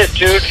gotta admit,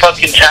 dude,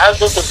 fucking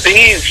Taz was a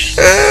beast.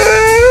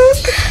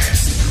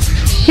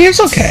 He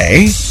was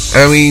okay.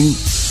 I mean,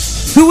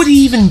 who would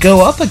he even go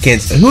up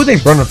against? Who would they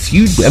run a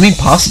feud with? I mean,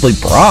 possibly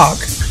Brock.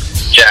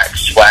 Jack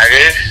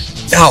Swagger.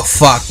 Oh,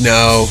 fuck,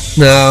 no,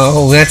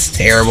 that's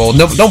terrible.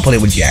 No, don't put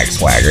him with Jack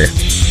Swagger.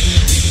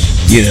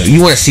 You know,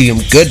 you want to see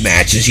him good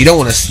matches. You don't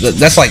want to.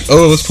 That's like,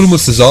 oh, let's put him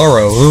with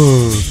Cesaro.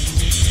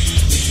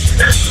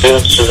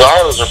 Dude,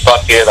 Cesaro's a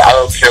fucking. I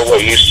don't care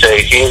what you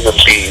say. He's a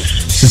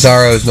beast.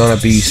 Cesaro's not a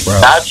beast,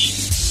 bro.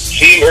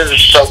 He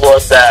is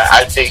someone that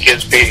I think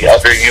is being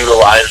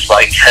underutilized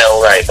like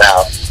hell right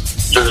now.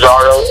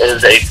 Cesaro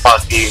is a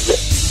fucking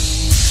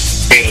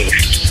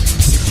beast.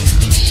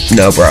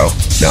 No, bro.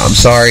 No, I'm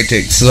sorry.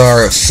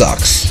 Cesaro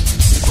sucks.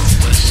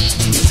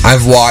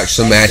 I've watched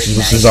some matches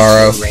with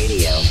Cesaro.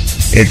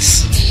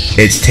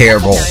 It's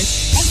terrible.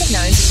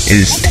 It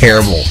is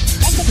terrible.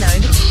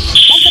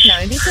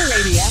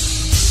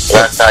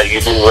 That's how you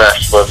do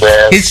wrestling,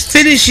 man. His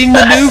finishing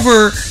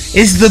maneuver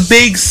is the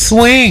big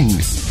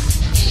swing.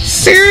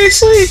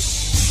 Seriously?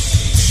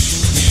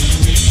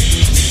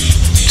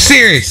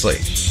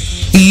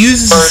 He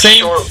uses the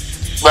same...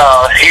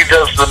 No, he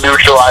does the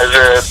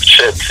neutralizer and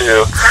shit,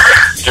 too.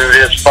 Dude,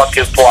 his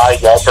fucking flying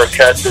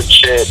uppercuts and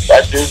shit.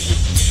 That dude's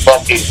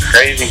fucking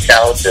crazy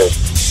talented.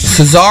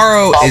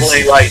 Cesaro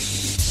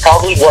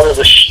probably one of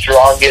the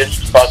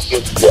strongest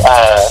fucking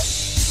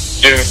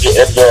dudes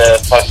in the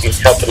fucking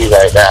company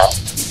right now.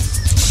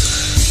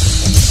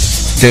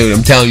 Dude,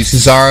 I'm telling you,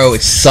 Cesaro,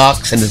 it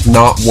sucks and is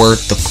not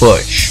worth the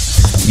push.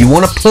 You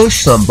want to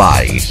push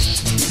somebody,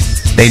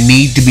 they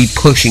need to be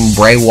pushing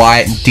Bray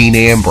Wyatt and Dean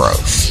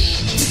Ambrose.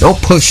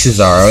 Don't push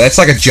Cesaro. That's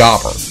like a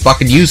jobber.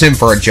 Fucking use him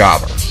for a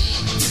jobber.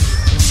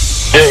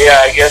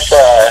 Yeah, I guess,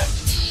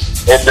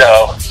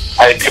 no,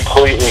 I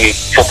completely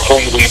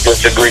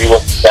disagree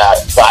with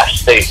that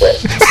last statement.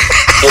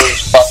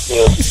 He's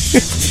fucking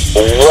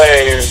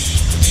way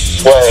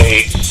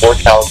more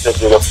talented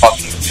than a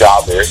fucking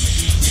jobber.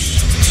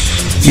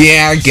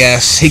 Yeah, I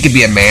guess. He could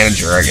be a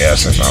manager, I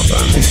guess, or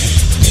something.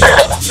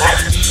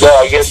 No,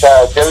 I guess,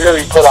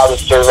 WWE put out a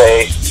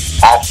survey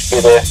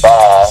asking if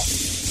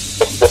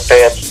the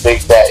fans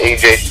think that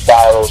AJ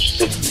Styles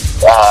should,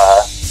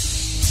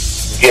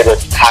 get a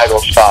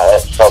title shot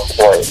at some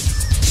point.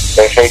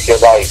 They're thinking,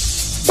 like,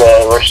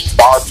 the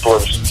response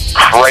was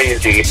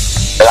crazy.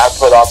 And I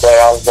put on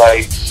there, I was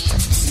like,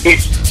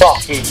 he's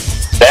fucking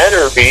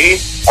better be.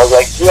 I was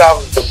like, you have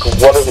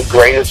one of the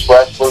greatest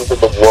wrestlers in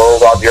the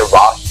world on your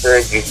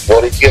roster, and you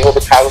wouldn't give him a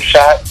title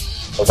shot?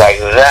 I was like,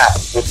 that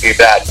would be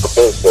bad for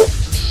business.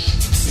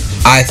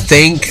 I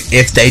think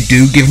if they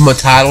do give him a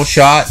title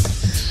shot,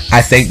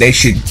 I think they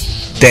should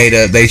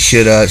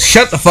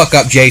shut the fuck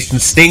up, Jason.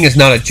 Sting is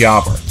not a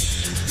jobber.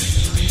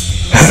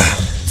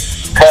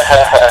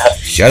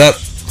 Shut up.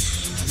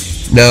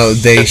 No,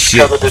 they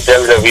should. Coming to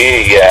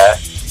WWE, yeah.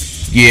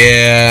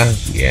 Yeah,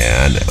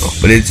 I know.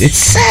 But it's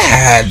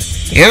sad.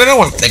 And I don't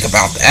want to think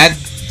about that.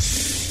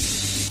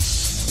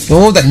 I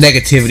don't want that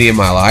negativity in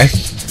my life.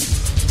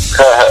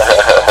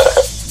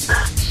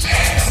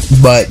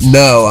 But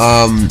no,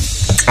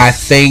 I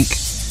think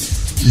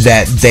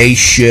that they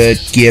should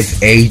give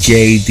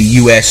AJ the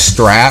US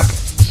strap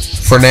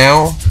for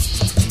now.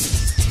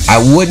 I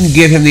wouldn't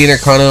give him the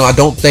Intercontinental. I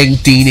don't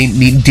think Dean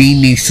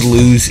needs to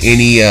lose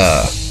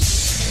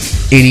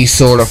any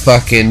sort of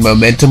fucking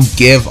momentum.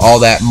 Give all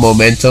that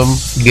momentum.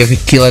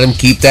 Let him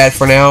keep that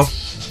for now.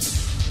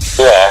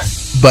 Yeah.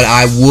 But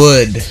I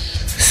would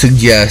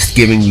suggest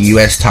giving the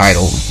US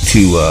title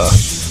to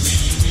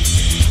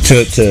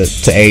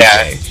AJ.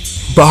 Yeah.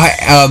 But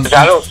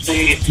I don't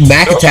see.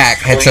 Mac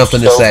had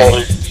something to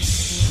say.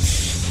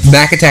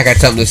 Mac had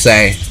something to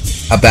say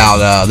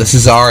about the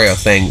Cesaro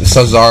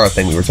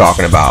thing we were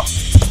talking about.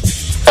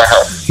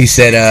 He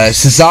said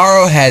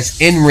Cesaro has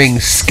in-ring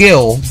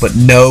skill but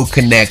no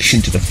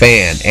connection to the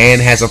fan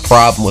and has a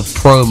problem with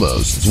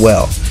promos as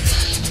well.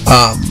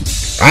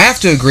 I have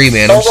to agree,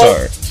 man. I'm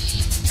sorry.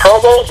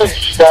 Promos and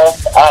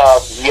stuff,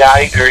 yeah,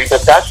 I agree,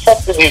 but that's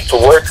something you need to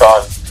work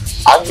on.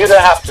 I'm going to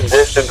have to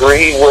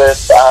disagree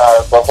with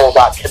the whole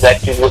not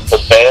connecting with the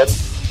fans.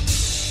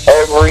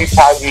 Every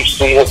time you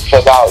see him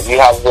come out, you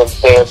have them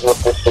fans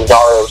with the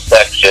Cesaro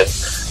section.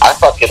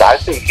 I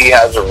think he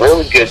has a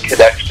really good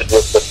connection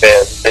with the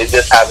fans. They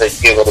just haven't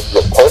given him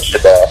the push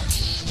enough.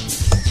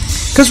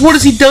 Because what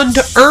has he done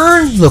to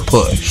earn the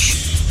push?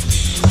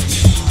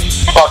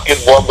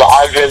 Fucking won the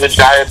Andre the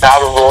Giant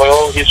Battle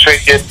Royal.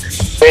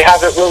 They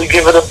haven't really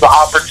given him the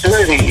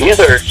opportunity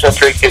either to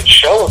freaking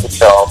show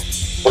himself.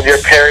 When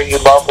you're pairing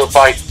him up with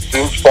like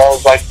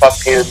goofballs like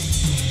fucking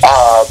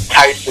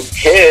Tyson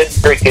Kidd,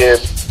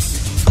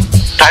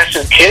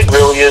 Tyson Kidd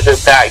really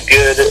isn't that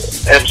good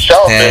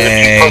himself. Hey, and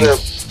if you put him,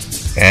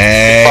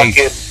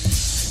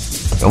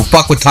 don't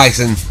fuck with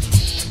Tyson.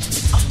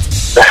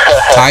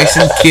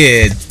 Tyson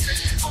Kidd.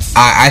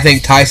 I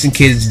think Tyson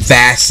Kidd is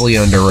vastly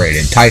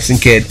underrated. Tyson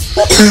Kidd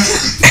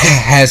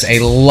has a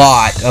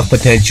lot of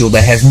potential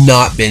that has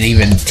not been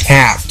even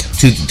tapped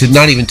to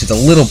not even to the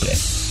little bit.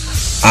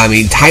 I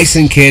mean,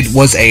 Tyson Kidd he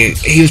was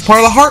part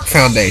of the Hart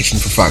Foundation,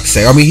 for fuck's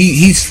sake. I mean,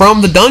 he's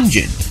from the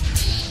Dungeon.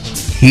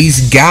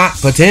 He's got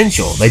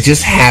potential. They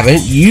just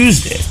haven't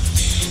used it.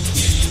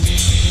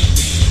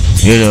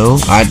 You know,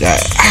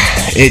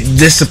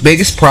 the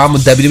biggest problem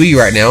with WWE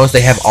right now is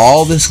they have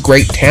all this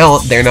great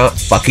talent they're not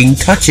fucking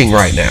touching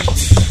right now.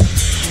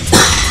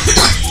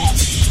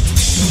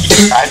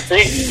 I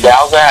think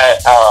now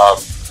that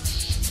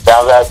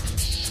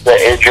the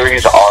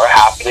injuries are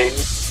happening,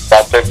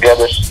 that they're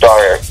gonna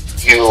start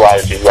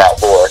utilizing that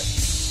more.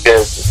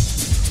 Because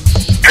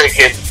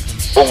freaking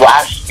the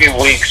last few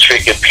weeks,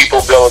 freaking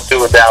people going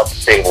through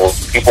announce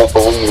tables, people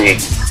believing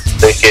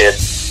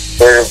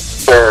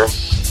they're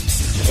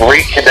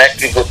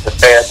reconnecting with the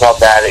fans on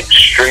that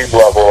extreme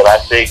level. And I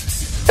think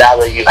now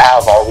that you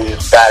have all these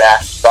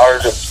badass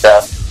stars and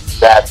stuff,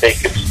 that they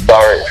can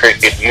start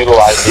freaking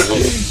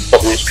utilizing some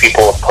of these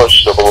people and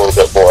push them a little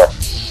bit more.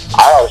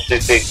 I honestly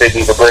think they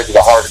need to bring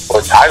the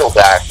hardcore title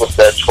back with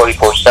the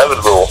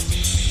 24/7 rule.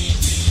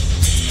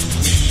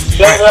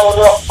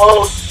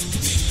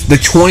 The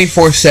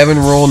 24/7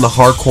 rule and the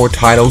hardcore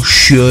title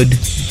should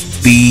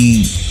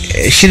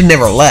have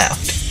never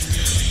left.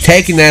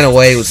 Taking that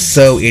away was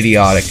so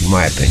idiotic, in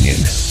my opinion.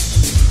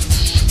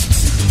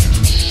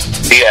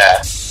 Yeah,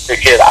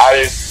 freaking,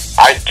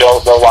 I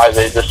don't know why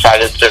they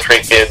decided to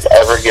freaking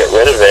ever get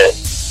rid of it.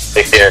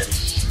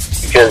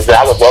 Because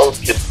that alone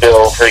can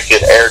fill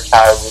freaking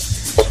airtime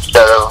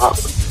instead of.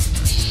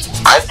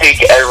 I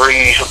think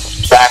every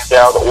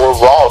SmackDown or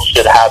Raw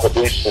should have at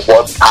least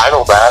one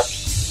title match.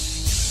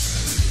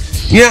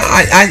 Yeah,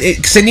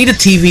 because they need a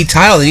TV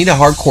title. They need a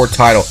hardcore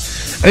title.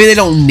 I mean, they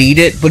don't need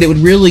it, but it would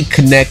really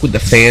connect with the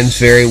fans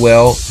very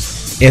well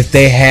if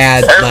they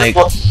had, like...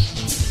 It's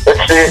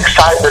the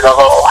excitement of,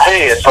 oh,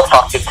 hey, it's a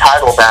fucking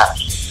title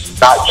match.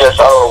 Not just,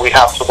 oh, we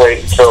have to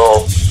wait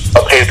until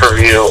a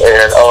pay-per-view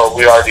and, oh,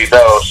 we already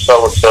know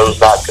so-and-so's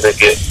not going to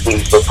get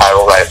the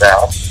title right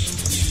now.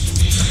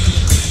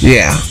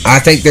 Yeah, I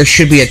think there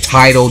should be a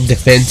title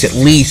defense at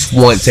least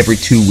once every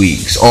 2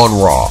 weeks on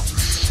Raw.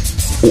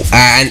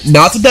 And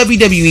not the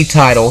WWE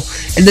title,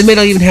 and they may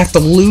not even have to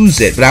lose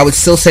it, but I would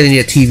still say they need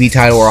a TV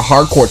title or a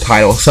hardcore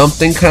title,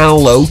 something kind of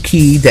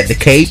low-key that the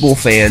cable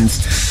fans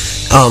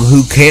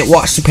who can't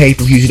watch the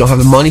pay-per-views, who don't have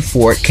the money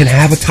for it, can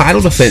have a title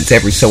defense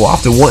every so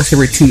often, once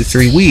every 2 to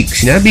 3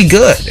 weeks. You know, that'd be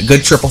good. A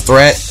good triple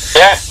threat,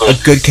 a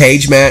good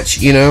cage match,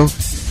 you know.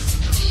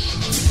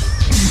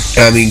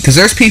 I mean, because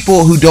there's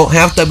people who don't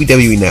have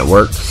WWE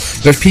Network.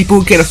 There's people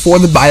who can't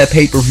afford to buy the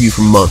pay-per-view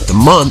from month to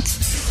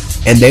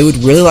month, and they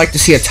would really like to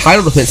see a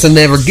title defense and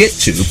never get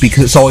to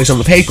because it's always on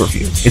the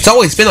pay-per-view. It's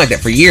always been like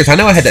that for years. I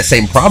know I had that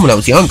same problem when I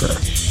was younger.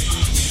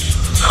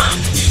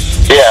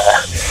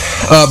 Yeah.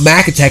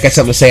 Mac Attack had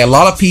something to say. A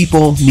lot of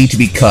people need to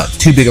be cut.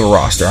 Too big of a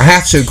roster. I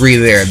have to agree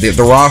there.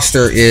 The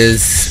roster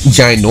is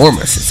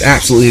ginormous. It's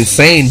absolutely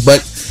insane.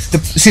 But the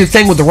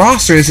thing with the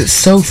roster is it's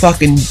so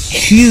fucking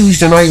huge,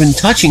 they're not even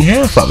touching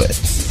half of it.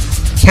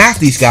 Half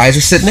these guys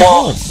are sitting at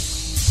home.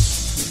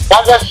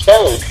 Not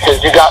necessarily,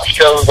 because you got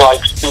shows like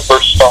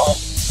Superstar.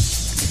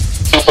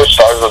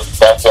 Superstars was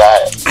best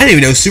at. I didn't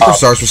even know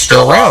Superstars was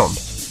still around.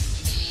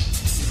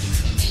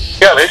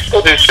 Yeah, they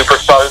still do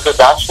Superstars, but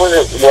that's where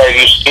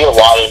you see a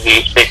lot of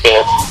these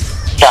freaking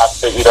cats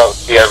that you don't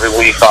see every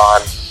week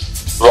on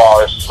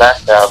Raw or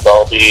SmackDown.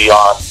 They'll be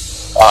on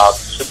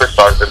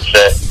Superstars and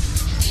shit.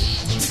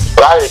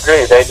 But I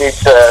agree, they need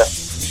to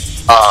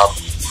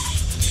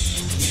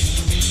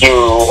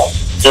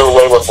do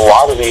away with a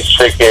lot of these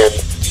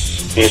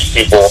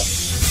people.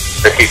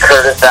 Ricky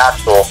Curtis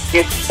Axel,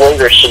 Keith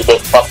Slater should have been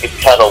fucking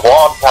cut a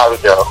long time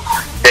ago.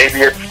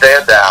 Damian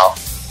Sandow.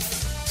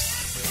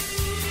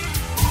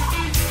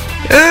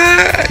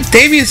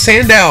 Damian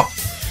Sandow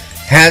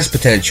has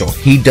potential.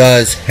 He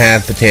does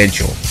have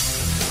potential.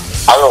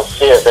 I don't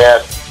see it,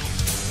 man.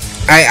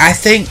 I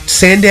think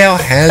Sandow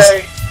has...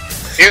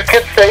 You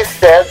could say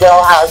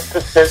Sandow has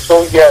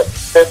potential, yet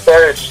sit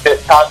there and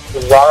shit talk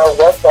Cesaro.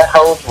 What the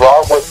hell is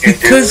wrong with you,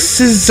 dude? Because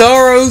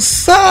Cesaro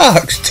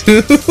sucks,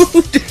 dude.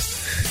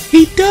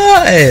 He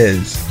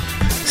does.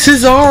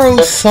 Cesaro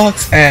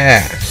sucks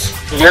ass.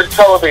 You're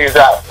telling me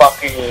that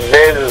fucking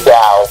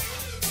Mizdow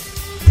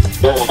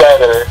is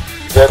better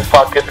than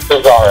fucking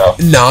Cesaro?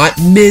 Not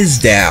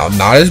Mizdow.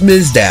 Not as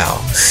Mizdow.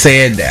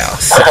 Sandow.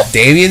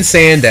 Damian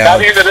Sandow.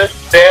 Not even a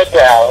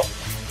Sandow.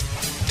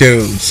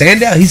 Dude,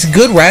 Sandow, he's a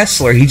good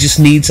wrestler. He just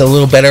needs a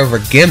little better of a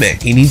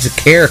gimmick. He needs a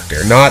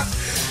character, not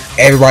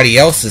everybody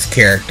else's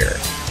character.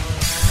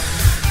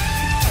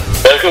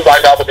 This is my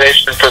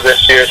nomination for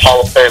this year's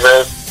Hall of Fame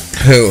is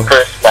who?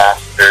 Chris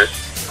Masters.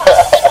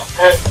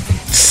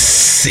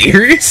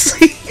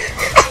 Seriously?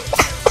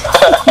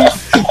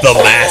 The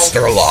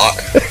Master Lock.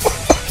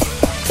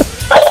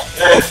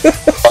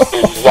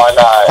 Why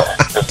not?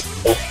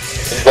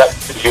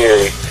 That's the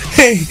jury.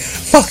 Hey,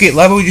 fuck it.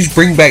 Why don't we just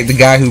bring back the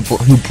guy who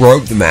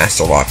broke the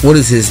Master Lock? What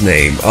is his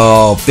name?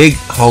 Oh, big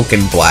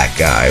honking black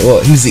guy.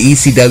 Well, he was the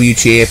ECW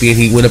champion.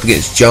 He went up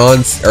against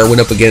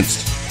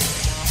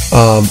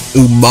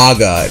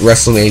Umaga at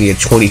WrestleMania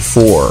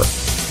 24.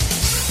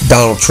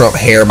 Donald Trump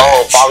hair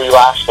match. Oh, Bobby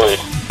Lashley.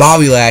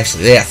 Bobby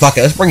Lashley. Yeah, fuck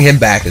it. Let's bring him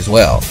back as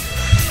well.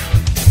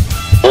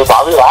 Dude,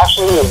 Bobby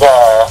Lashley is,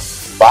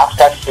 last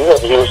I seen him,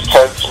 he was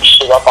turning some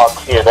shit up on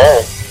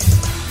TNA.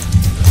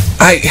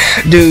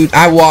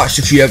 I watched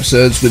a few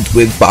episodes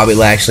with Bobby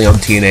Lashley on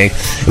TNA.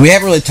 We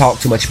haven't really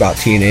talked too much about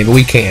TNA, but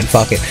we can.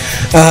 Fuck it.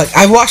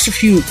 I watched a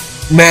few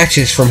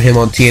matches from him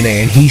on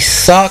TNA, and he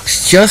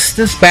sucks just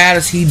as bad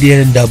as he did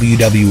in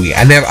WWE.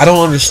 I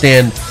don't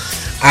understand.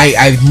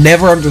 I've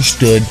never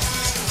understood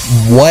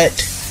what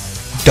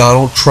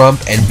Donald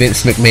Trump and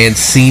Vince McMahon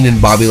seen in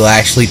Bobby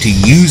Lashley to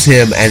use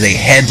him as a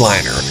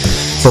headliner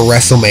for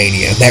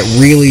WrestleMania. That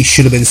really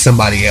should have been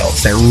somebody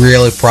else. That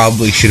really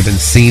probably should have been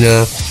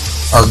Cena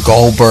or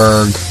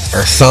Goldberg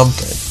or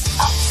something.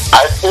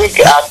 I think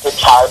at the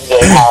time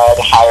they had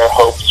higher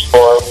hopes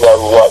for him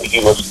than what he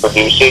was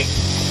producing.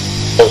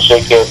 He's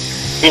the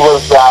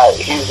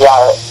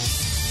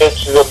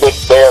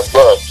McMahon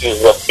look.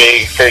 He's a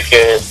big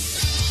freaking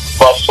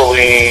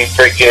muscly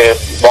freaking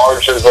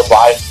larger than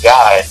life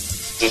guy.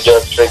 He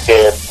just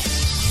freaking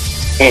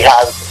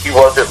he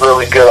wasn't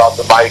really good on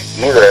the mic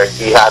either.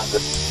 He had the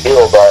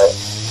skill, but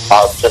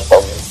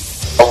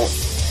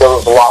there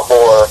was a lot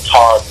more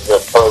cons than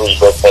pros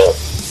with him.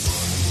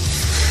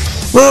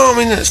 Well, I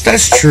mean,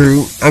 that's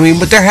true. I mean,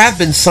 but there have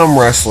been some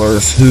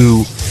wrestlers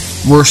who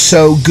were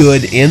so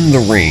good in the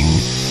ring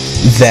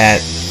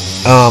that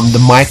the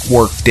mic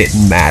work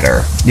didn't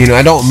matter. You know,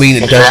 I don't mean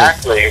it doesn't.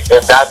 Exactly.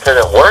 If that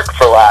didn't work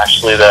for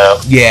Lashley, though.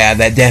 Yeah,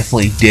 that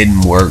definitely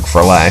didn't work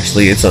for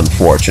Lashley. It's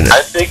unfortunate.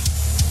 I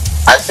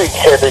think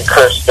him and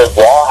Chris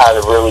Benoit had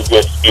a really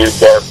good feud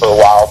there for a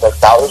while, but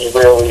that was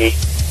really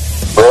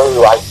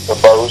like the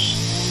most,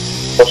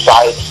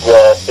 besides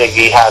the thing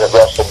he had at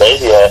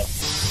WrestleMania,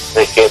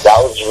 that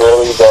was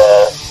really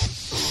the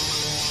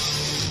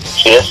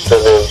gist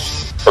of his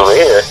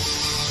career.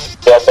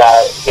 He had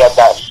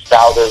that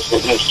spout as the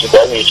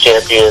ECW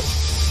champion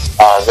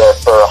there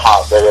for a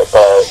hot minute,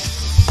 but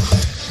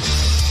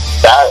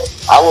that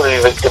I wouldn't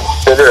even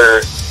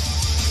consider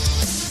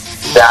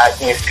that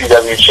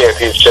ECW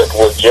championship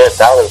legit.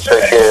 That was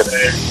freaking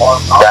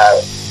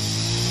that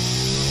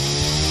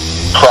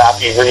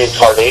crappy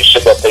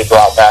reincarnation that they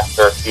brought back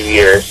for a few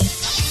years.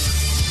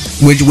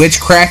 Which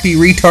crappy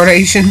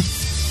retardation?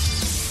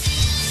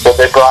 When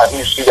they brought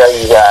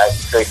ECW back,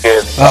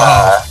 freaking.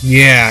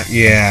 Yeah. Oh,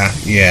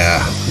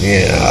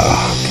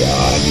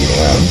 God,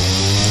 yeah.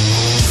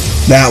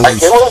 That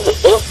was.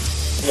 Like,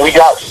 we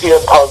got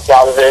CM Punk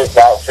out of it.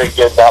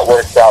 That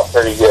worked out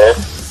pretty good.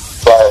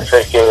 But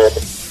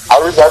I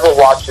remember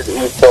watching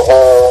the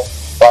whole,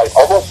 like,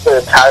 almost the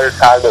entire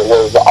time it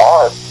was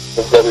on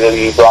when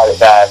WWE brought it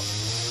back.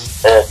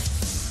 And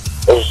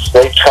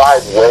they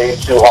tried way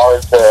too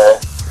hard to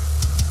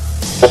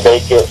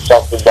make it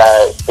something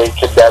that they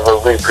could never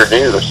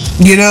reproduce.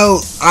 You know,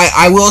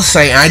 I will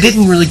say, I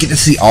didn't really get to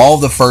see all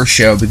the first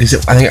show because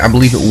I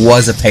believe it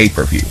was a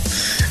pay-per-view.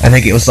 I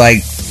think it was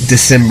like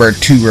December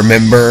to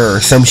Remember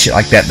or some shit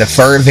like that. The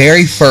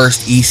very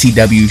first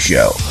ECW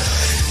show.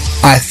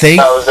 I think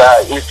that was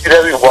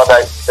ECW One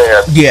Night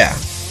Stand. Yeah.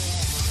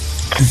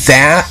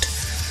 That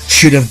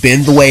should have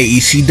been the way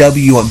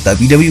ECW on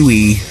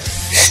WWE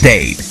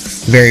stayed.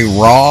 Very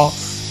raw,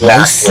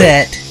 no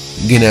set,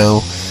 you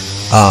know,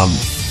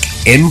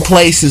 in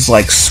places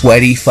like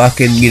sweaty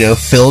fucking, you know,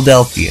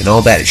 Philadelphia and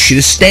all that. It should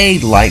have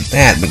stayed like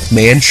that.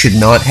 McMahon should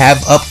not have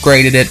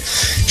upgraded it,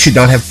 should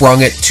not have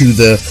brung it to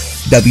the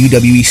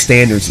WWE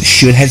standards. It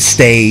should have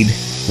stayed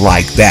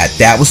like that.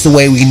 That was the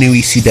way we knew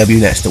ECW,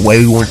 and that's the way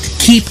we wanted to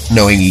keep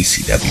knowing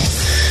ECW.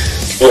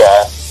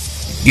 Yeah.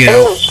 You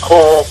know, it was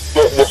cool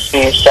getting to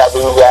see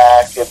Sabu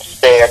Rack and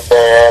Stan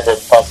Man and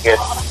fucking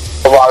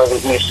a lot of the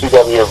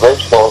ECW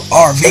originals.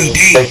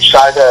 RVD. They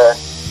try to,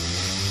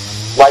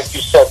 like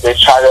you said, they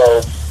try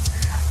to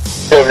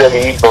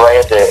WWE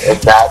brand it, and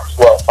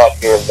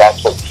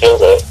that's what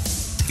killed it.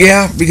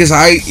 Yeah, because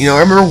I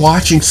remember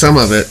watching some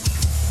of it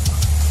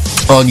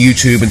on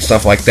YouTube and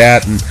stuff like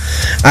that, and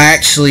I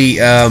actually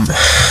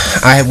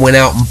I went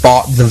out and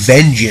bought The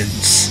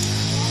Vengeance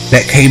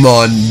that came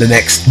on the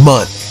next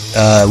month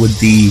with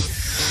the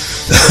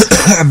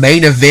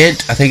main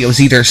event. I think it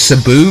was either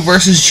Sabu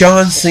versus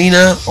John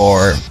Cena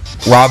or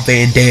Rob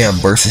Van Dam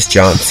versus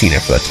John Cena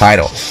for the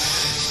title,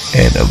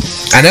 and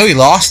I know he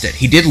lost it.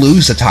 He did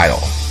lose the title.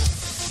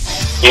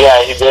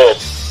 Yeah, he did.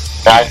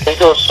 I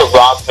think it was to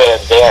Rob Van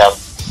Dam.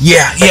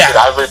 Yeah.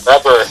 I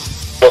remember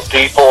the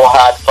people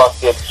had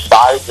fucking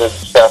signs and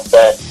stuff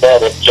that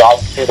said if John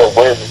Cena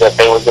wins that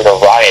they were gonna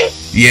riot.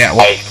 Yeah,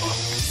 well,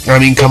 I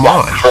mean, come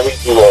on.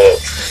 Crazy with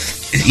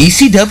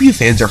ECW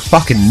fans are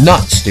fucking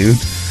nuts, dude.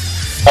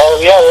 Oh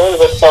yeah, they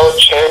were throwing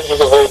chairs and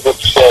a very good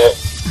shit.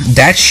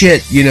 That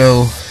shit, you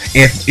know,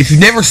 if you've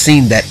never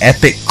seen that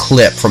epic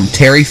clip from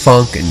Terry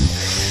Funk and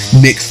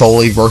Mick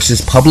Foley versus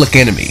Public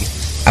Enemy,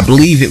 I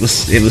believe it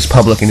was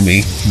Public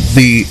Enemy.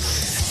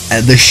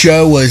 The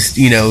show was,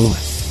 you know,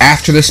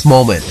 after this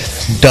moment,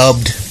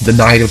 dubbed the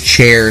Night of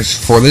Chairs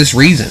for this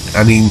reason.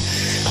 I mean,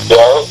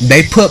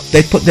 they put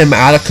them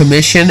out of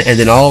commission, and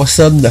then all of a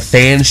sudden the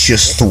fans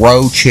just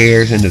throw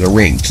chairs into the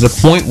ring to the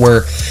point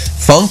where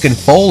Funk and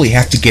Foley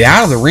have to get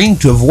out of the ring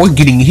to avoid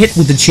getting hit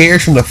with the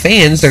chairs from the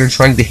fans that are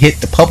trying to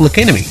hit the Public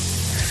Enemy.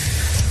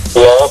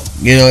 Yeah.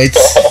 You know, it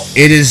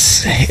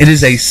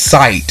is a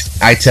sight,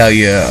 I tell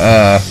you.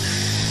 Yeah,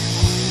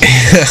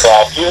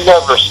 if you've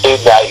never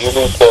seen that, you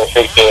need to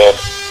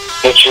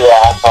get your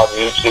ass on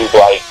YouTube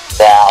like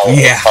now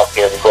and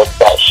fucking look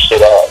that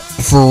shit up.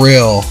 For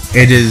real,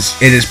 it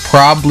is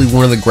probably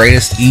one of the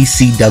greatest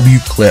ECW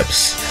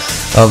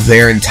clips of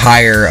their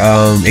entire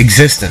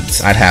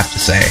existence, I'd have to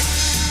say.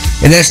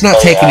 And that's not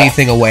taking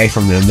anything away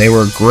from them. They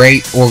were a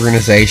great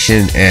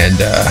organization,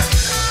 and I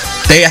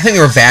think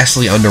they were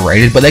vastly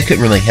underrated, but they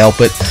couldn't really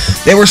help it.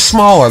 They were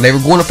smaller. They were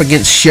going up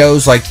against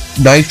shows like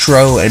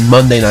Nitro and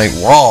Monday Night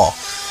Raw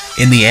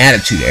in the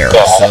Attitude Era.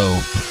 Yeah.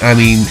 So, I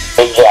mean...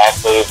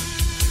 Exactly.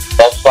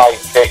 That's like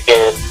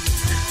freaking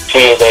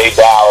TNA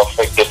now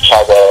freaking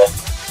trying to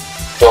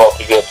go up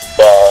against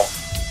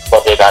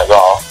Monday Night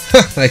Raw.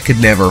 They could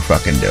never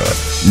fucking do it.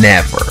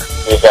 Never.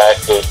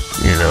 Exactly.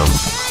 You know,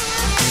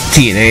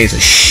 TNA is a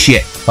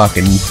shit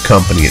fucking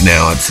company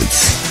now. It's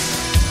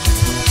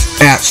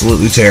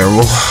absolutely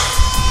terrible.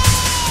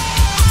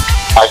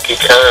 I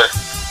concur.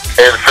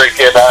 And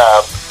freaking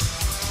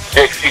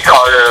Dixie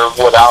Carter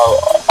went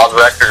out on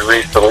record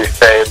recently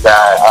saying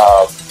that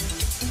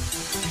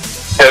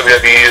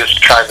WWE is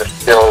trying to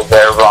steal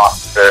their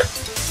roster.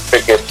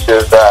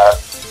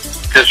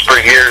 Because for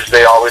years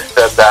they always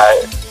said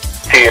that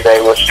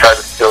TNA was trying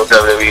to steal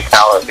WWE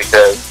talent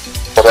because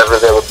whenever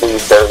they would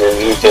leave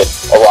WWE,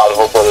 a lot of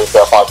them would end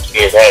up on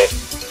TNA.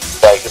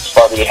 Like, it's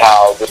funny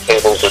how the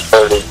tables are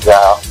turning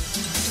now.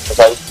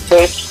 I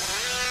think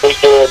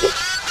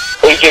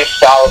AJ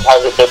Styles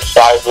hasn't been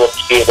signed with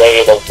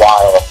TNA in a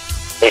while.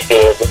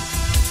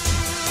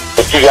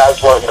 If you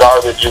guys weren't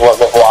garbage, you wouldn't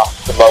have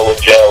lost Samoa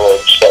Joe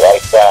and shit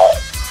like that.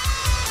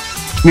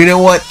 You know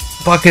what?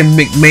 Fucking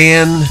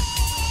McMahon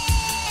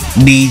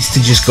needs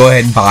to just go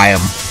ahead and buy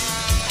him.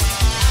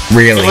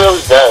 Really? He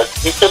really does.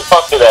 He could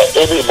fucking at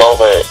any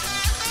moment.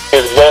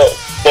 Because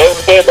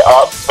they've been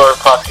up for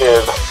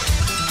fucking...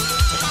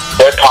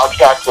 Their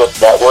contract with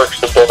networks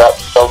have been up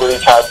so many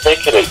times, they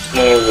could have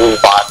easily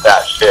bought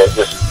that shit.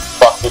 Just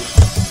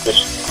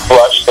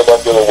flush them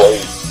under the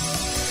weight.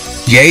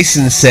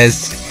 Jason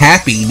says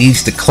Happy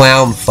needs to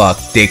clown fuck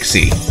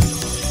Dixie.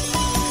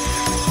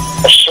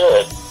 I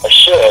should.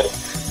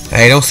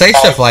 Hey, don't say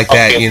stuff like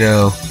that, you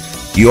know.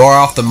 You are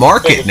off the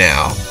market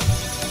now.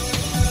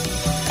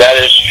 That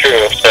is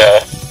true. If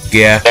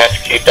Yeah. You have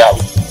to keep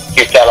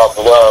that on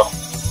the low.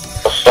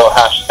 But still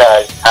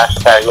hashtag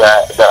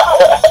that.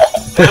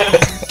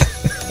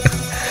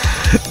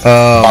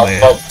 Oh,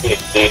 man.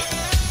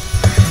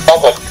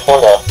 Sounds like a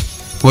porno.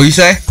 What do you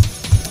say?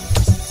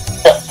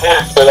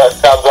 So that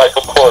sounds like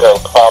a porno.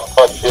 Clown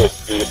Fuck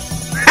Dixie.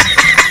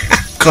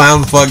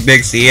 Clown Fuck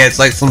Dixie. Yeah, it's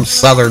like some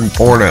southern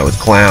porno with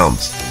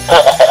clowns.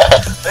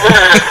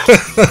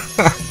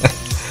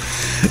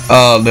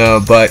 Oh, no,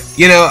 but,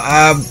 you know,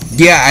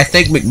 yeah, I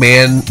think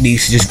McMahon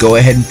needs to just go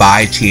ahead and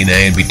buy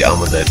TNA and be done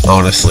with it,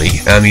 honestly.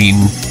 I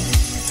mean,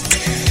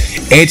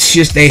 it's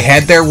just, they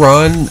had their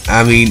run,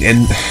 I mean,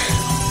 and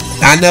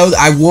I know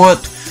I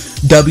want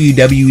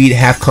WWE to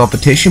have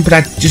competition, but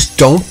I just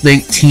don't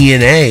think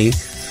TNA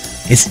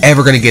is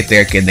ever going to get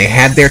there again. They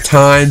had their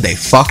time, they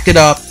fucked it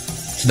up,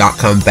 it's not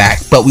coming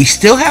back, but we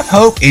still have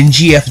hope in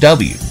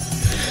GFW.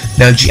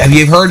 Now, have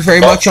you heard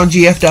very much on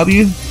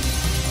GFW?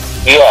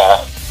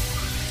 Yeah.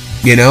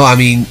 You know, I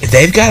mean,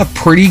 they've got a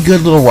pretty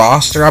good little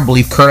roster. I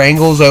believe Kurt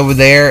Angle's over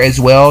there as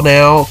well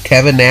now.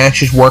 Kevin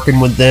Nash is working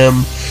with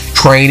them,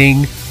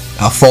 training.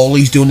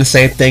 Foley's doing the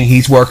same thing.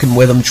 He's working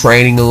with them,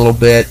 training a little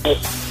bit. You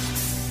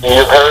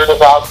heard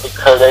about the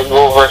Kurt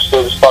Angle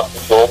versus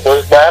fucking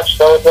Goldberg match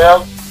going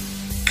down?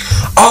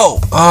 Oh,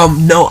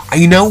 no.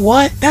 You know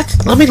what?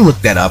 Let me look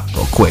that up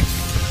real quick.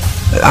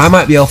 I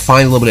might be able to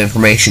find a little bit of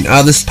information.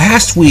 This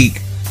past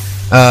week,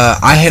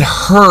 I had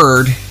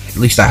heard, at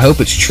least I hope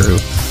it's true,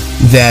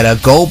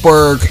 that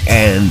Goldberg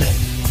and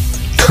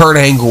Kurt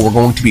Angle were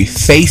going to be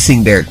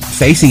facing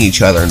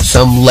each other in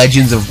some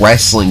Legends of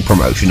Wrestling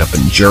promotion up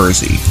in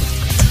Jersey.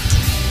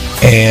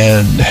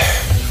 And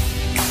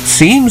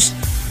seems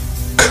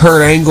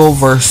Kurt Angle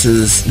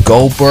versus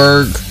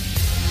Goldberg.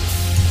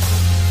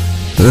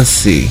 Let's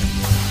see.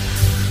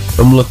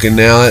 I'm looking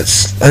now. I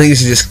think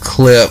this is just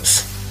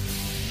clips.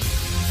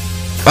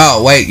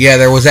 Oh wait, yeah,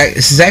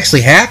 this has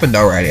actually happened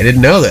already. I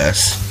didn't know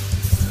this.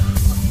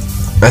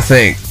 I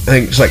think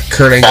it's like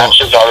Kurt Angle. Match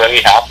has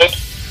already happened?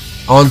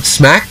 On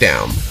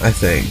SmackDown, I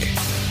think.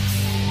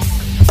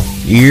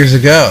 Years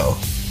ago.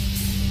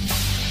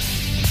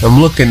 I'm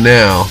looking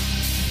now.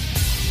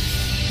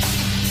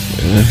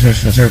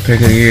 That's her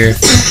pick of the year.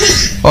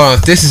 Hold on,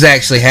 if this has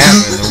actually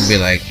happened, I'm gonna be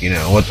like, you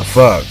know, what the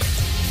fuck?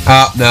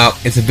 Oh, no,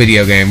 it's a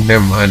video game.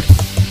 Never mind.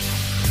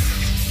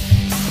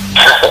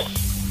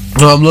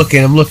 No, I'm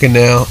looking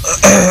now.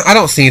 I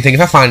don't see anything.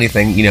 If I find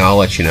anything, you know, I'll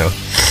let you know.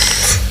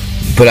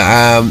 But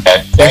I've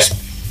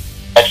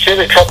seen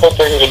a couple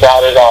things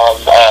about it on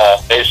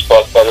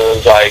Facebook, but it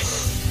was like,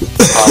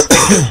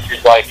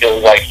 it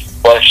was like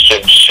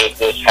question, should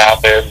this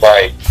happen?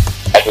 Like,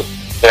 I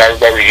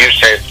remember you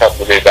saying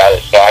something to me about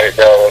it, so I didn't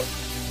know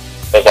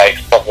if it was like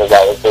something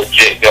that was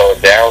legit going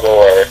down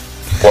or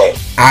what.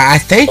 I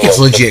think it's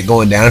legit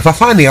going down. If I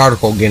find the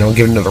article again, I'll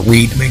give it another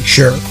read to make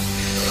sure.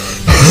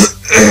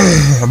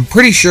 I'm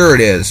pretty sure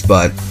it is,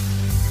 but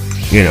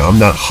you know, I'm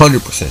not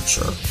 100%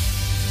 sure.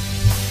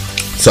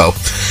 So,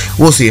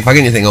 we'll see if I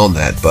get anything on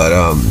that. But,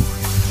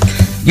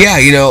 yeah,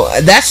 you know,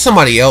 that's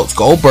somebody else.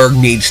 Goldberg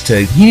needs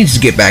to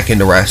get back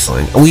into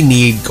wrestling. We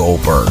need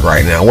Goldberg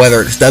right now.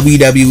 Whether it's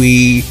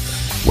WWE,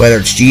 whether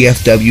it's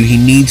GFW, he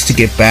needs to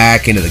get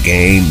back into the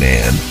game,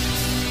 man.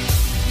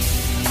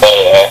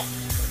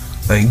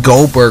 I mean,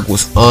 Goldberg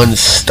was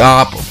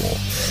unstoppable.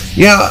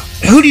 Yeah,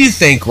 who do you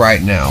think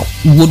right now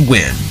would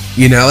win?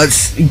 You know,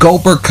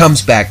 Goldberg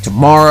comes back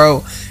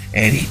tomorrow,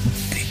 and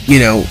you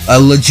know, a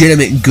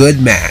legitimate good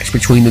match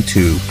between the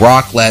two.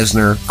 Brock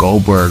Lesnar,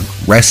 Goldberg,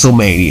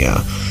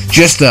 WrestleMania.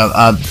 Just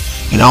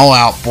an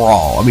all-out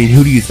brawl. I mean,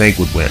 who do you think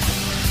would win?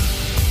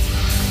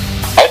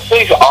 I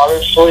think,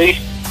 honestly,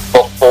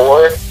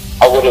 before,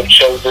 I would have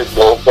chosen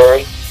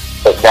Goldberg,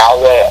 but now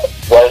that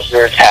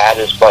Lesnar's had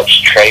as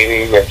much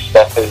training and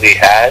stuff as he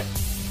had,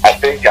 I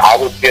think I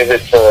would give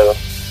it to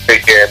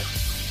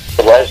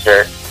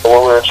Lesnar. But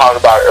what we were talking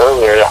about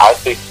earlier, I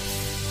think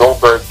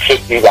Goldberg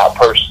could be that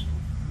person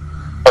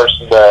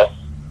to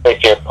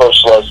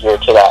push Lesnar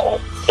to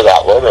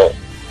that limit.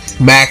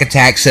 Mac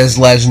Attack says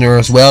Lesnar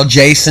as well.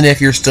 Jason,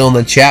 if you're still in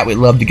the chat, we'd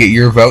love to get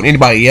your vote.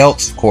 Anybody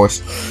else, of course,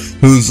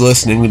 who's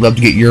listening, we'd love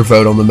to get your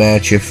vote on the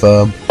match. If they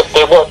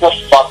wouldn't have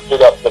fucked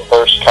it up the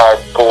first time,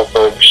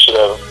 Goldberg should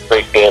have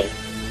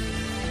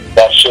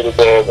that should have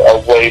been a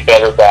way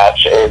better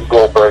match, and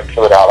Goldberg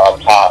coming out on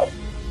top.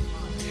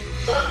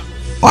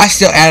 Well,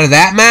 out of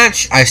that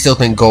match, I still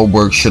think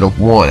Goldberg should have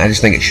won. I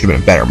just think it should have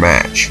been a better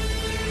match.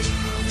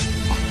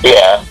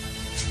 Yeah,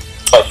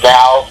 but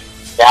now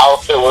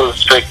if it was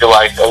strictly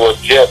like a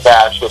legit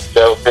match with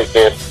no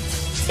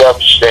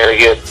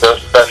shenanigans, no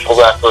special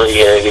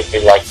referee or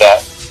anything like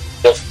that,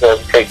 just them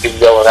freaking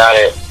going at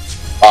it,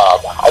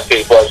 I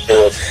think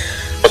Lesnar would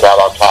come out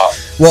on top.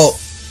 Well,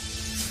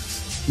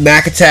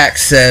 Mac Attack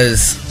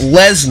says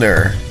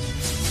Lesnar,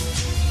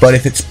 but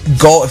if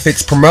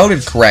it's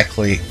promoted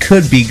correctly, it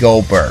could be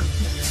Goldberg,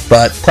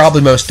 but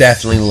probably most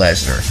definitely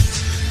Lesnar.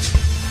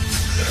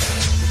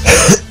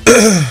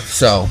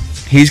 So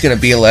he's going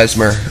to be a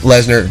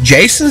Lesnar.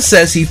 Jason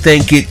says he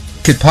think it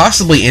could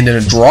possibly end in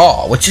a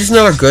draw, which is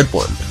another good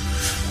one.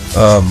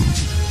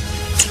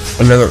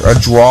 a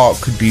draw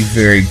could be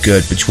very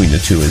good between the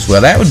two as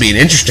well. That would be an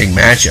interesting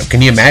matchup.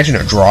 Can you imagine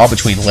a draw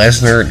between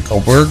Lesnar and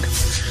Goldberg?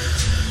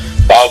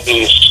 That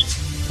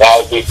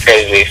would be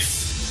crazy.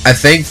 I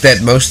think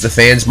that most of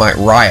the fans might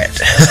riot.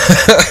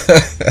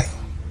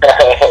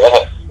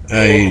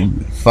 I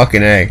mean,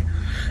 fucking A.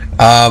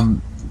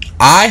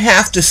 I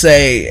have to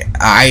say,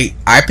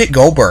 I pick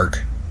Goldberg.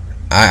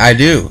 I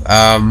do.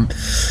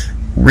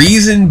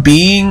 Reason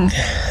being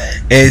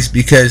is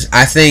because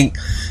I think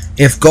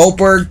if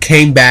Goldberg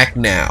came back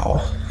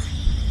now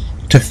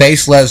to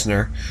face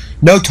Lesnar,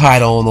 no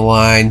title on the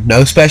line,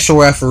 no special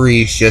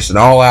referees, just an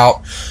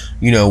all-out,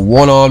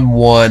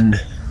 one-on-one,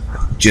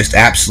 just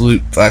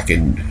absolute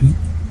fucking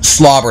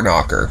slobber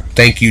knocker.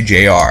 Thank you,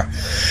 JR.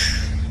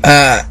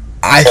 I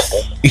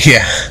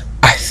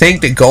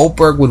think that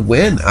Goldberg would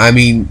win. I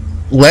mean,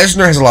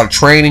 Lesnar has a lot of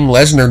training.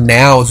 Lesnar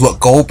now is what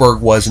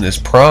Goldberg was in his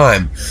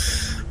prime.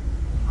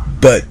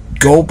 But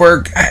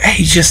Goldberg,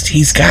 he's just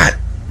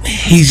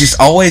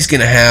always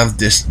going to have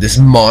this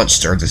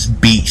monster, this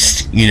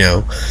beast,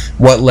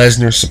 what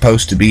Lesnar's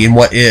supposed to be and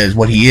what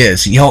he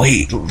is.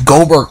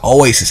 Goldberg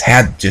always has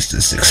had just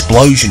this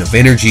explosion of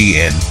energy,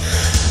 and,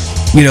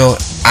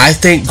 I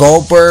think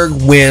Goldberg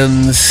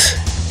wins,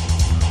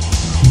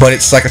 but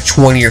it's like a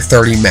 20 or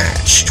 30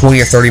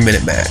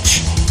 minute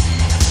match.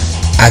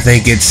 I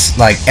think it's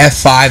like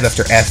F5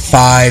 after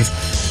F5,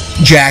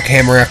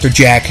 jackhammer after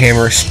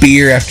jackhammer,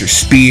 spear after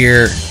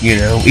spear,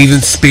 even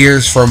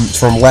spears from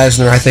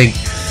Lesnar. I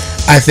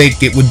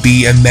think it would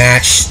be a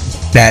match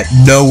that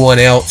no one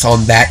else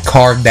on that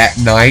card that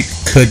night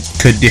could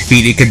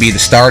defeat. It could be the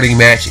starting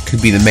match, it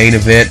could be the main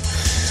event.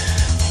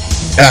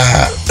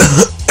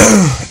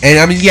 And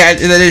I mean, yeah,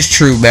 that is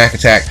true. Mac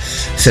Attack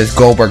says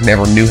Goldberg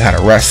never knew how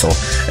to wrestle.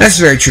 That's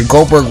very true.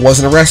 Goldberg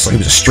wasn't a wrestler. He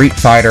was a street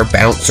fighter,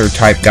 bouncer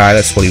type guy.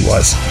 That's what he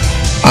was.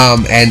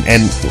 And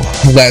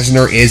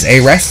Lesnar is a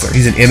wrestler.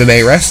 He's an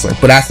MMA wrestler.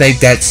 But I think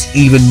that's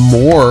even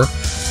more.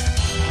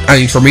 I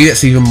mean, for me,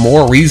 that's even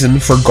more reason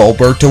for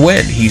Goldberg to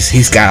win.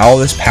 He's got all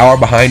this power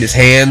behind his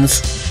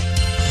hands.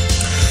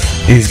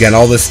 He's got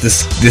all this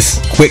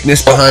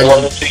quickness behind him.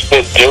 What has he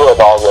been doing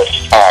all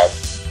this time?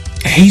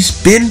 He's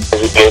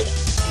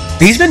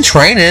been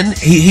training.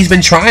 He's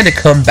been trying to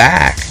come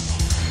back.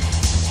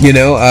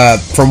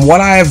 From what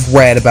I've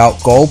read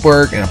about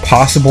Goldberg and a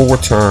possible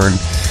return,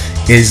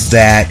 is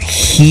that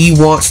he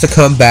wants to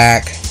come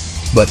back,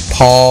 but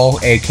Paul,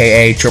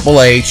 aka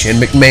Triple H,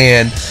 and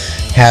McMahon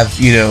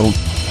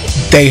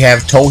they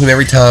have told him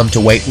every time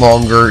to wait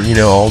longer,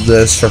 all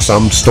this for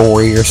some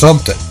story or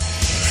something.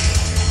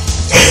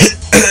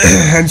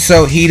 And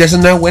so he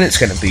doesn't know when it's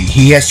going to be.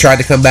 He has tried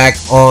to come back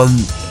on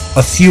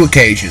a few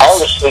occasions. I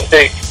honestly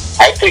think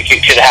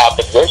it could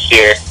happen this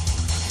year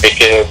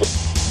because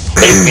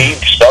they need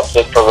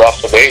something for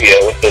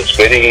WrestleMania with this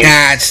many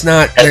it's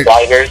not.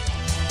 headliners.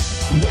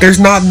 There's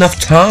not enough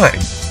time.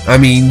 I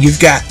mean, you've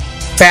got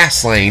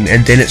Fastlane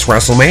and then it's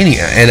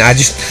WrestleMania, and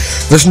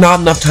there's not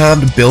enough time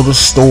to build a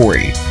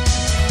story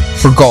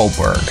for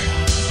Goldberg.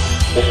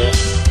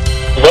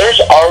 Mm-hmm. There's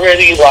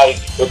already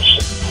it's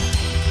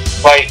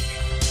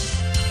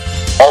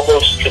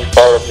almost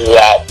confirmed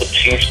that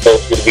Batista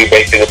is going to be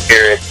making an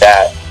appearance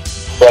at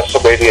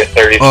WrestleMania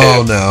 32.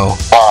 Oh no!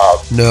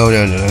 No!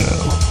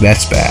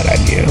 That's a bad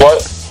idea.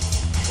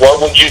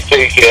 What would you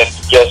think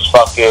if just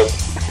fucking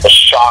a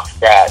shock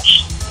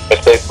match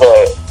if they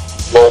put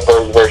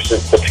Goldberg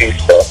versus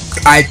Batista?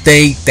 I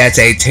think that's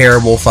a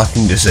terrible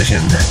fucking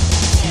decision.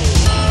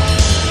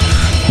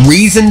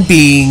 Reason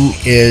being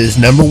is,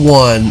 number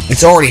one,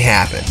 it's already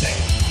happened.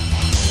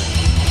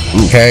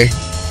 Okay?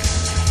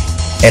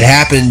 It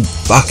happened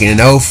fucking in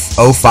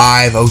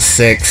 05,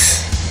 06,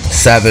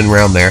 7,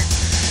 around there.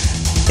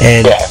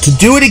 And to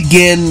do it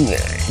again,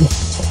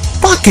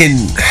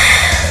 fucking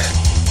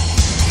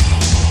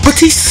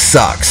Batista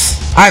sucks.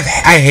 I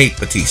hate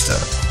Batista.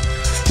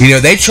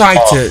 They tried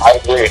to. I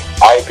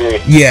agree.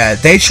 Yeah,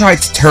 they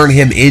tried to turn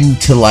him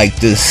into like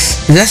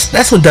this. And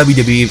that's what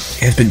WWE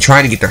has been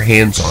trying to get their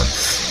hands on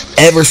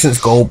ever since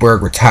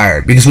Goldberg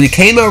retired. Because when he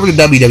came over to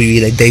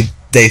WWE,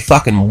 they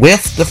fucking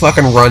whiffed the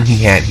fucking run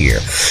he had here,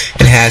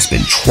 and has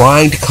been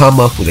trying to come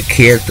up with a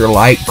character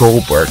like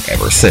Goldberg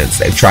ever since.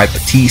 They've tried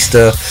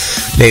Batista,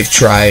 they've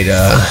tried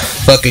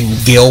fucking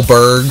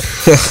Gilbert.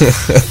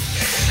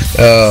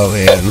 Oh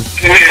man,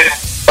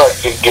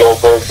 fucking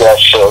Gilbert, that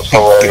show's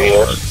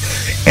hilarious.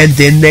 And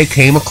then they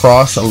came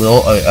across a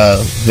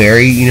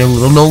very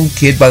little known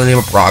kid by the name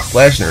of Brock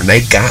Lesnar, and they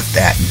got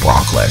that in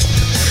Brock Lesnar.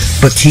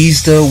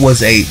 Batista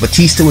was a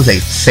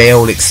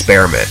failed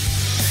experiment.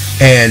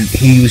 And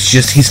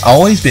he's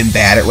always been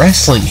bad at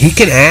wrestling. He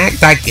can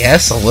act, I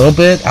guess, a little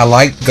bit. I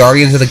liked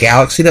Guardians of the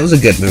Galaxy. That was a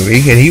good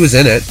movie, and he was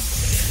in it.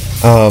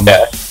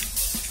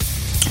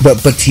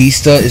 But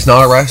Batista is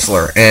not a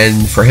wrestler,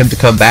 and for him to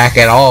come back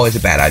at all is a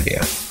bad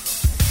idea.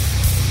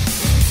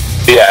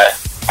 Yeah,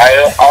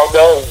 I'll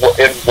know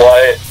in what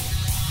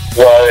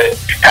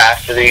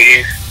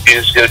capacity he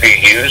is going to be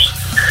used,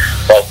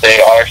 but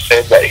they are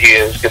saying that he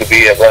is going to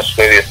be at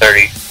WrestleMania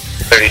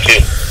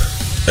 32.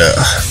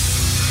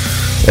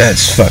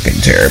 That's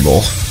fucking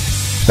terrible.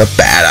 a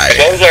bad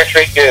idea. Those are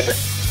freaking,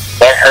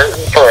 they're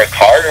hurting for a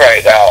card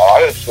right now,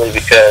 honestly,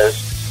 because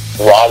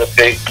a lot of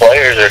big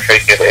players are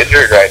freaking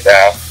injured right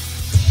now.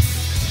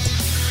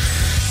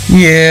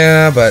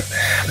 Yeah, but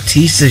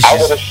Batista's I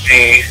want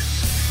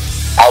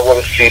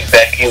to see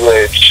Becky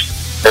Lynch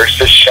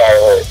versus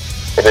Charlotte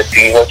in a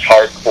Divas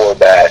Hardcore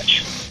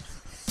match.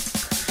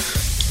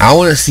 I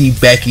want to see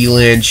Becky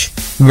Lynch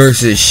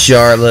versus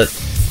Charlotte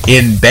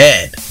in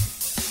bed.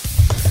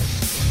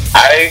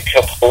 I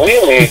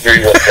completely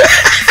agree with that.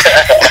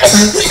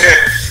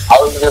 I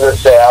was going to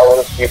say, I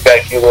want to see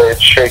Becky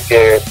Lynch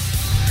freaking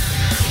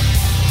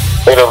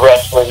in a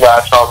wrestling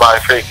match on my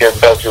freaking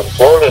Belgium,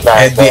 Florida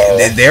night.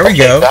 There we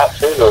go. That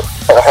too.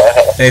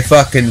 A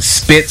fucking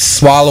spit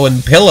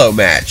swallowing pillow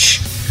match.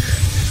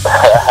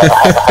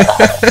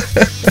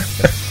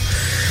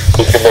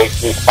 You can make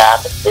me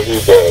happy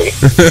any day.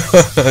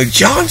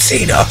 John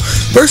Cena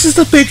versus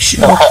the Big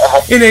Show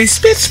in a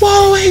spit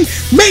swallowing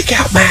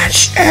makeout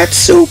match at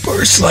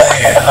Super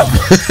Slam.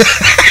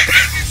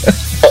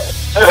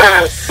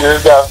 You're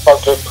that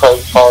fucking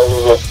prank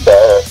Hollywood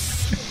there.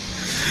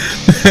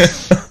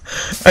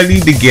 I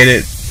need to get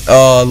it.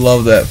 Oh, I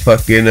love that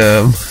fucking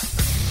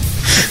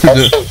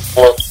That shit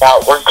flips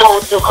out. We're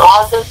going through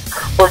closets.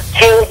 We're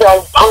tearing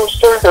down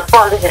posters and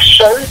burning a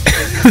shirt.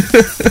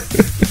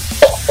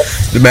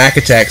 The Mac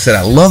Attack said,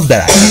 I love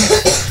that idea.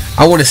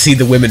 I want to see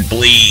the women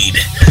bleed.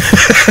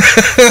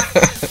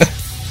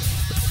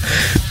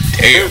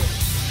 Damn.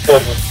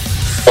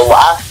 The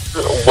last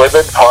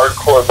women's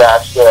hardcore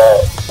match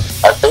that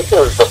I think it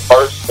was the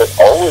first and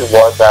only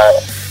one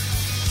that,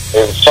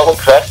 and someone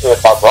correct me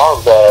if I'm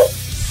wrong, but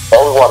the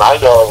only one I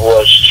know of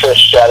was Trish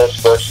Stratus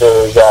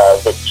versus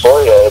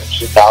Victoria in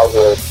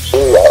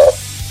 2002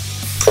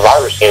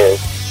 Survivor Series.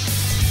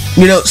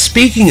 You know,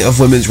 speaking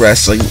of women's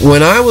wrestling,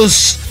 when I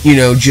was,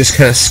 just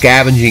kind of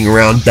scavenging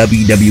around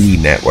WWE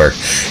Network,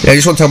 and I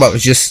just want to talk about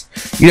was just,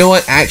 you know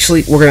what,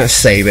 actually, we're going to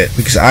save it,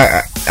 because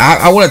I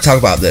want to talk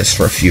about this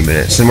for a few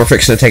minutes, and we're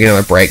fixing to take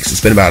another break, because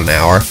it's been about an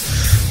hour,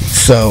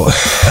 so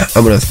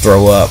I'm going to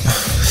throw up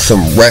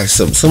some of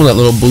that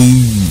little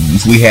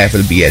blues we had for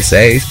the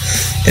BSAs,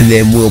 and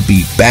then we'll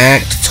be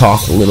back to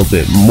talk a little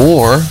bit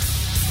more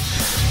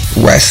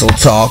Wrestle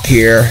Talk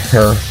here,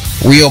 or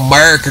Real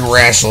American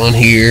Wrestling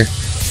here,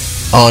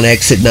 on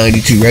Exit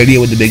 92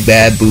 Radio with the Big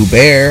Bad Boo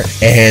Bear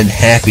and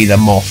Happy the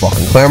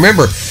Motherfucking Clown.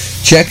 Remember,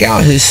 check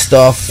out his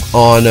stuff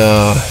on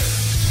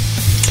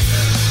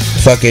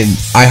fucking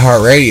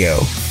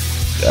iHeartRadio.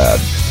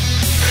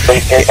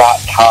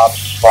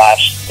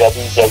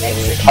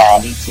 Facebook.com/WWE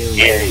Top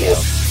period.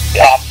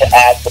 You have to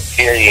add the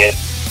period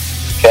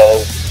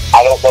because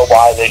I don't know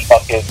why they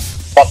fucking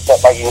fucked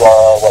up my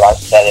URL when I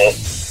said it.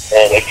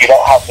 And if you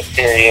don't have the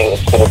period,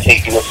 it's going to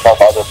take you to some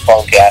other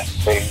funk ass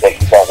thing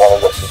that you don't want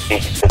to listen to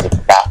because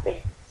it's not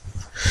me.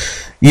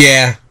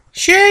 Yeah.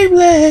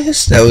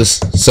 Shameless. That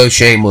was so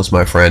shameless,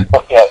 my friend.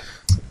 Look up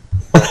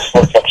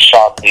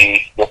Sean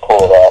D. You'll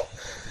pull it up.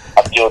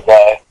 I'm doing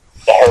the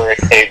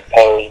hurricane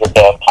pose with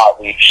the pot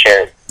leaf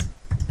shirt.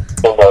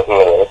 You'll know who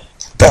it is.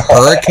 The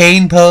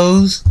hurricane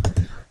pose?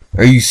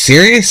 Are you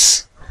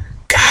serious?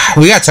 God,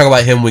 we gotta talk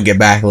about him when we get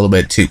back a little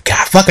bit too.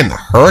 God, fucking the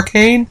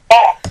hurricane?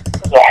 Yeah,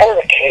 the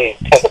hurricane.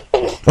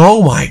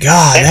 Oh my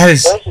god,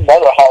 There's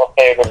another Hall of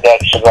Fame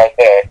induction right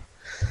there.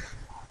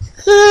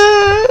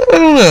 I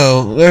don't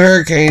know. The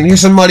hurricane.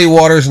 Here's some Muddy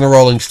Waters and the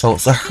Rolling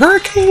Stones. The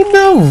hurricane,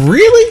 though?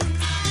 Really?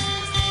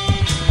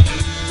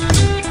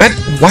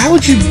 Why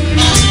would you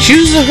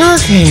choose the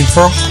hurricane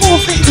for a Hall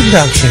of Fame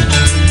induction?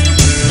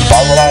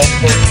 Why would I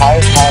say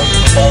high tag?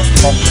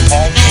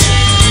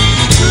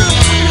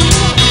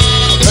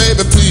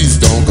 Baby, please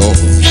don't go.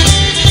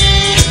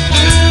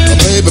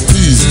 Baby,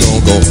 please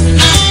don't go.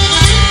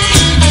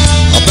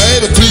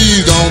 Baby,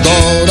 please don't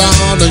go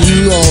down to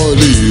New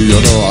Orleans. You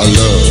know I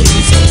love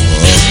you so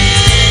much.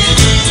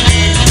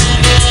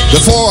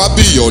 Before I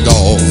be your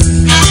dog.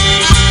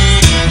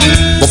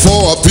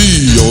 Before I be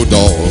your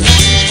dog.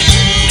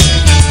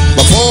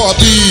 Before I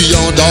be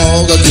your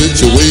dog, I get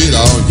you way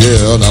down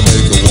here and I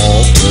make you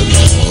walk the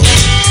dog.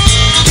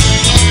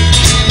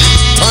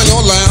 Turn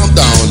your lamp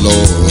down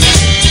low.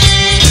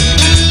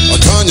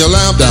 Turn your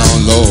lamp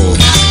down low.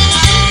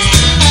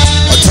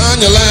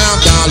 Turn your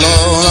lamp down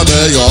low. And I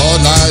beg you all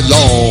night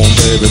long,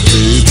 baby,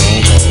 please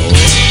don't go.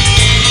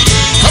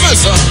 Come here,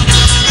 son.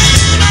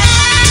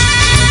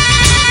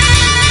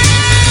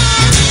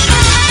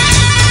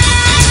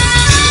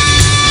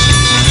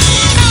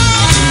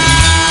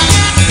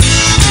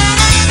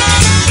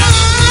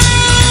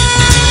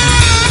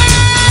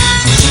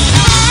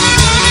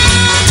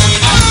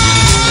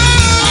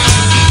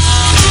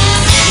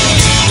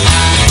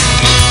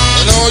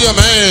 Your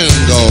man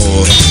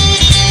gone.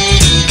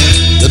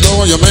 You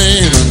know your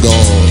man done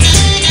gone.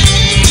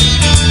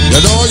 You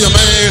know your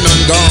man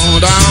done gone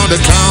down the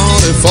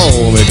county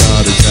for me,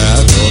 got a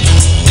jacket.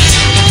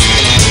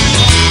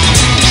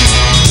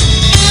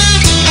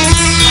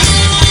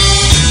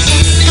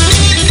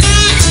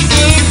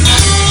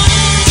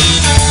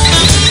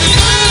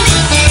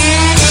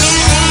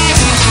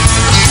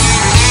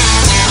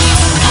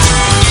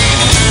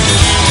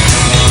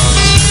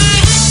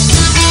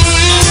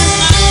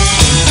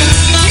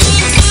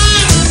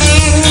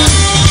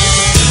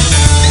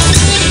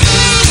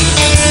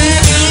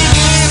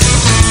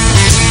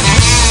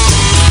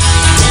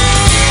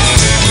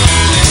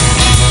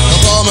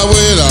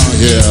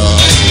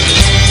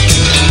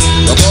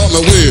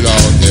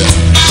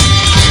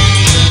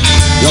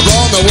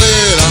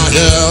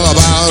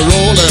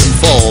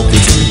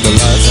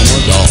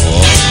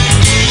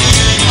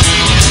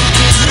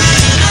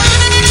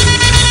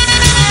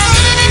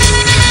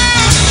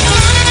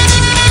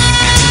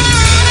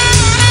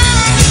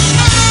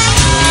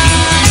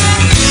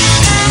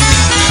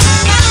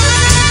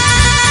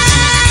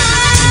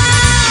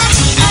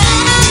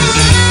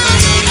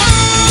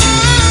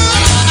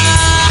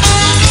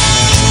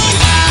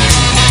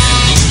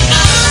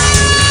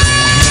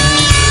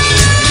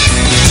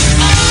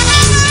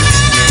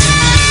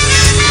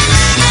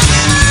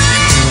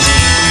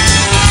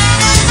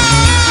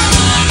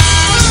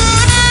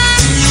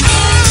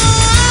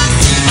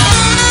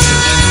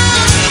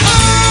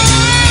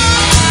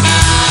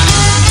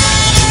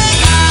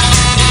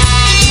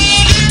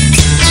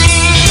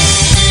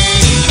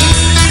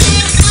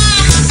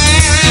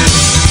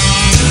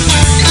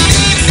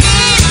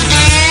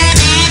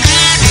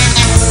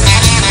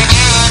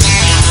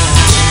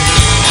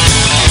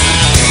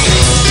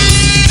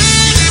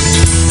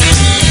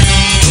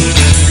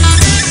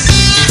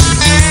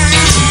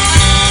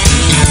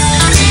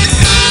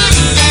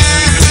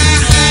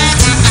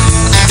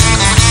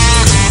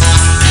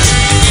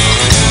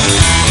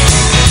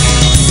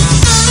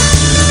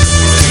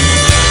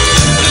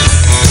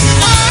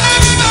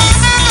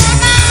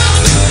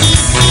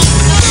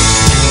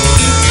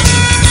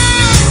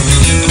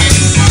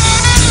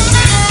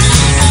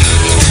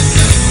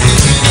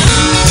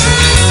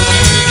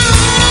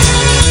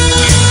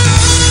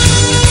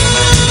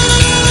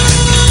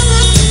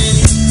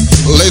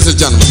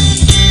 gentlemen,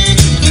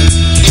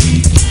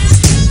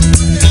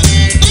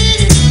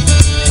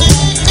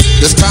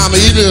 this time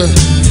of year,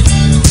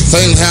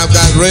 things have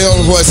got real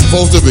where it's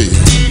supposed to be.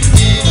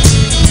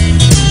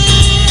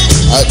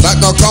 I'm not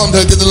gonna call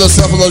until I get a little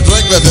stuff, a little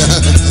drink with it.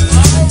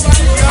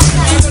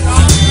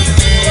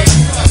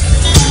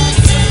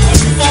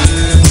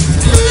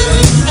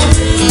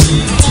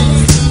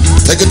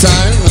 Take your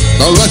time,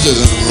 no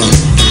rushes.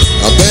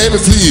 Baby,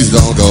 please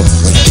don't go.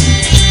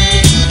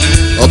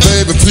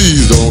 Baby,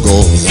 please don't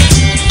go.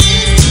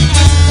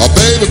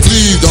 Baby,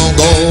 please don't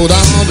go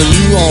down to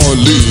New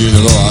Orleans. You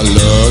know I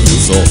love you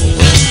so.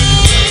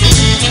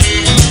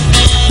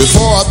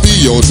 Before I be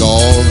your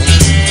dog,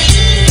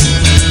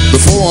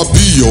 before I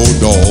be your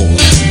dog,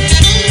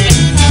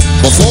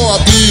 before I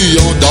be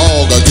your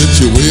dog, I get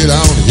you way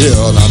down here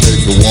and I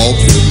make you walk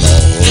the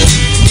Lord.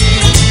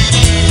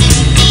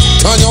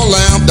 Turn your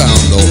lamp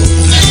down low.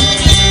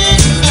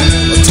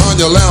 Turn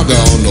your lamp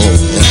down low.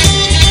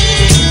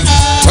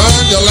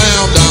 Turn your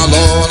lamp down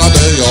low and I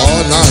beg you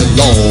all night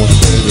long,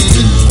 baby,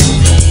 please.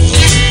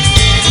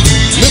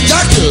 Mick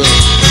Jagger,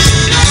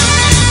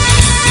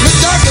 Mick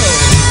Jagger.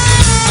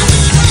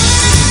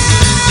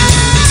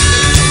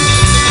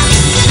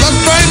 Let's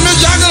bring Mick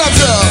Jagger up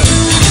here.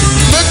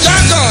 Mick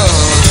Jagger.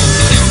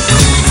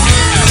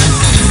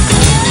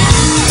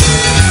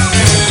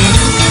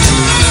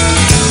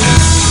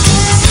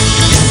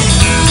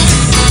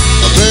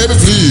 Baby,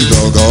 please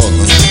don't go.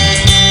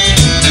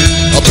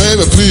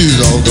 Baby, please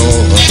don't go.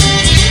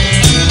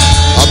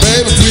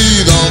 Baby,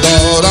 please don't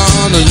go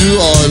down to New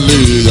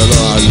Orleans. You know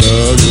I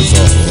love you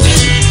so.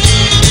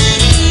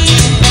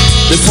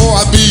 Before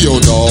I be your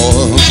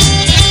dog,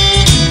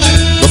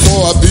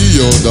 before I be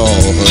your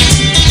dog,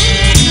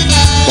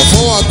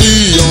 before I be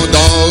your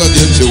dog, I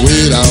get you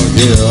way down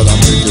here and I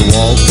make you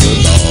walk the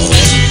dog.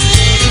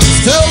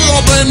 Still we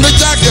gonna bring Mick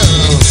Jagger.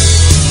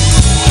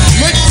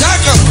 Mick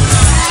Jagger.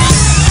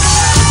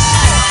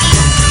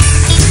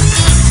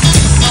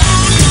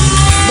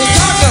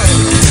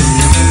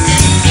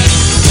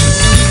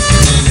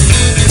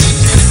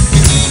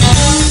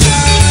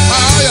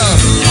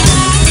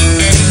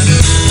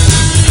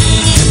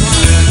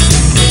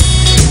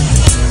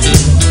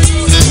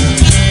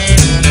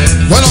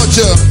 Why don't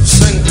you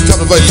sing a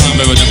couple of verses?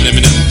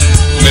 Baby,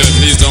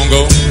 please don't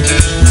go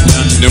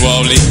down to New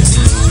Orleans,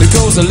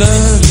 because I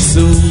love you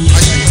so.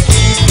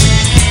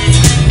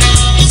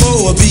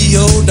 Before I be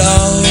your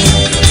dog,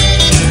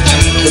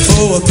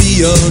 before I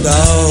be your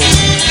dog,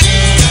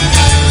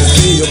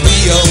 before I be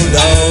your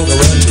dog, I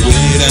want you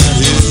way down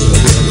here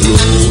on the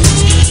road.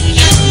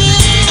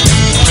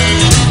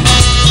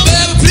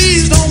 Baby,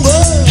 please don't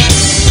go.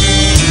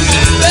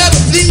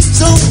 Baby, please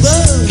don't go.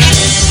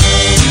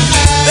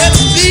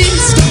 Baby,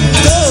 please don't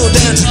go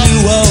down to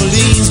New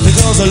Orleans,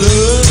 because I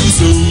love you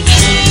so.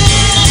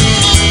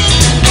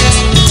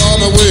 You brought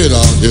me way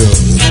down here.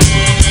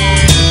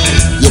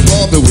 You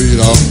brought me way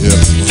down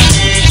here.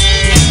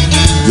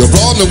 You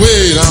brought me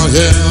way down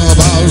here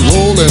about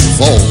rolling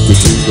folk to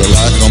treat you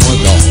like I'm a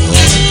dog.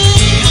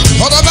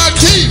 What about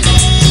Keith?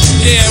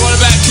 Yeah, what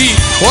about Keith?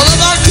 What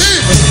about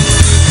Keith?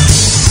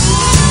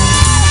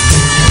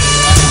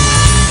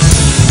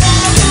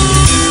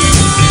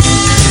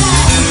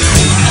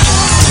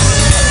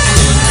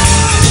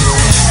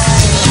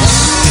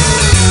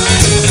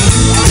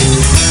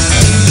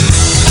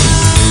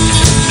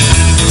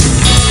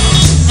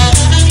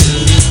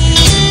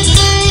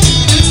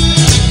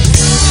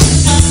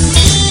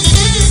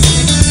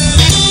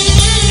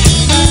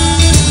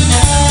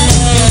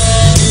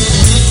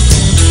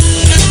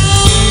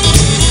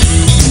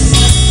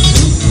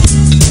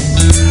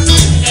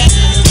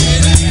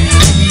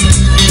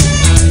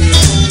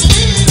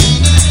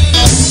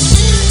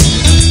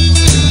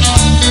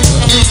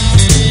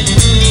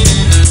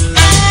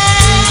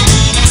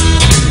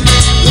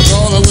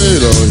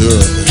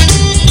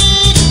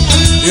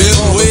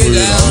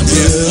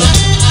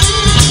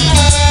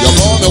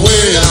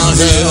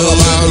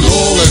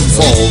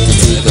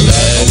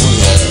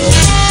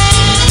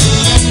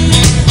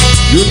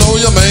 You know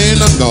your man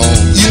done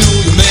gone. You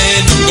know your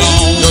man done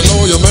gone. You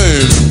know your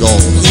man done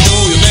gone. You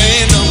know your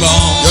man done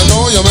gone. You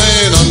know your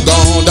man done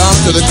gone down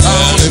to the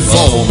county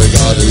floor. Me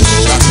got it.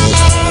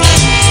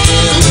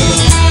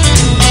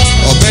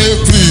 Oh baby,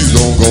 please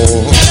don't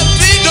go.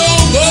 Please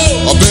don't go.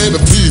 Oh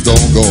baby, please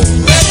don't go.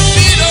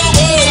 Please don't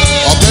go.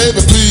 Oh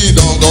baby, please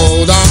don't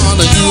go down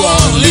to New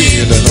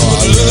Orleans. And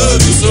I love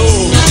you so.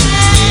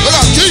 Look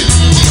out, Keith.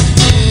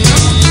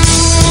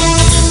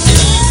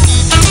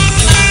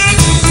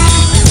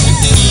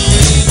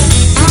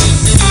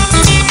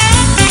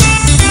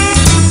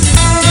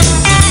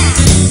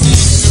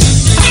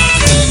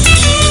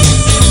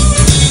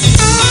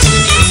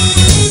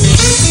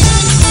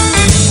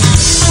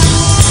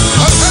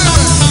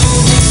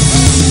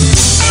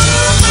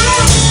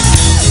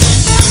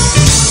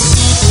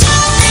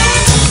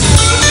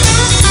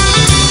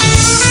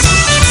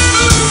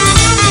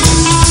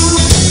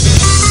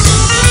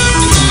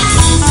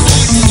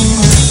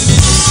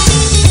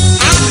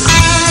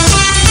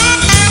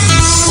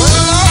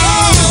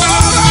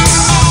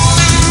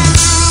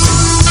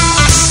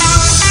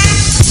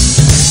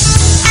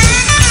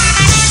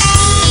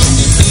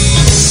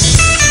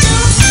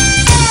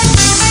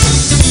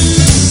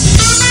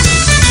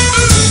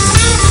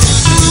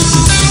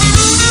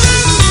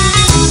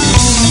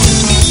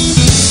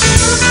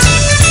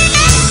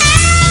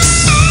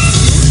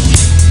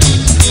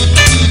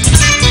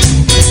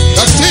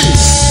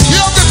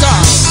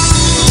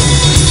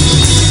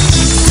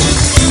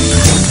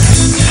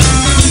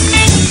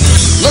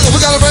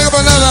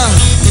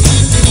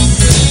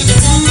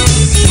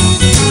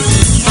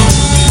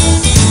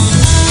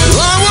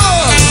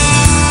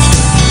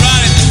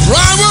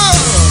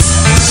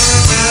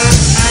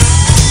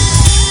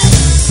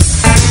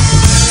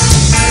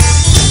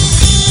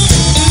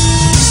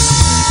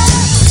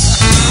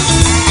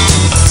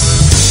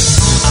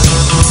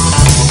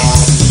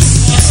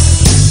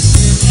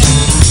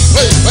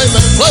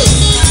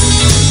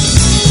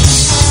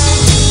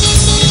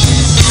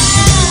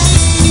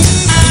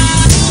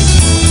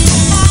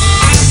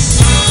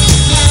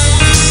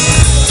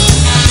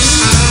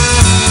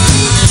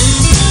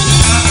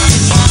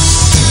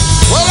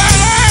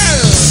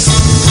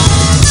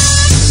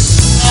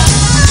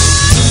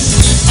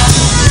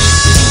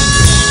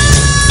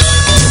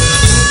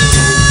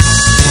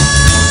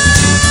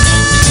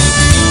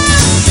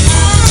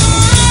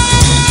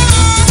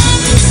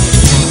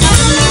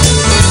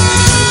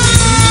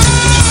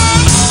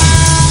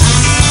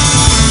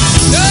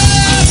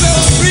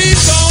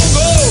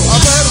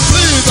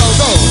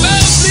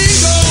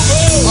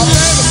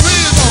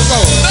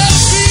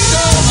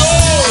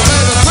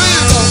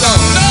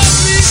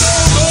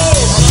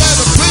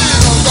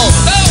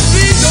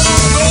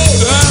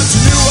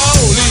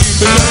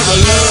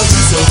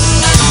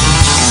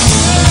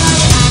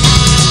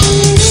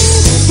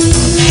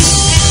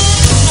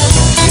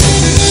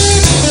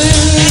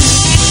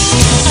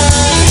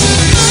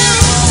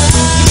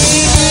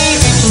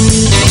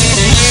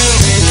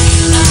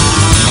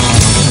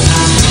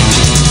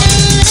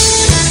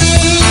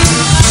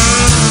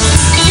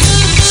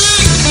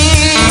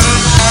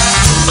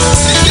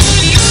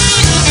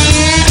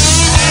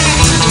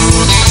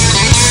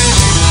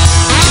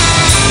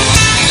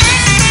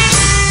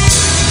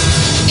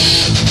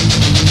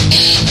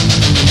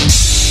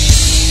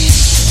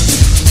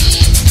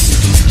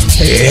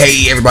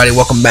 Hey everybody,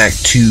 welcome back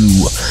to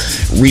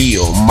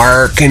Real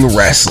American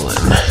Wrestling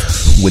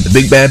with the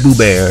Big Bad Boo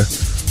Bear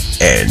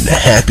and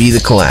Happy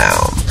the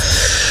Clown.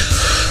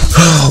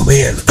 Oh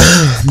man,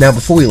 now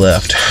before we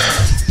left,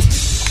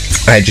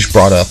 I had just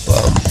brought up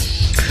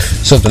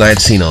something I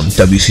had seen on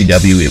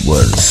WCW. It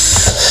was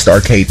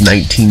Starrcade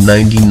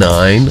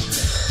 1999,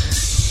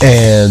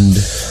 and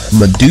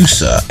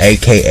Medusa,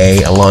 aka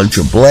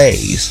Alundra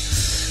Blaze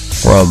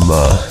from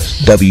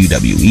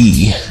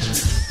WWE,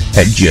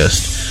 had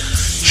just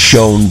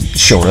shown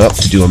up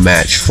to do a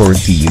match for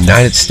the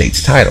United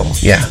States title.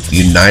 Yeah, the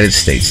United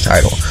States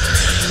title.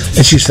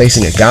 And she was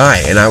facing a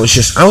guy, and I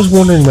was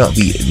wondering about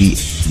the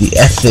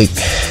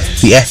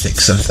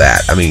ethics of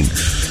that. I mean,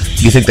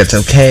 do you think that's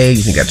okay? Do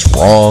you think that's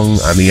wrong?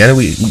 I mean, I know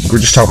we're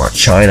just talking about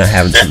China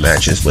having some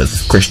matches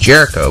with Chris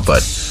Jericho,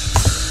 but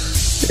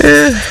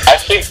I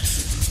think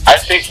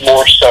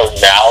more so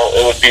now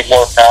it would be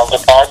more frowned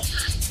upon.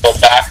 But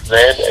back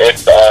then,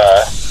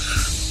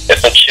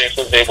 if a chick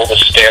was able to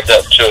stand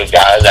up to a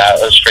guy, that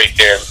was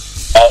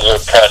an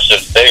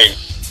impressive thing.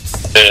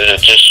 It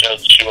just showed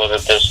she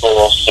wasn't this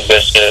little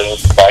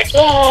submissive, like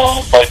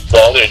the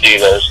other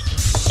divas.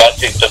 I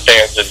think the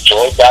fans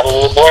enjoyed that a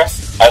little more.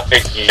 I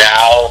think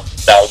now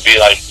that would be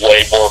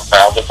way more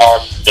frowned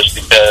upon, just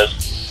because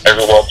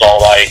everyone's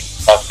all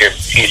fucking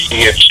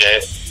PC and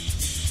shit.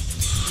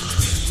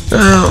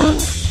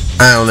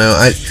 I don't know.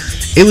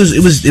 It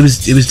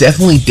was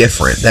definitely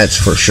different. That's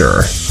for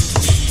sure.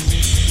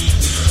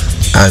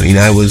 I mean,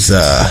 I was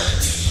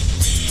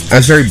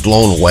very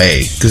blown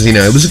away because it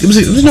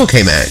was an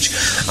okay match.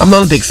 I'm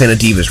not a big fan of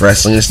Divas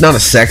Wrestling. It's not a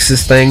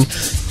sexist thing.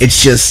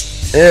 It's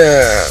just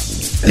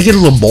it get a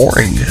little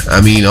boring.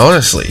 I mean,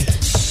 honestly,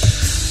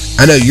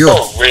 I know you're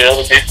for a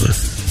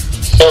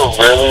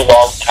really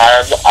long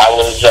time. I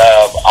was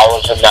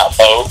in that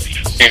boat.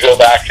 You go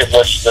back and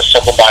listen to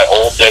some of my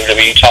old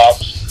WWE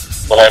talks.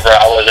 Whenever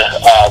I was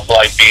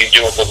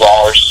doing the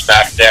Raw or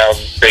SmackDown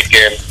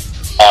freaking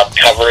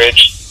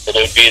coverage. It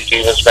would be a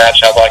Divas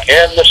match. I'm like,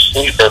 and the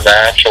sleeper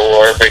match,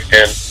 or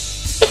freaking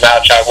the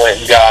match I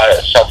went and got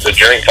something to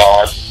drink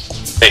on.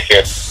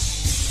 Freaking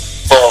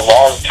for a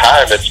long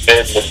time, it's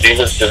been the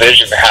Divas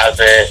division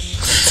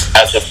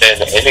hasn't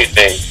been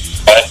anything.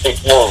 But I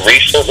think more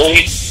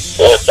recently,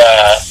 with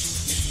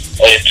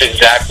it's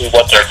exactly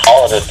what they're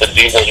calling it, the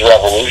Divas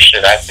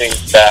Revolution. I think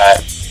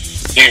that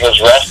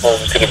Divas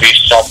Wrestling is going to be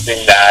something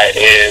that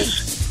is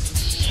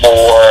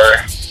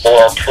more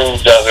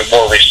approved of and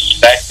more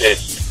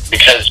respected.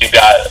 Because you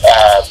got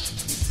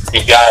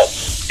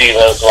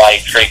divas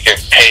like freaking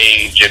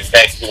Paige and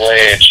Becky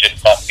Lynch and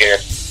fucking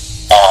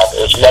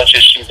as much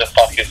as she's a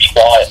fucking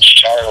twat,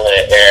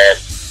 Charlotte and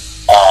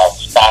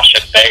Sasha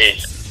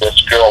Banks,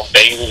 this girl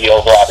Bayley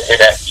over on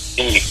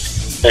NXT,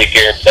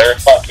 freaking they're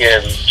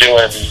fucking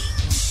doing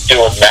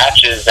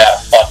matches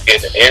that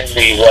fucking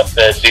envy what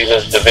the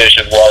Divas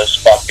division was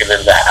fucking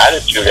in the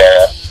Attitude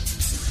Era.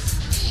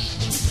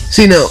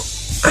 See, no,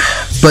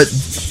 but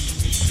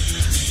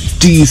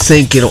do you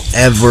think it'll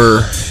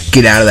ever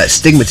get out of that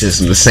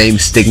stigmatism, the same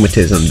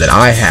stigmatism that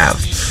I have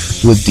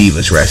with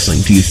Divas Wrestling?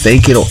 Do you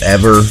think it'll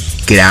ever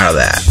get out of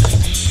that?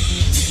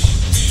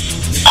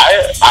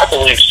 I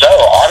believe so,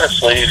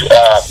 honestly.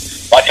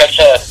 Like I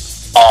said,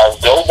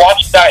 go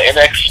watch that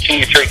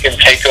NXT freaking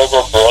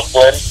TakeOver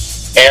Brooklyn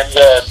and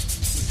the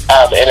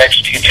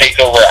NXT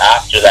TakeOver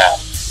after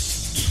that.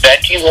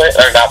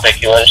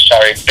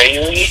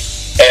 Bayley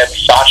and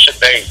Sasha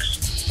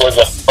Banks were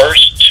the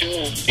first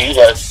two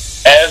divas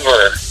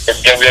ever in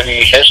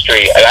WWE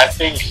history, and I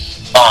think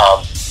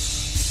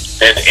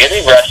in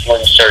any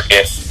wrestling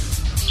circuit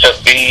to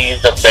be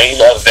the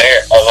main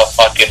event of a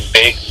fucking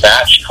big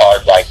match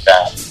card like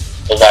that,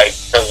 for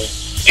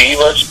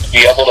divas to be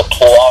able to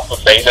pull off a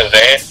main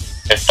event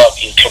and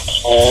fucking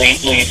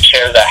completely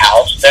tear the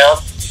house down,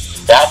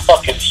 that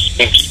fucking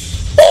speaks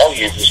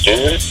volumes,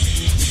 dude.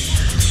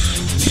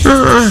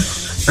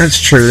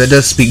 That's true. That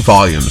does speak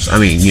volumes. I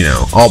mean,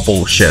 all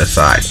bullshit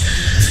aside,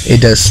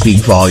 it does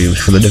speak volumes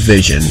for the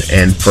division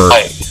and for...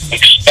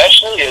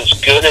 especially as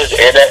good as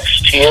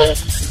NXT is,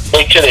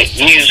 they could have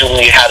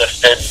easily had a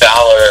Finn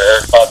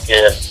Balor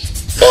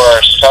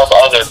or some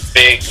other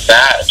big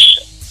match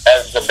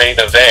as the main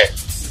event,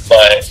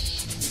 but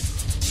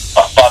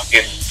a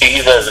fucking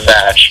Divas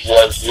match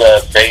was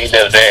the main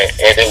event,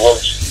 and it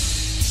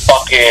was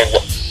fucking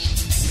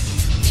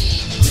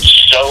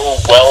so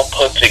well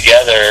put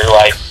together,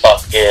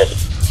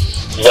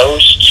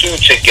 those two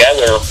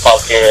together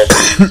fucking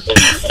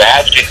is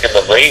magic in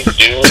the ring,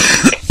 dude.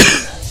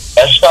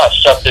 That's not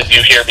something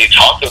you hear me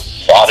talk a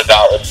lot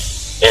about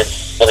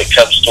when it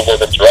comes to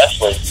women's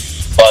wrestling,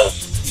 but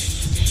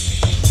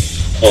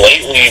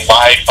lately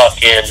my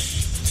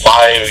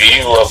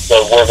view of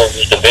the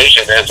women's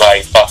division has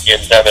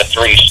fucking done a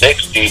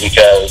 360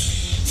 because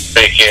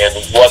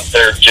freaking what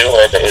they're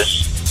doing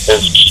is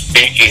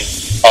speaking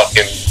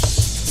fucking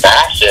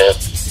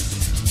massive.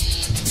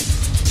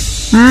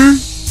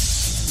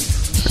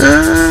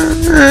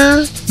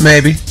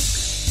 Maybe.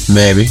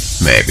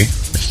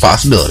 There's a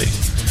possibility.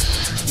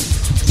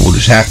 We'll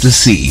just have to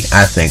see.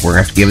 I think we're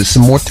going to have to give it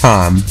some more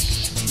time.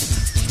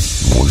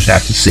 We'll just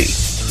have to see.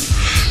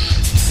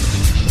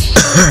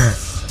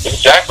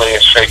 Exactly.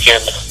 It's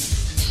freaking...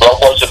 Rome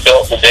wasn't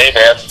built in a day,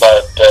 man,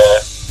 but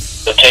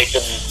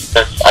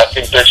I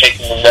think they're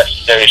taking the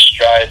necessary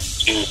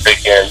strides to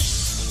freaking...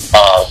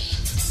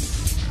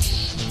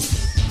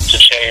 to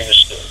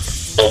change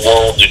the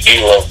world's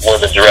view of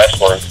women's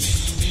wrestling.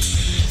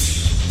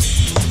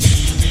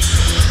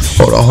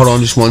 Hold on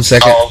just one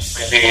second. All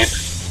we need...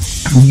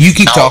 You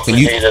keep talking.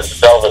 We need is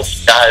Velvet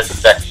Sky's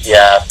sexy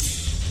ass.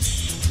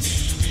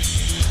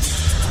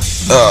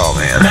 Oh,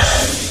 man.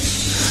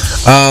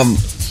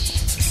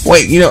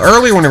 Wait,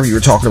 earlier whenever you were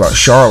talking about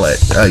Charlotte,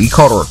 you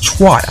called her a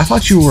twat. I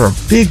thought you were a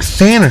big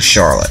fan of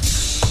Charlotte.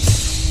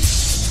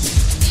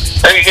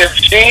 Because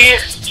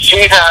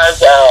she's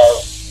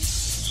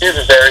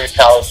very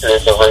talented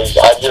in the ring.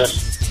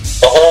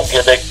 The whole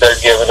gimmick they're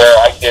giving her,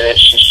 I get it.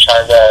 She's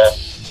trying to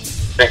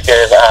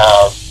freaking,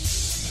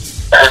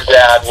 her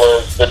dad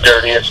was the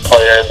dirtiest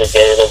player in the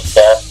game and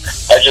stuff.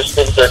 I just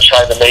think they're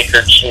trying to make her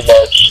too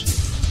much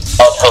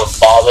of her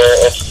father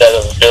instead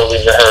of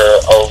building her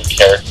own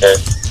character.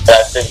 And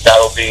I think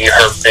that'll be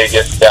her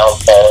biggest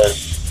downfall, is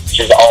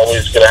she's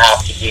always going to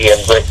have to be in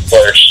Ric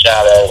Flair's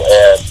shadow.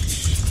 And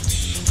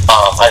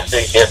I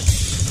think if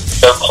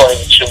they're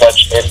playing too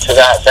much into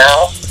that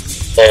now,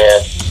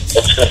 then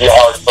it's going to be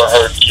hard for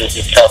her to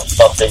become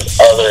something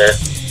other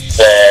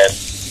than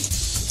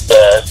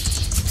the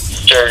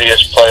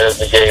dirtiest player in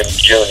the game,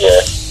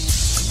 Junior.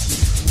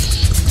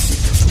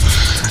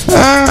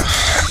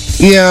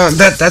 Yeah,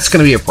 that's going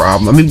to be a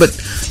problem. I mean, but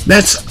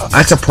that's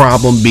a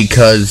problem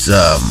because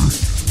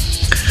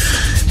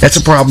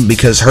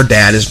her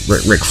dad is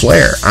Ric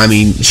Flair. I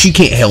mean, she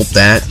can't help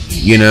that,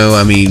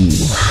 I mean,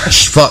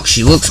 fuck,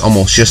 she looks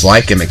almost just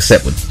like him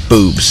except with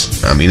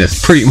boobs. I mean,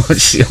 that's pretty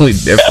much the only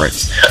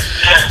difference.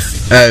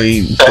 I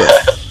mean,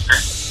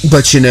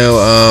 but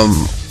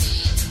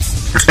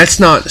it's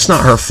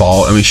not her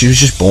fault. I mean, she was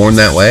just born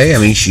that way. I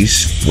mean,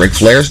 she's Ric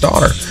Flair's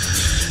daughter.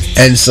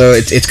 And so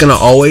it's going to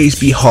always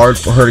be hard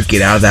for her to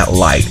get out of that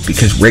light,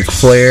 because Ric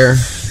Flair,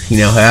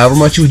 however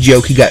much of a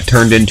joke he got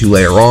turned into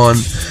later on,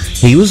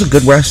 he was a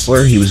good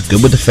wrestler. He was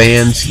good with the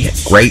fans. He had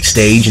great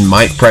stage and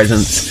mic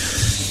presence.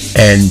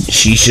 And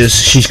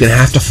she's going to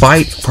have to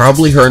fight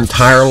probably her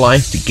entire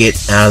life to get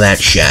out of that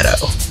shadow.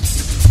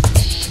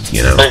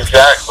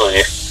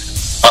 Exactly.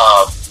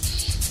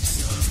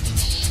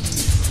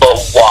 But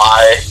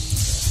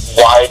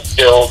why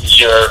build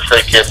your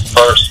freaking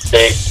first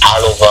big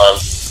title run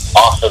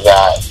off of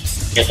that?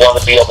 You want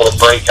to be able to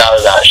break out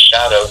of that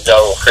shadow.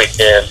 Don't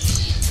freaking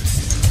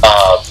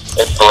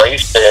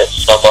embrace it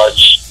so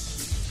much.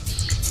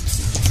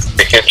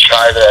 You can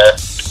try to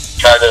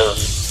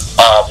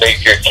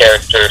make your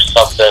character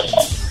something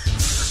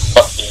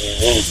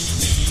unique.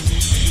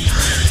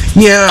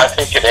 Yeah. I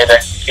think in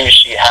NXT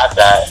she had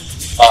that.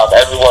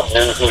 Everyone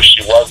knew who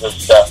she was and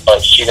stuff,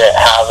 but she didn't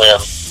have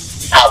him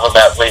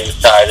at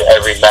ringside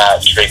every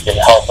match, freaking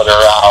helping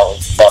her out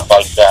and stuff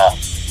like that.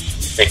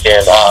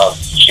 Freaking,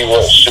 she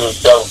was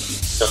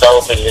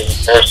developing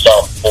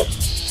herself for.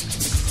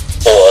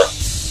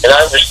 And I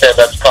understand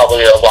that's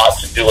probably a lot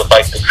to do with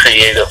like the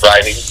creative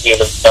writing team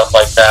and stuff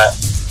like that.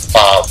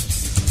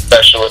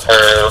 Especially with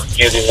her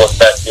feuding with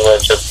Becky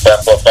Lynch and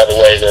stuff. What better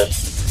way than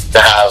to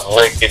have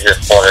Rick in your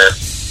corner?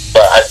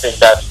 But I think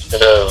that's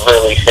going to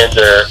really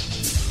hinder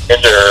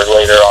her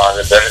later on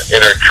in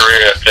her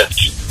career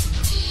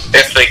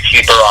if they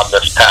keep her on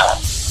this path.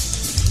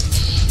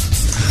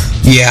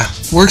 Yeah,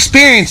 we're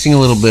experiencing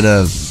we're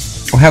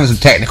having some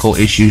technical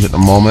issues at the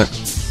moment.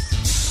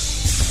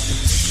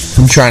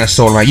 I'm trying to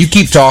sort them out. You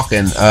keep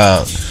talking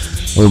a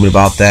little bit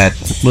about that.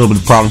 A little bit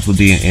of problems with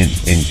the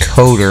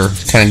encoder.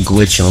 It's kind of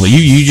glitching a little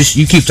bit.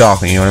 You keep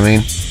talking, you know what I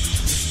mean?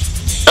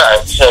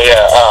 Alright, so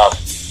yeah,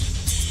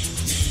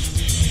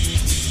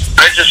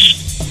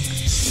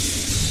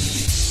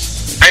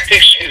 I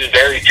think she's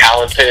very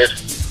talented.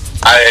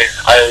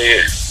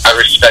 I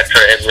respect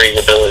her in-ring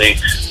ability,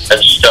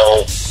 and just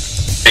don't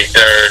think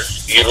they're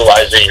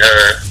utilizing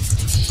her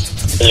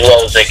as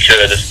well as they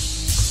could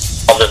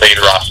on the main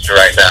roster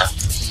right now.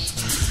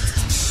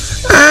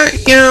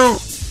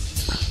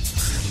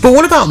 But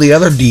what about the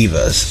other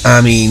divas?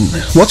 I mean,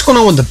 what's going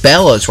on with the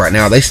Bellas right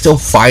now? Are they still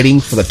fighting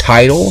for the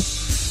title?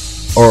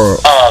 Or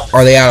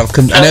are they out of...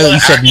 I know you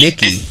said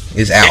Nikki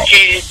is out.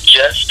 Nikki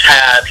just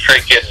had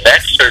freaking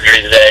neck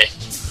surgery today.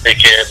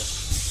 Freaking...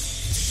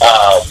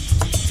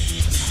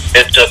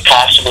 it to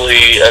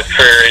possibly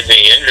occur in the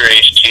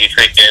injuries. She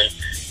freaking...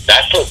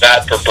 That's what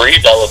bad for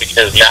Brie Bella,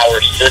 because now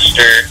her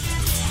sister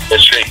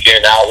is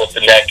freaking out with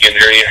the neck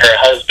injury. Her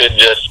husband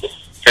just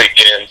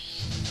freaking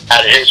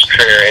had his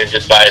career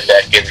ended by a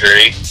neck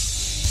injury.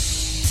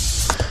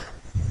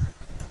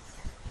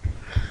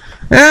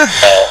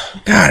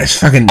 God, it's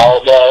fucking... I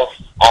don't know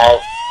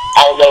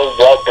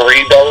what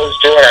Brie Bella's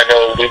doing. I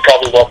know we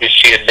probably won't be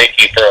seeing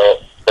Nikki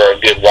for a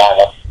good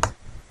while.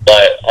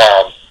 But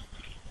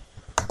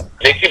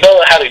Nikki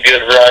Bella had a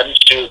good run.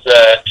 She was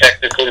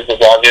technically the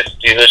longest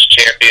Divas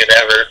champion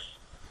ever.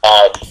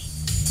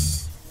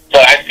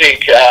 But I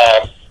think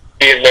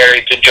being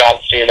married to John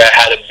Cena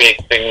had a big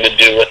thing to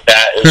do with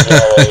that, as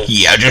well as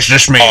yeah, just a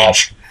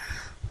smidge.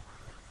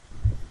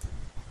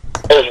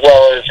 As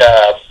well as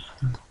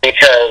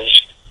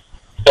because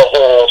the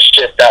whole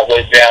shit that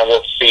went down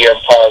with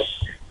CM Punk.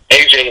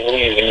 AJ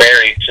Lee is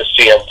married to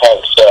CM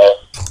Punk, so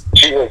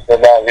she was the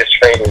longest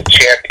reigning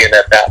champion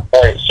at that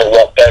point. So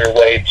what better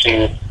way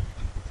to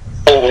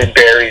fully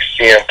bury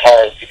CM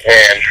Punk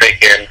and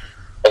freaking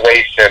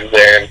erase him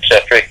than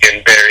to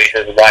freaking bury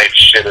his wife's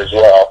shit as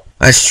well.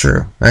 That's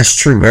true. That's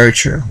true. Very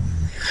true.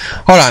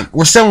 Hold on.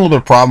 We're still having a little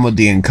bit of problem with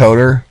the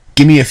encoder.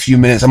 Give me a few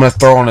minutes. I'm going to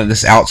throw on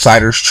this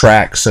Outsiders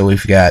track, so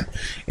we've got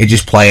it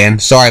just playing.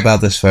 Sorry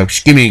about this,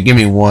 folks. Give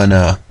me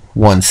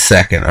 1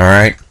 second, all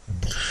right?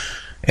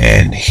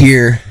 And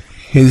here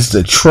is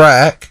the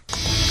track.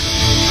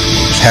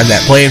 Just have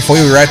that playing for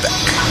you. We'll be right back.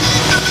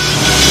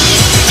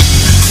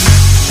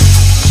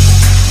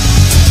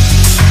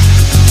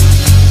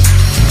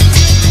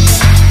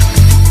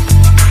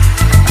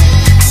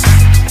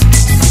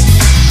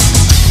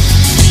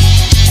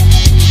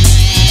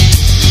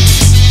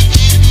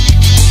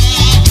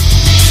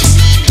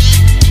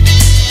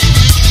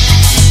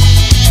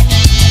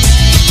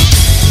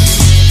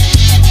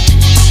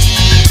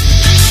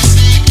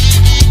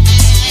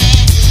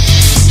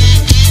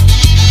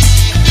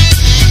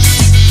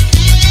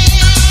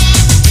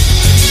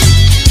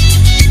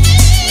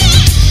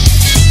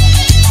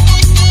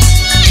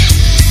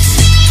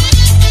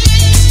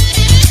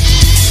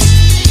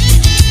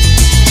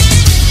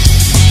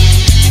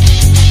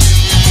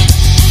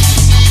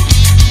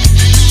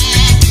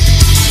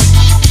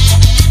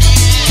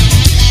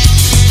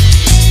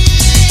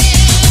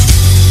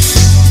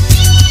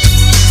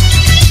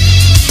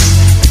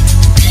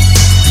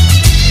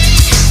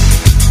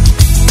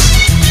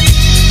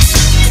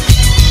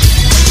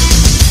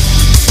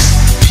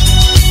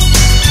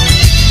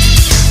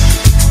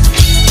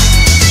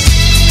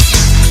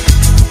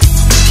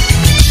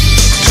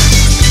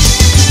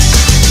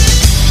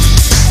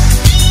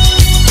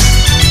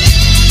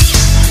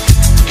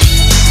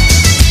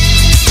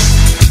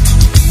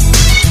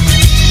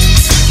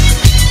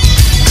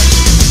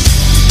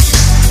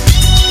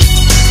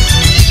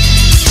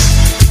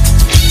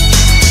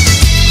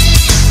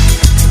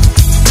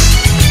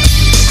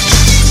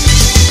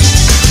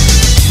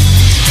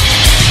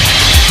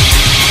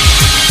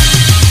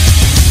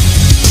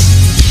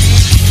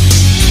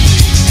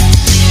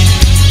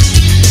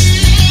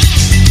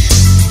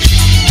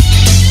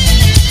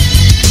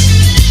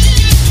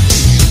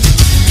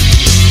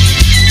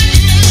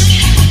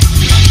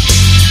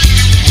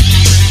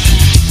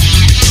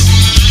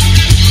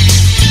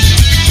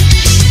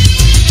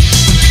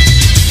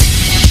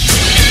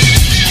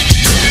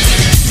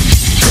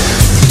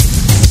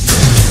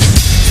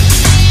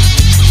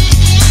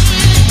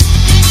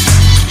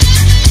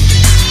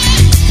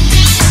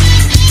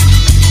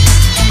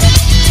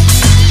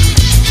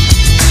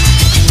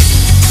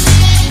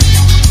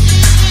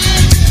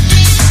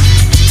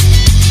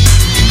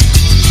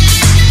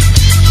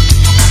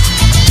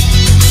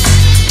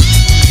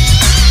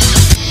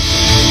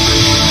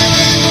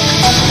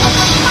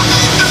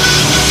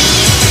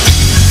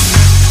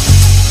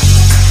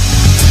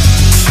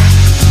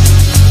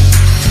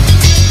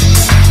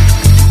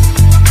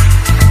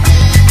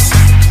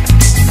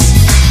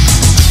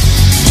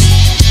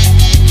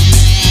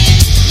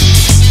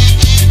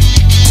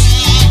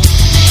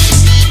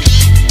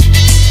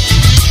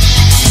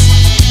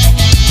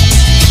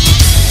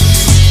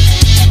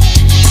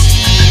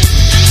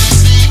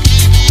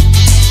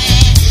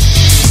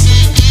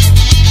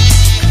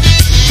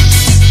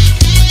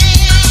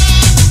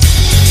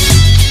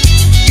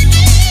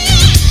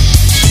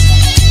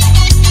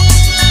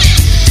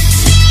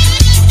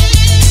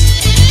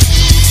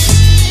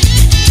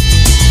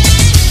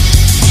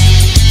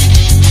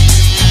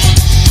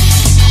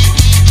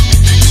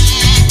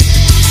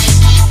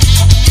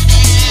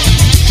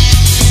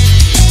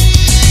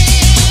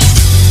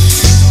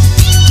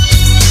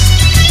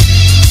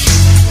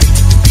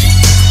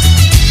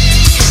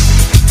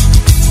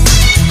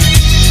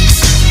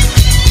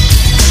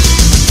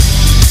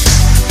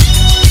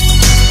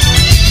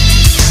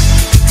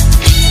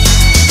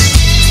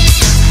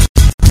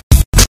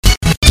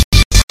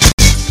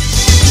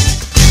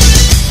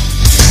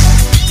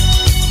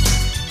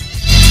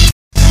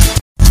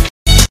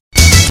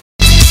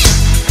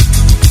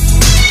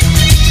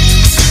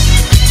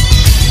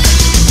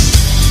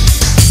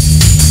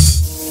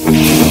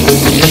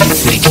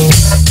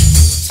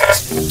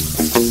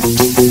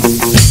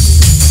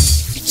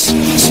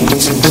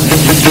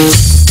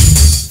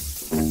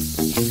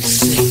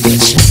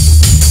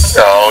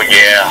 Oh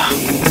yeah.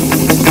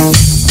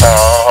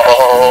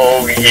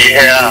 Oh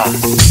yeah.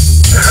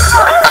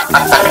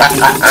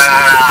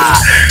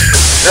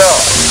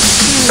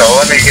 So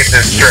let me get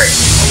this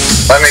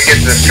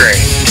straight.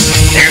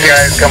 You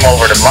guys come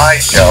over to my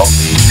show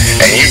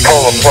and you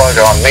pull a plug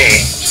on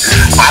me.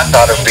 I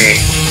thought it'd be,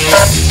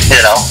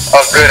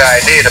 a good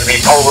idea to be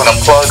pulling a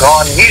plug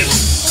on you.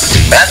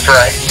 That's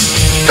right.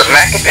 The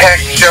Mac Attack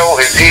Show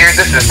is here.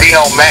 This is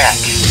Dino Mac.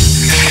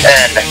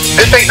 And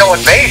this ain't no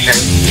invasion,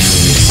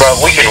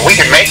 but we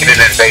can make it an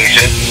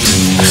invasion.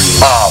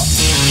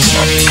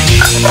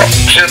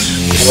 Just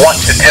want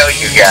to tell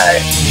you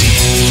guys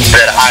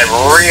that I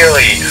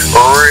really,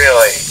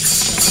 really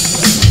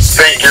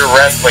think your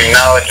wrestling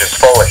knowledge is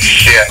full of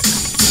shit.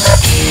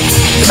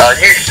 Are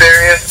you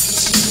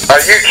serious?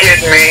 Are you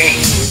kidding me?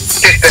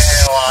 Get the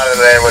hell out of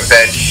there with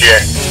that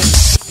shit.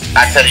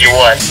 I tell you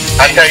what,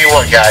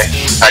 guys.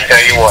 I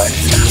tell you what.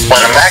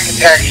 When a Mac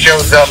Attack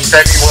shows up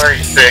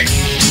February 6th,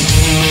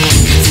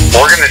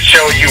 we're going to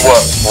show you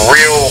what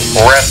real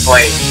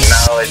wrestling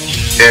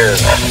knowledge is.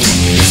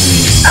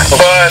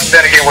 But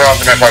then again, we're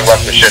also going to talk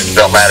about some shit that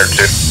don't matter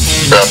too.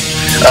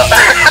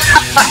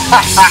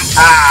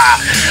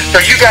 So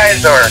you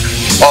guys are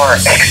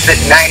Exit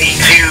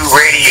 92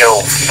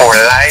 Radio for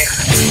life.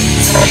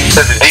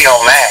 This is Dino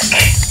Mac.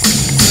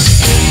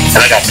 And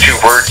I got 2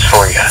 words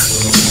for you.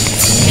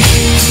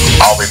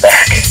 I'll be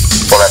back.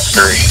 Well, that's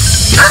 3.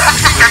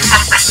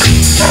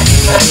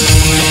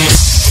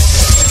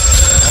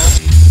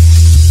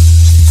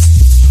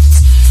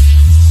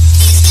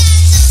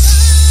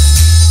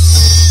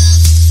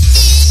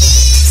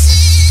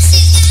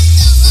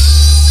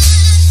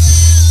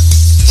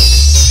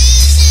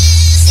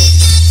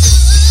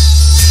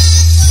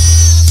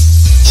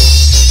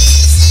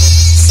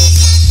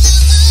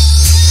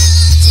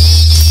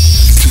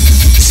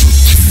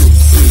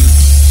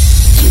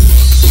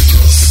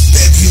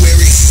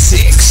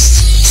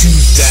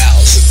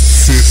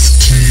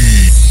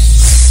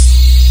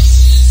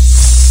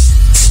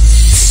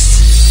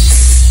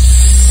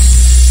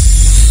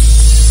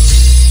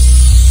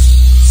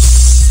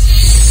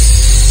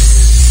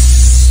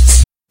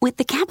 With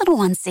the Capital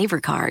One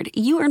Saver Card,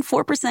 you earn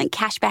 4%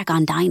 cash back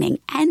on dining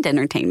and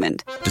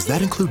entertainment. Does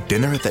that include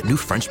dinner at that new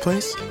French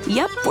place?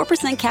 Yep,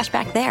 4% cash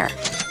back there.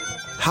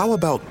 How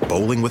about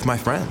bowling with my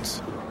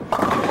friends?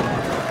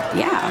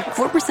 Yeah,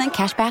 4%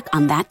 cash back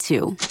on that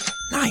too.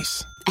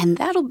 Nice. And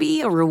that'll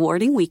be a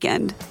rewarding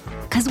weekend.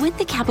 Because with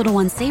the Capital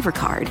One Saver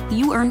Card,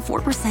 you earn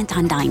 4%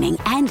 on dining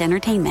and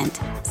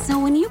entertainment. So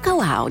when you go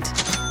out,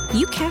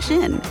 you cash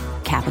in.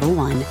 Capital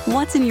One,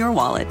 what's in your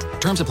wallet?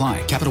 Terms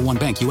apply. Capital One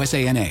Bank,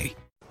 USA, N.A.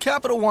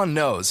 Capital One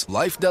knows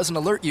life doesn't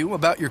alert you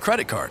about your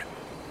credit card.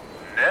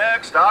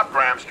 Next stop,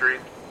 Graham Street.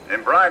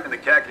 And Brian in the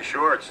khaki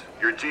shorts.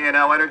 Your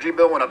G&L energy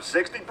bill went up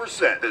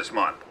 60% this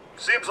month.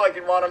 Seems like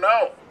you'd want to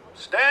know.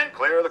 Stand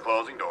clear of the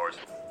closing doors.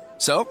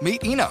 So,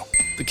 meet Eno,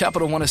 the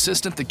Capital One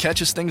assistant that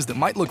catches things that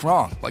might look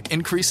wrong, like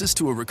increases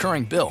to a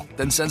recurring bill,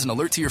 then sends an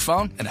alert to your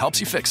phone and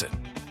helps you fix it.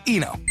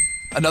 Eno,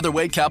 another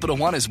way Capital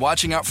One is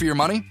watching out for your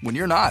money when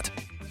you're not.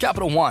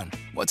 Capital One,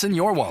 what's in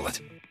your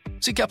wallet?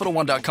 See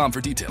CapitalOne.com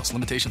for details.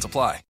 Limitations apply.